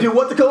want to do?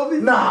 What the Kofi?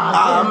 Nah,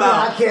 I'm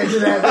out. I can't do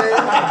that, man.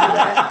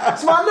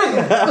 It's my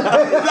nigga.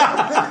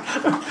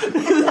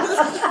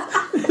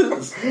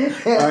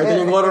 All right, then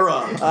you go to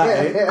Raw. All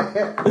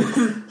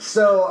right.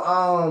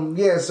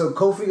 So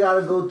Kofi got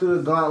to go through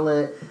the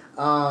gauntlet,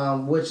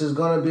 which is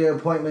going to be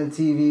appointment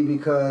TV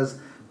because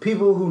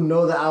people who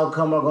know the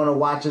outcome are going to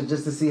watch it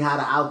just to see how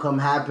the outcome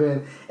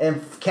happened, and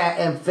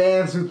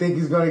fans who think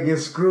he's going to get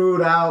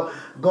screwed out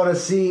going to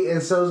see,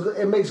 and so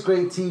it makes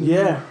great TV.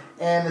 Yeah,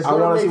 and it's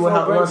going to make for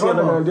a great promo.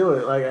 They're going to do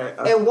it.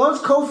 And once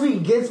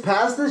Kofi gets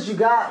past this, you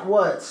got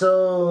what?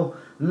 So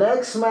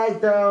next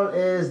SmackDown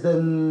is the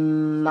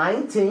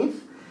 19th,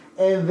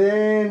 and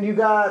then you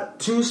got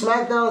 2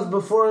 SmackDowns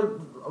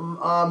before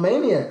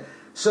Mania.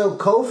 So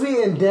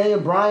Kofi and Daniel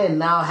Bryan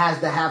now has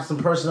to have some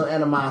personal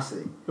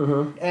animosity,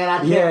 and I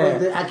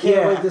can't wait. I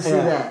can't wait to see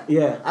that.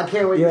 Yeah, I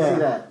can't wait to see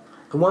that.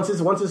 Once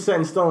it's set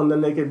in stone,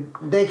 then they can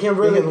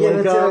really get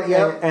into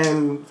it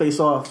and face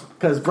off.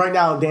 Because right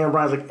now Daniel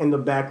Bryan's like in the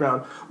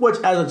background, which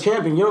as a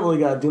champion you don't really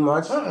got to do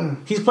much.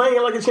 He's playing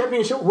it like a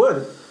championship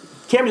would.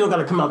 Cammy don't got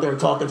to come out there and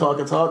talk. They're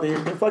fucking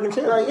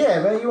champions. Like,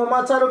 yeah, man, you want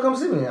my title? Come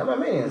see me. I'm a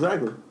man.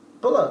 Exactly.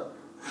 Pull up.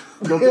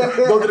 Go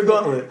to the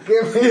gauntlet.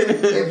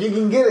 If you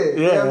can get it.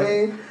 Yeah. You know what I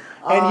mean?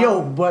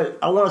 And but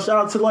I want to shout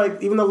out to,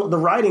 like, even the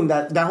writing,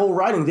 that whole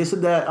writing, they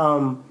said that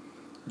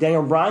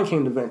Daniel Bryan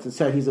came to Vince and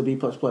said he's a B+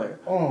 player.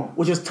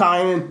 Which is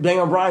tying in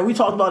Daniel Bryan. We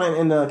talked about it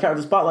in the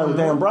Character Spotlight with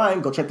Daniel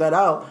Bryan. Go check that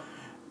out.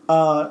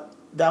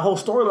 That whole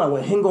storyline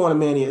with him going to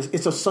Mania,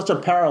 it's such a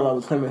parallel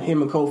with him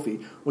and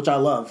Kofi, which I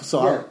love.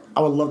 So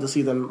I would love to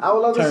see them. I would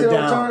love to see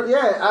them turn.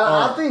 Yeah,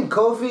 I think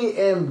Kofi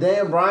and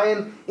Dan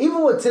Bryan,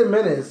 even with 10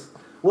 minutes,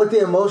 with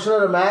the emotion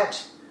of the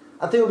match,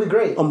 I think it would be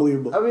great.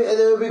 Unbelievable. I mean, it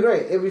would be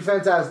great. It would be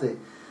fantastic.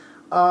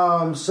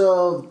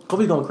 So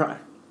Kofi's gonna cry.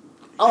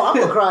 Oh, I'm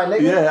gonna cry,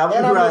 nigga. Yeah, I'm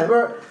gonna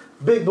cry.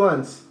 Big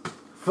blunts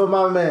for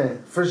my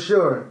man, for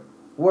sure.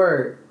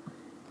 Word.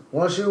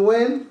 Once you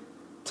win,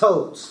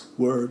 totes.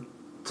 Word.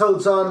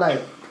 Totes all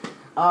night.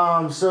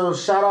 So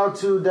shout out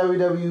to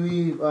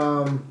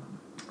WWE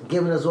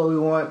giving us what we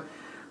want.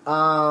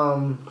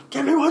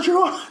 Give me what you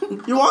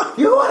want. You want?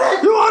 You want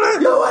it? You want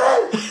it? You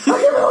want it?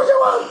 Give me what you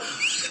want.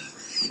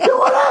 You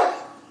want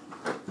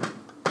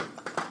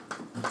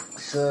it?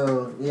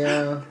 So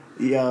yeah.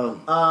 Yeah.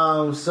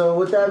 So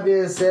with that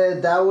being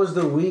said, that was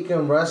the week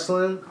in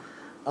wrestling.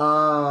 Like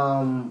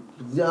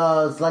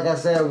I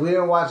said, we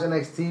didn't watch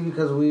NXT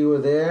because we were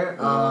there.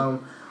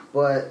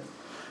 But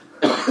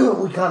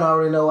we kind of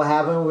already know what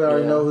happened. We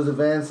already know who's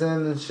advancing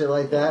and shit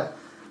like that.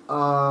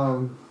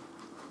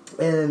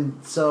 And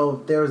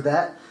so there's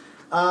that.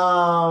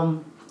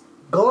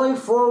 Going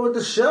forward with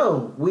the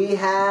show, we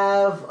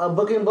have a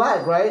Booking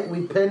Black, right?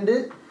 We pinned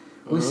it.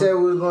 We said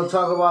we were going to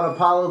talk about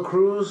Apollo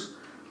Crews.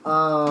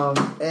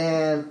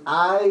 And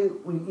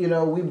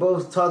we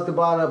both talked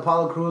about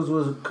Apollo Crews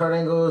was Kurt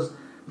Angle's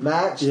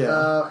match,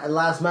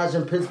 last match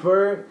in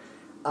Pittsburgh.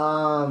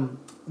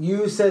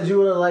 You said you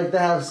would have liked to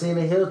have seen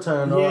a heel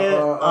turn.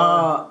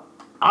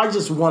 I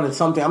just wanted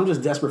something. I'm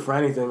just desperate for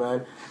anything,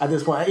 man, at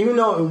this point. Even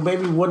though it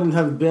maybe wouldn't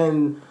have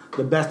been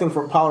the best thing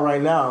for Apollo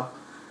right now,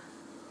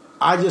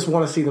 I just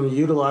want to see them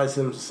utilize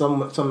him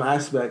some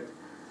aspect.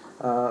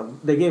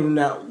 They gave him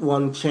that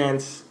one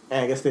chance,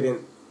 and I guess they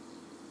didn't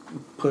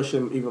push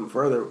him even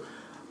further.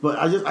 But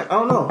I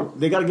don't know.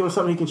 They got to give him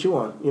something he can chew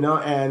on,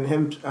 and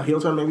him, a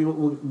heel turn maybe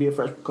will be a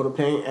fresh coat of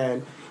paint,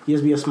 and he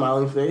just be a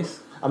smiling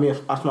face. I mean,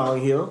 a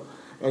smiling heel.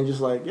 And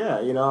just like,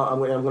 I'm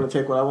going to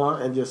take what I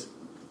want and just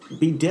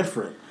be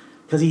different.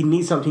 Because he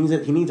needs something.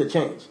 He needs a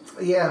change.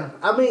 Yeah.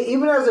 I mean,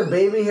 even as a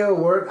baby heel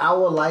work, I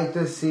would like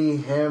to see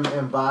him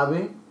and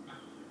Bobby.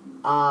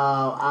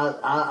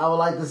 I would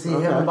like to see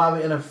him and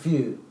Bobby in a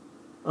feud.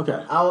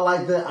 Okay. I would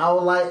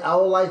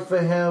like for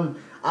him.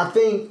 I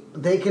think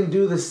they can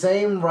do the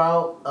same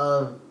route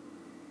of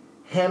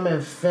him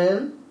and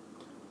Finn.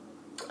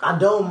 I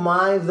don't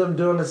mind them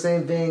doing the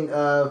same thing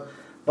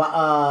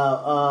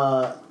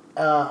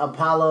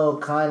Apollo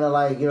kind of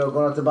like,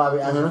 going up to Bobby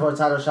asking for a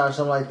title shot or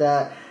something like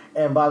that.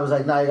 And Bobby was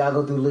like, nah, you gotta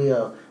go through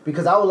Leo.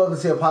 Because I would love to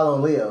see Apollo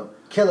and Leo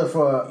kill it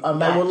for a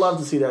match. I would love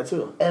to see that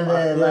too. And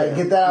then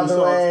get that out of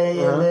the way.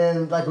 And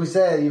then, like we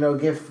said, get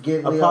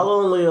Leo.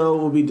 Apollo and Leo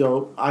will be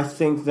dope. I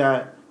think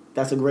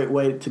that's a great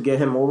way to get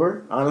him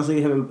over.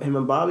 Honestly, him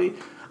and Bobby.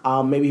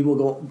 Maybe he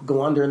will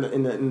go under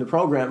in the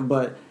program,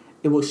 but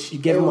it will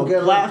give him a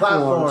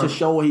platform to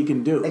show what he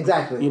can do.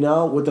 Exactly.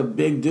 With a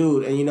big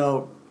dude.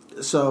 And,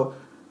 so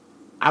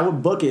I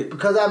would book it.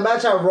 Because that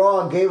match at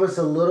Raw gave us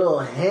a little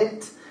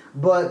hint,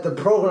 but the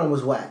program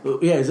was whack.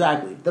 Yeah,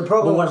 exactly. The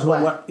program was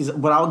whack.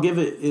 What I'll give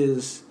it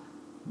is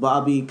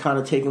Bobby kind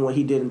of taking what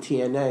he did in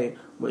TNA,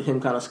 with him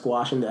kind of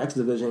squashing the X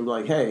Division and be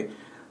like, hey,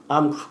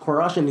 I'm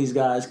crushing these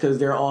guys because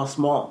they're all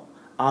small.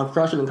 I'm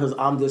crushing them because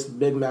I'm this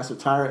big, massive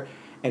tyrant,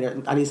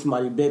 and I need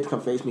somebody big to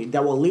come face me.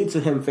 That will lead to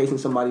him facing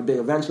somebody big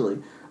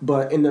eventually.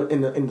 But in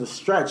the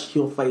stretch,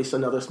 he'll face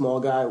another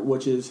small guy,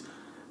 which is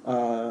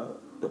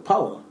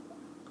Apollo.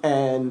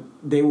 And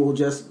they will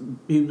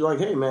just be like,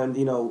 hey, man,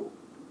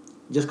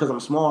 just because I'm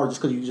small or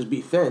just because you just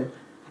beat Finn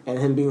and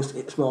him being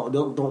small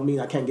don't mean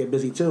I can't get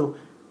busy too.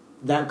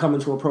 That come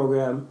into a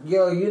program.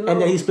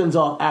 And then he spins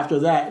off after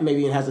that,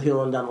 maybe, and has a heel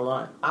on down the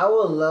line. I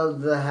would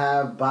love to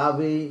have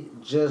Bobby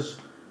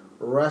just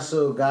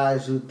wrestle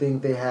guys who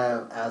think they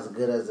have as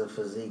good as a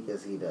physique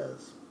as he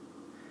does.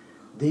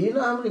 Do you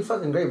know how many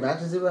fucking great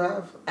matches he would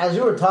have? As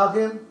you were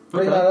talking,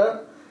 bringing that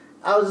up,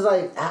 I was just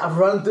like, I've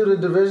run through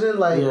the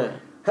division,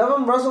 have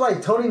him wrestle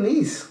like Tony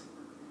Nese.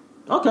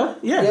 Okay,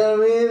 yeah. You know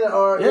what I mean?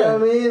 Or, you know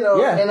what I mean?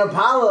 Or, and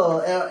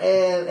Apollo,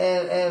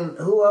 and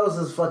who else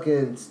is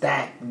fucking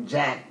stacked and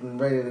jacked and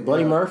ready to go?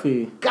 Buddy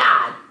Murphy.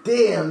 God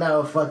damn, that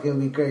would fucking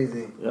be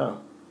crazy. Yeah.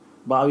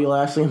 Bobby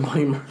Lashley and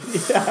Buddy Murphy.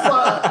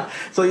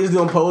 So he's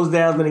doing pose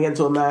downs and then get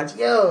into a match.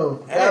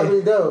 That'd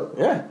be dope.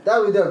 Yeah.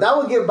 That'd be dope. That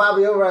would get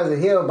Bobby over as a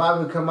heel.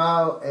 Bobby would come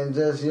out and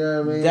just, you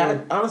know what I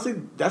mean?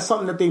 Honestly, that's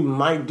something that they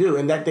might do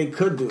and that they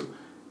could do.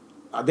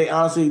 I think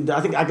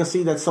I can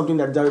see that's something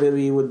that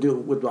WWE would do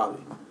with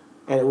Bobby.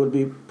 And it would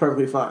be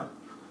perfectly fine.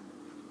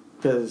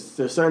 Because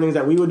there's certain things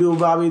that we would do with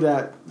Bobby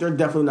that they're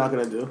definitely not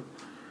going to do.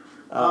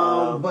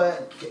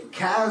 But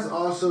Kaz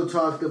also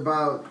talked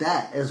about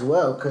that as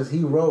well because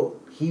he wrote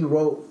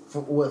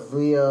with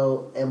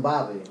Leo and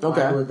Bobby.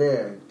 Okay, who were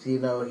there. You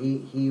know,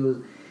 he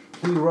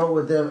wrote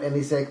with them, and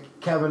he said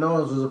Kevin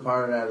Owens was a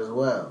part of that as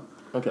well.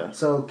 Okay.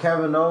 So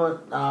Kevin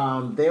Owens,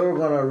 they were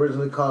going to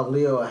originally call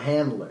Leo a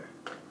handler,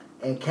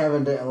 and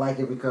Kevin didn't like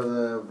it because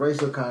of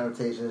racial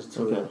connotations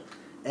to it.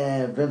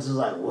 And Vince was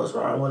like, "What's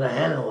wrong with a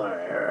handler?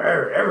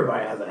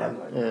 Everybody has a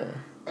handler." Yeah.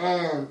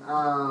 And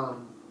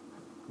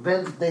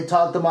Vince, they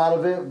talked him out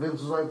of it.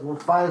 Vince was like, "We'll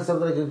find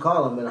something they can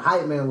call him," and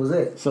Hype Man was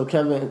it. So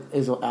Kevin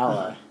is an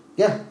ally.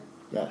 Yeah.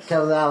 Yes.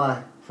 Kevin's an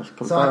ally.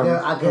 Confirmed.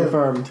 So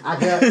Confirmed. I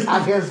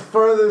can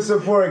further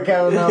support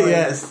Kevin Owens.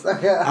 Yes.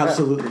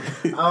 Absolutely.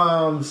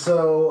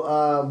 So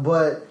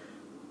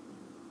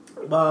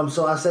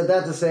I said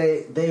that to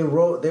say they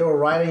were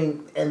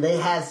writing, and they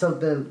had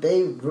something.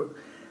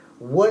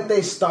 What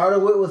they started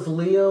with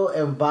Leo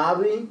and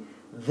Bobby,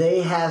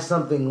 they had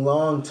something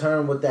long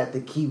term with that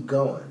to keep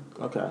going.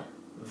 Okay.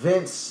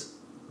 Vince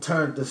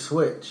turned the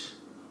switch.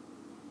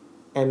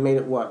 And made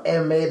it what?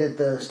 And made it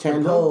the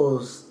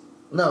pose.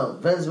 No,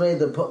 Vince made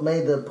the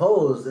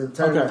pose and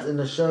turned it in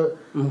the show.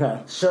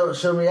 Okay.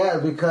 Show me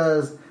that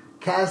because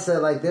Cass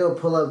said like they'll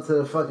pull up to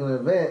the fucking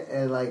event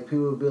and like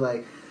people would be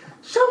like,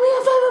 "Show me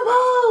your favorite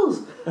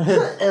pose,"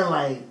 and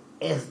like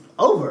it's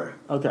over.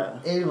 Okay.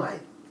 And you're like,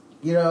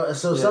 you know,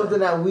 so something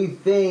that we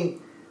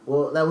think,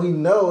 that we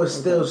know is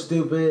still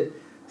stupid,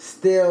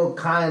 still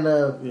kind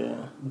of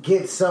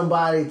get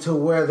somebody to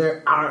where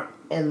they aren't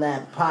in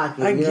that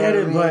pocket. I get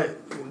it, but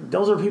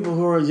those are people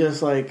who are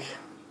just like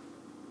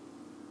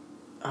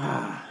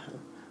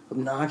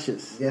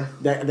obnoxious. Yeah.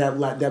 That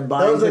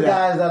buy those into are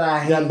guys that I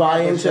hate. That buy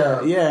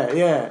into.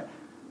 Yeah.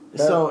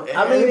 So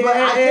I mean, but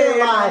I can't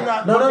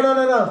lie.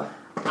 No.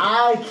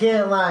 I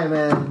can't lie,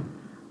 man.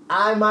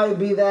 I might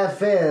be that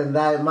fan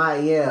that might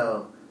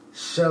yell,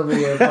 "Show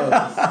me your pose."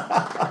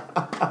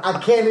 I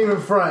can't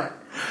even front.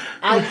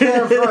 I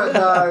can't front,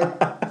 dog.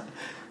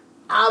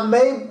 I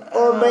may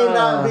or may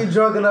not be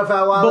drunk enough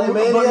at Wale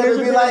Mania to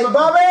be like,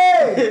 Bobby,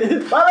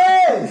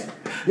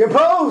 your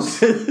pose,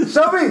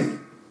 show me.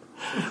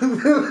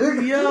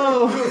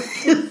 Yo,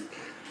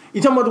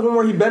 you talking about the one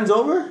where he bends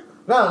over?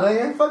 No,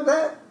 nigga, fuck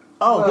that.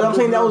 Oh, because I'm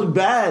saying that was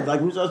bad.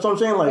 Like, that's what I'm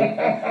saying. Like,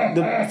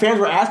 the fans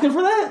were asking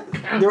for that.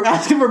 They were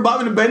asking for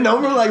Bobby to bend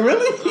over. Like,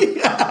 really?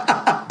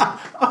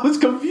 I was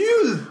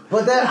confused.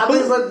 But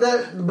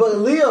but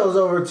Leo's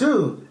over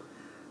too.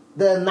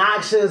 The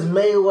obnoxious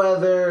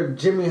Mayweather,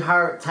 Jimmy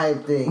Hart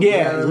type thing.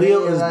 Yeah, you know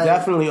Leo is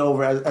definitely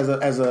over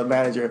as a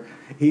manager.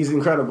 He's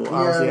incredible,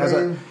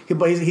 honestly.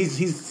 But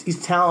he's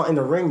talent in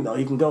the ring though.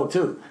 He can go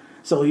too.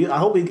 So I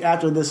hope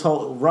after this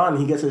whole run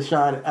he gets his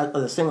shine as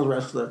a singles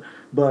wrestler.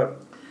 But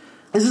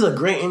this is a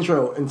great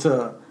intro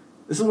into.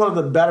 This is one of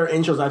the better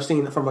intros I've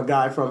seen from a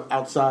guy from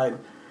outside,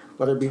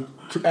 whether it be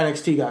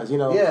NXT guys, you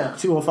know,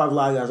 205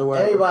 Live guys or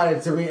whatever. Anybody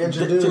to be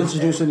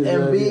introduced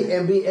and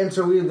be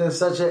interweaved in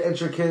such an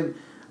intricate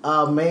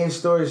main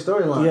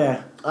storyline.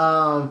 Yeah.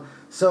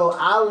 So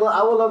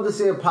I would love to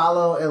see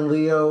Apollo and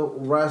Leo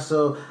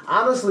wrestle.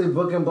 Honestly,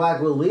 booking Black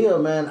with Leo,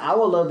 man, I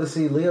would love to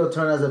see Leo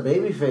turn as a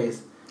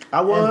babyface.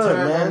 I would,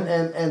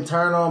 and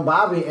turn on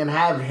Bobby and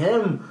have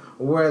him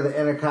wear the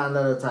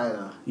Intercontinental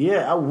title.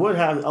 Yeah, I would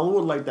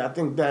like that. I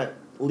think that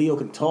Leo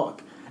can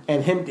talk,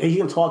 and he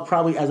can talk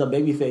probably as a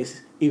babyface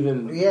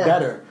even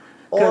better.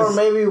 Or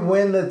maybe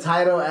win the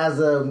title as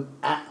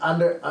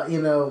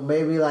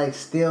maybe like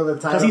steal the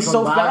title. Because he's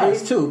so Bobby.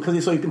 fast too.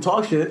 So he can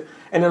talk shit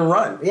and then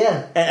run.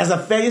 Yeah. And as a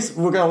face,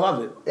 we're gonna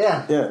love it.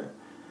 Yeah.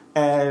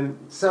 And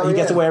so he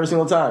gets away every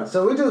single time.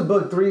 So we just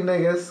booked 3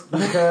 niggas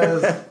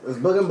because it's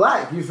booking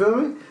Black. You feel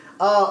me?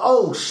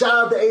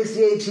 Shout out to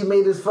ACH. He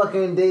made his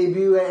fucking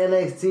debut at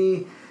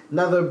NXT.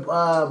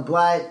 Another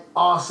Black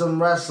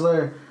awesome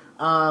wrestler.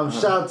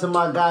 Shout out to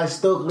my guy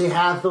Stokely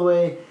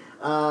Hathaway.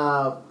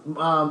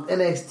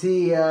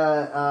 NXT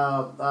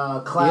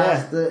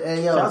class.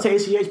 And shout out to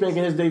ACH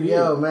making his debut.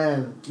 Yo,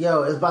 man.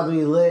 It's about to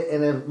be lit.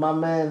 And if my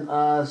man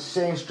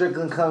Shane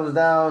Strickland comes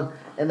down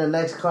in the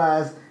next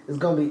class, it's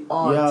going to be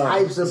all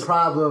types of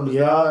problems,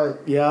 dog.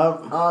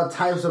 All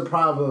types of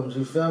problems.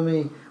 You feel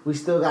me? We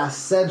still got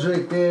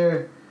Cedric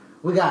there.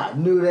 We got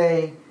New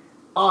Day.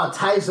 All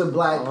types of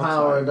Black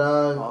power,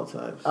 dog. All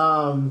types.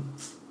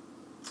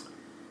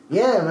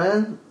 Yeah,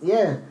 man.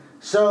 Yeah.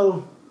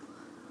 So...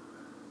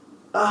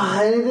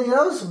 anything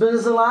else?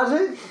 Business and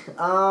Logic?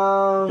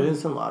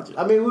 Business and Logic.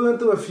 I mean, we went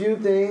through a few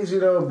things, you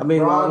know. I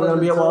mean, we're going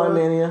to be at Wale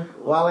Mania.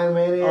 Wale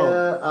Mania.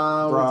 We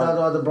talked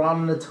about the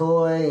Braun and the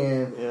Toy.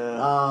 And,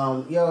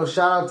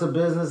 shout out to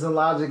Business and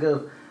Logic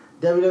of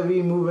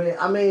WWE moving.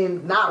 I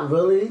mean, not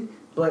really,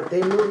 but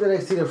they moved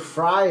NXT to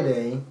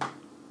Friday,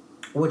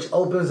 which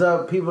opens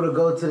up people to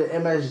go to the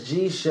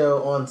MSG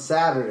show on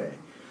Saturday.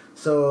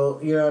 So,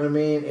 you know what I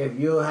mean? If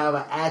you'll have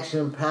an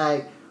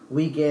action-packed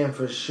weekend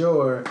for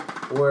sure,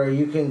 where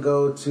you can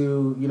go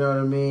to, you know what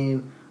I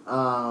mean?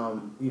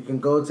 You can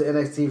go to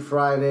NXT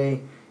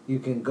Friday, you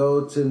can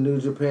go to New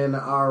Japan, the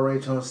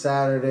ROH on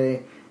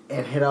Saturday,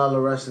 and hit all the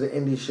rest of the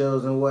indie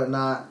shows and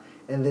whatnot.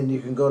 and then you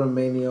can go to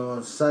Mania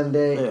on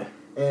Sunday. Yeah.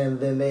 And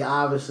then they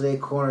obviously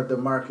cornered the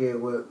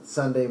market with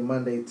Sunday,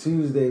 Monday,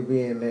 Tuesday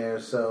being there.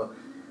 So,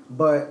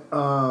 but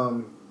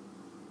so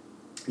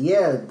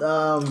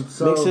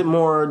makes it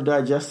more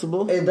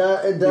digestible. It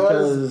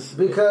does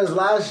because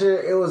last year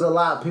it was a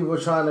lot. People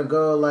trying to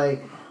go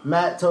like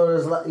Matt told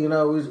us. You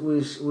know,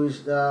 we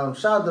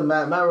shout out to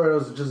Matt. Matt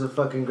Riddle's just a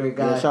fucking great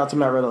guy. Yeah, shout out to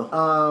Matt Riddle.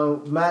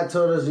 Matt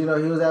told us, you know,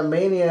 he was at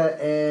Mania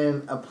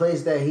and a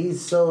place that he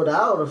sold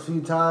out a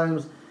few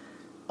times.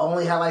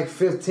 Only had like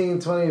 15,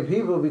 20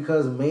 people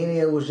because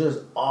Mania was just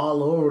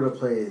all over the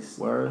place.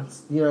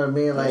 Words. You know what I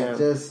mean? Like,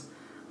 just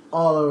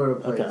all over the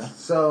place. Okay.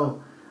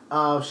 So,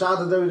 shout out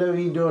to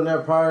WWE doing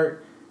their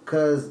part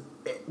because,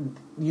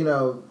 you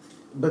know,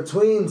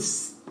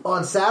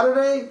 on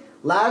Saturday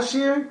last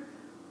year,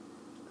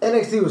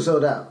 NXT was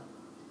sold out.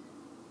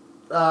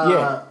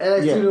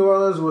 NXT New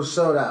Orleans was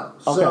sold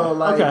out. Okay. So,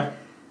 like,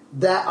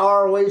 that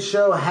ROH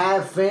show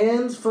had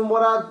fans from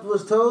what I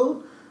was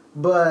told,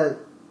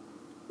 but,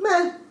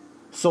 man.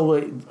 So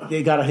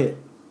they got a hit. It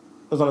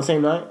was on the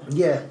same night?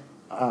 Yeah.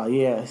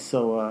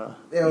 So I'm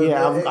going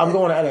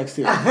to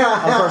NXT. I'm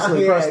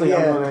going to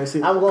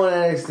NXT. I'm going to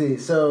NXT.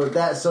 So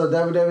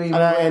WWE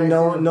and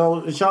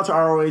no shout out to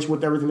ROH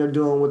with everything they're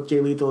doing with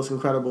Jay Lethal. It's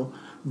incredible.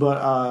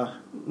 But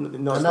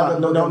no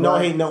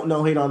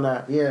hate on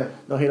that. Yeah.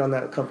 No hate on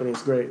that company.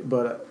 It's great.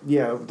 But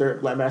they're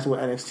like matching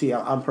with NXT.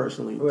 I'm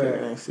personally picking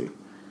NXT.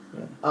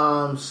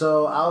 Yeah.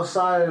 So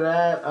outside of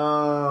that,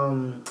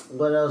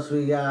 what else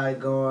we got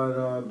going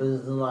on?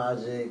 Business and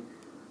Logic.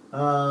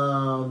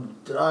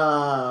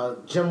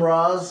 Jim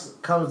Ross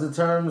comes to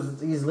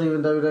terms he's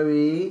leaving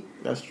WWE.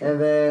 That's true.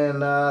 And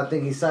then I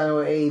think he's signing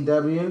with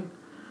AEW.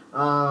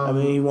 I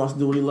mean, he wants to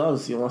do what he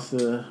loves. He wants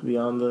to be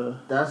on the.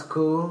 That's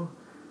cool.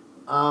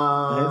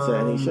 The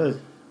headset, and he should.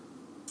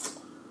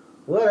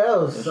 What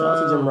else? Shout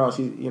out to Jim Ross.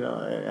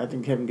 I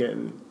think him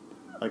getting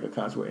like a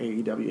contract with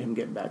AEW, him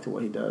getting back to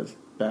what he does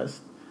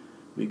best,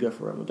 be good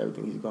for him with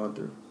everything he's gone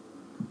through.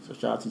 So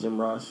shout out to Jim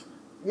Ross.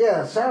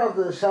 Yeah, shout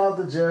out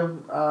to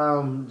Jim.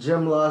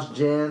 Jim lost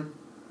Jan,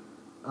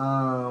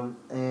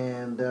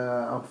 and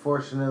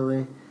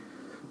unfortunately,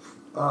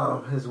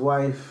 his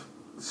wife.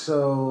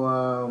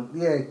 So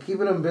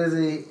keeping him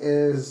busy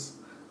is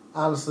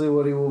honestly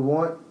what he would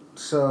want.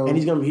 So and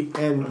he's gonna be,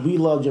 and we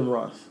love Jim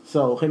Ross.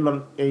 So him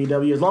on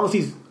AEW, as long as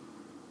he's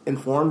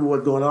informed of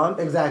what's going on,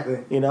 exactly,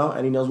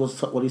 and he knows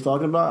what he's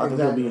talking about.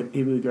 Exactly. I think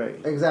he'll be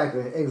great.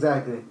 Exactly.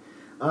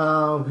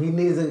 He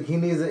needs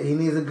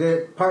a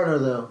good partner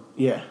though.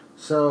 Yeah.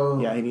 So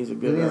he needs a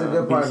good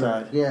partner.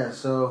 B-side. Yeah.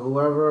 So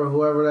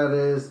whoever that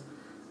is,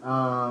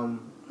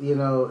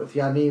 if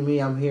y'all need me,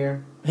 I'm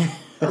here.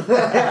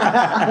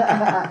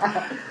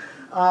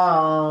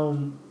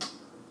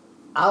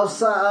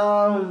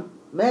 Outside,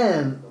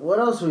 man, what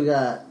else we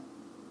got?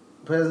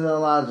 Prison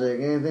and Logic.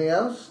 Anything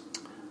else?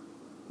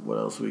 What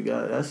else we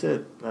got? That's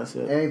it.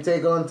 Any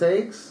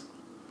takes?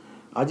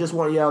 I just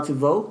want y'all to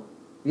vote.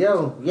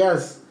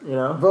 Yes.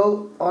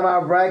 Vote on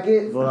our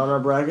bracket. Vote on our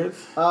brackets.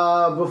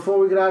 Before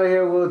we get out of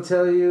here, we'll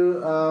tell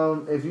you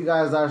if you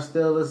guys are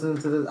still listening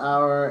to this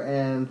hour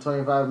and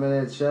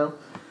 25-minute show.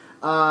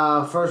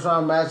 First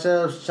round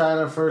matchups: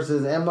 Chyna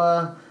versus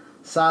Emma,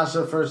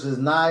 Sasha versus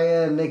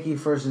Nia, Nikki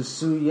versus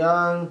Su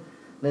Yung,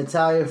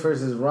 Natalya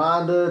versus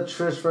Ronda,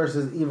 Trish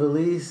versus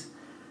Ivelisse,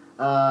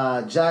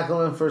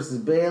 Jacqueline versus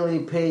Bayley,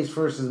 Paige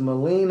versus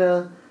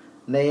Melina,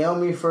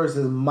 Naomi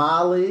versus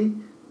Molly,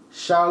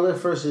 Charlotte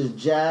versus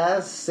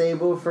Jazz,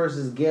 Sable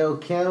versus Gail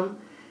Kim,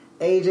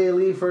 AJ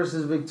Lee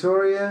versus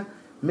Victoria,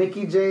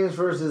 Mickie James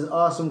versus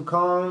Awesome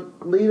Kong,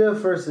 Lita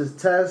versus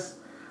Tess,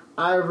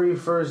 Ivory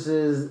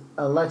versus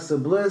Alexa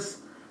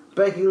Bliss,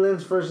 Becky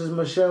Lynch versus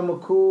Michelle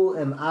McCool,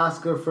 and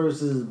Asuka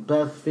versus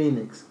Beth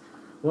Phoenix.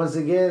 Once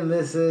again,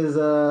 this is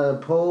a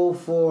poll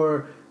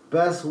for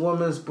Best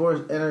Women's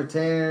Sports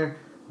Entertainer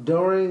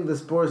during the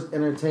sports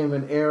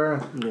entertainment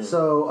era. Yeah.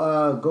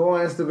 So go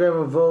on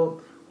Instagram and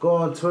vote. Go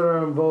on Twitter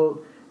and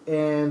vote.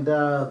 And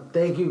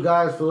thank you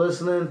guys for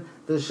listening.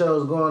 This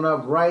show is going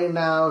up right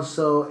now,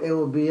 so it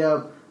will be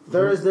up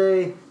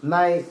Thursday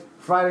night,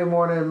 Friday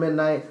morning,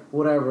 midnight,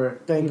 whatever.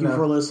 Thank you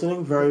for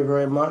listening very,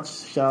 very much.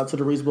 Shout out to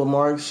the Reasonable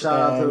Marks. Shout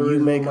out to the Reasonable Marks.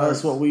 You make Marks.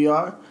 us what we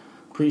are.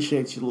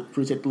 Appreciate you.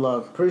 Appreciate the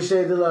love.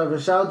 Appreciate the love.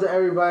 And shout out to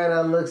everybody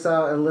that looks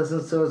out and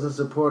listens to us and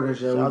supports us.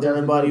 Shout out to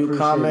everybody who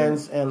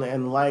comments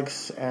and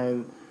likes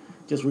and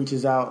just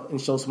reaches out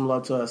and shows some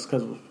love to us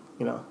because,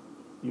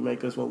 you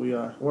make us what we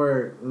are.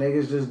 Word.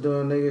 Niggas just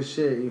doing nigga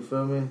shit. You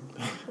feel me?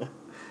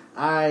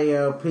 All right,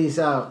 yo. Peace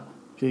out.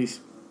 Peace.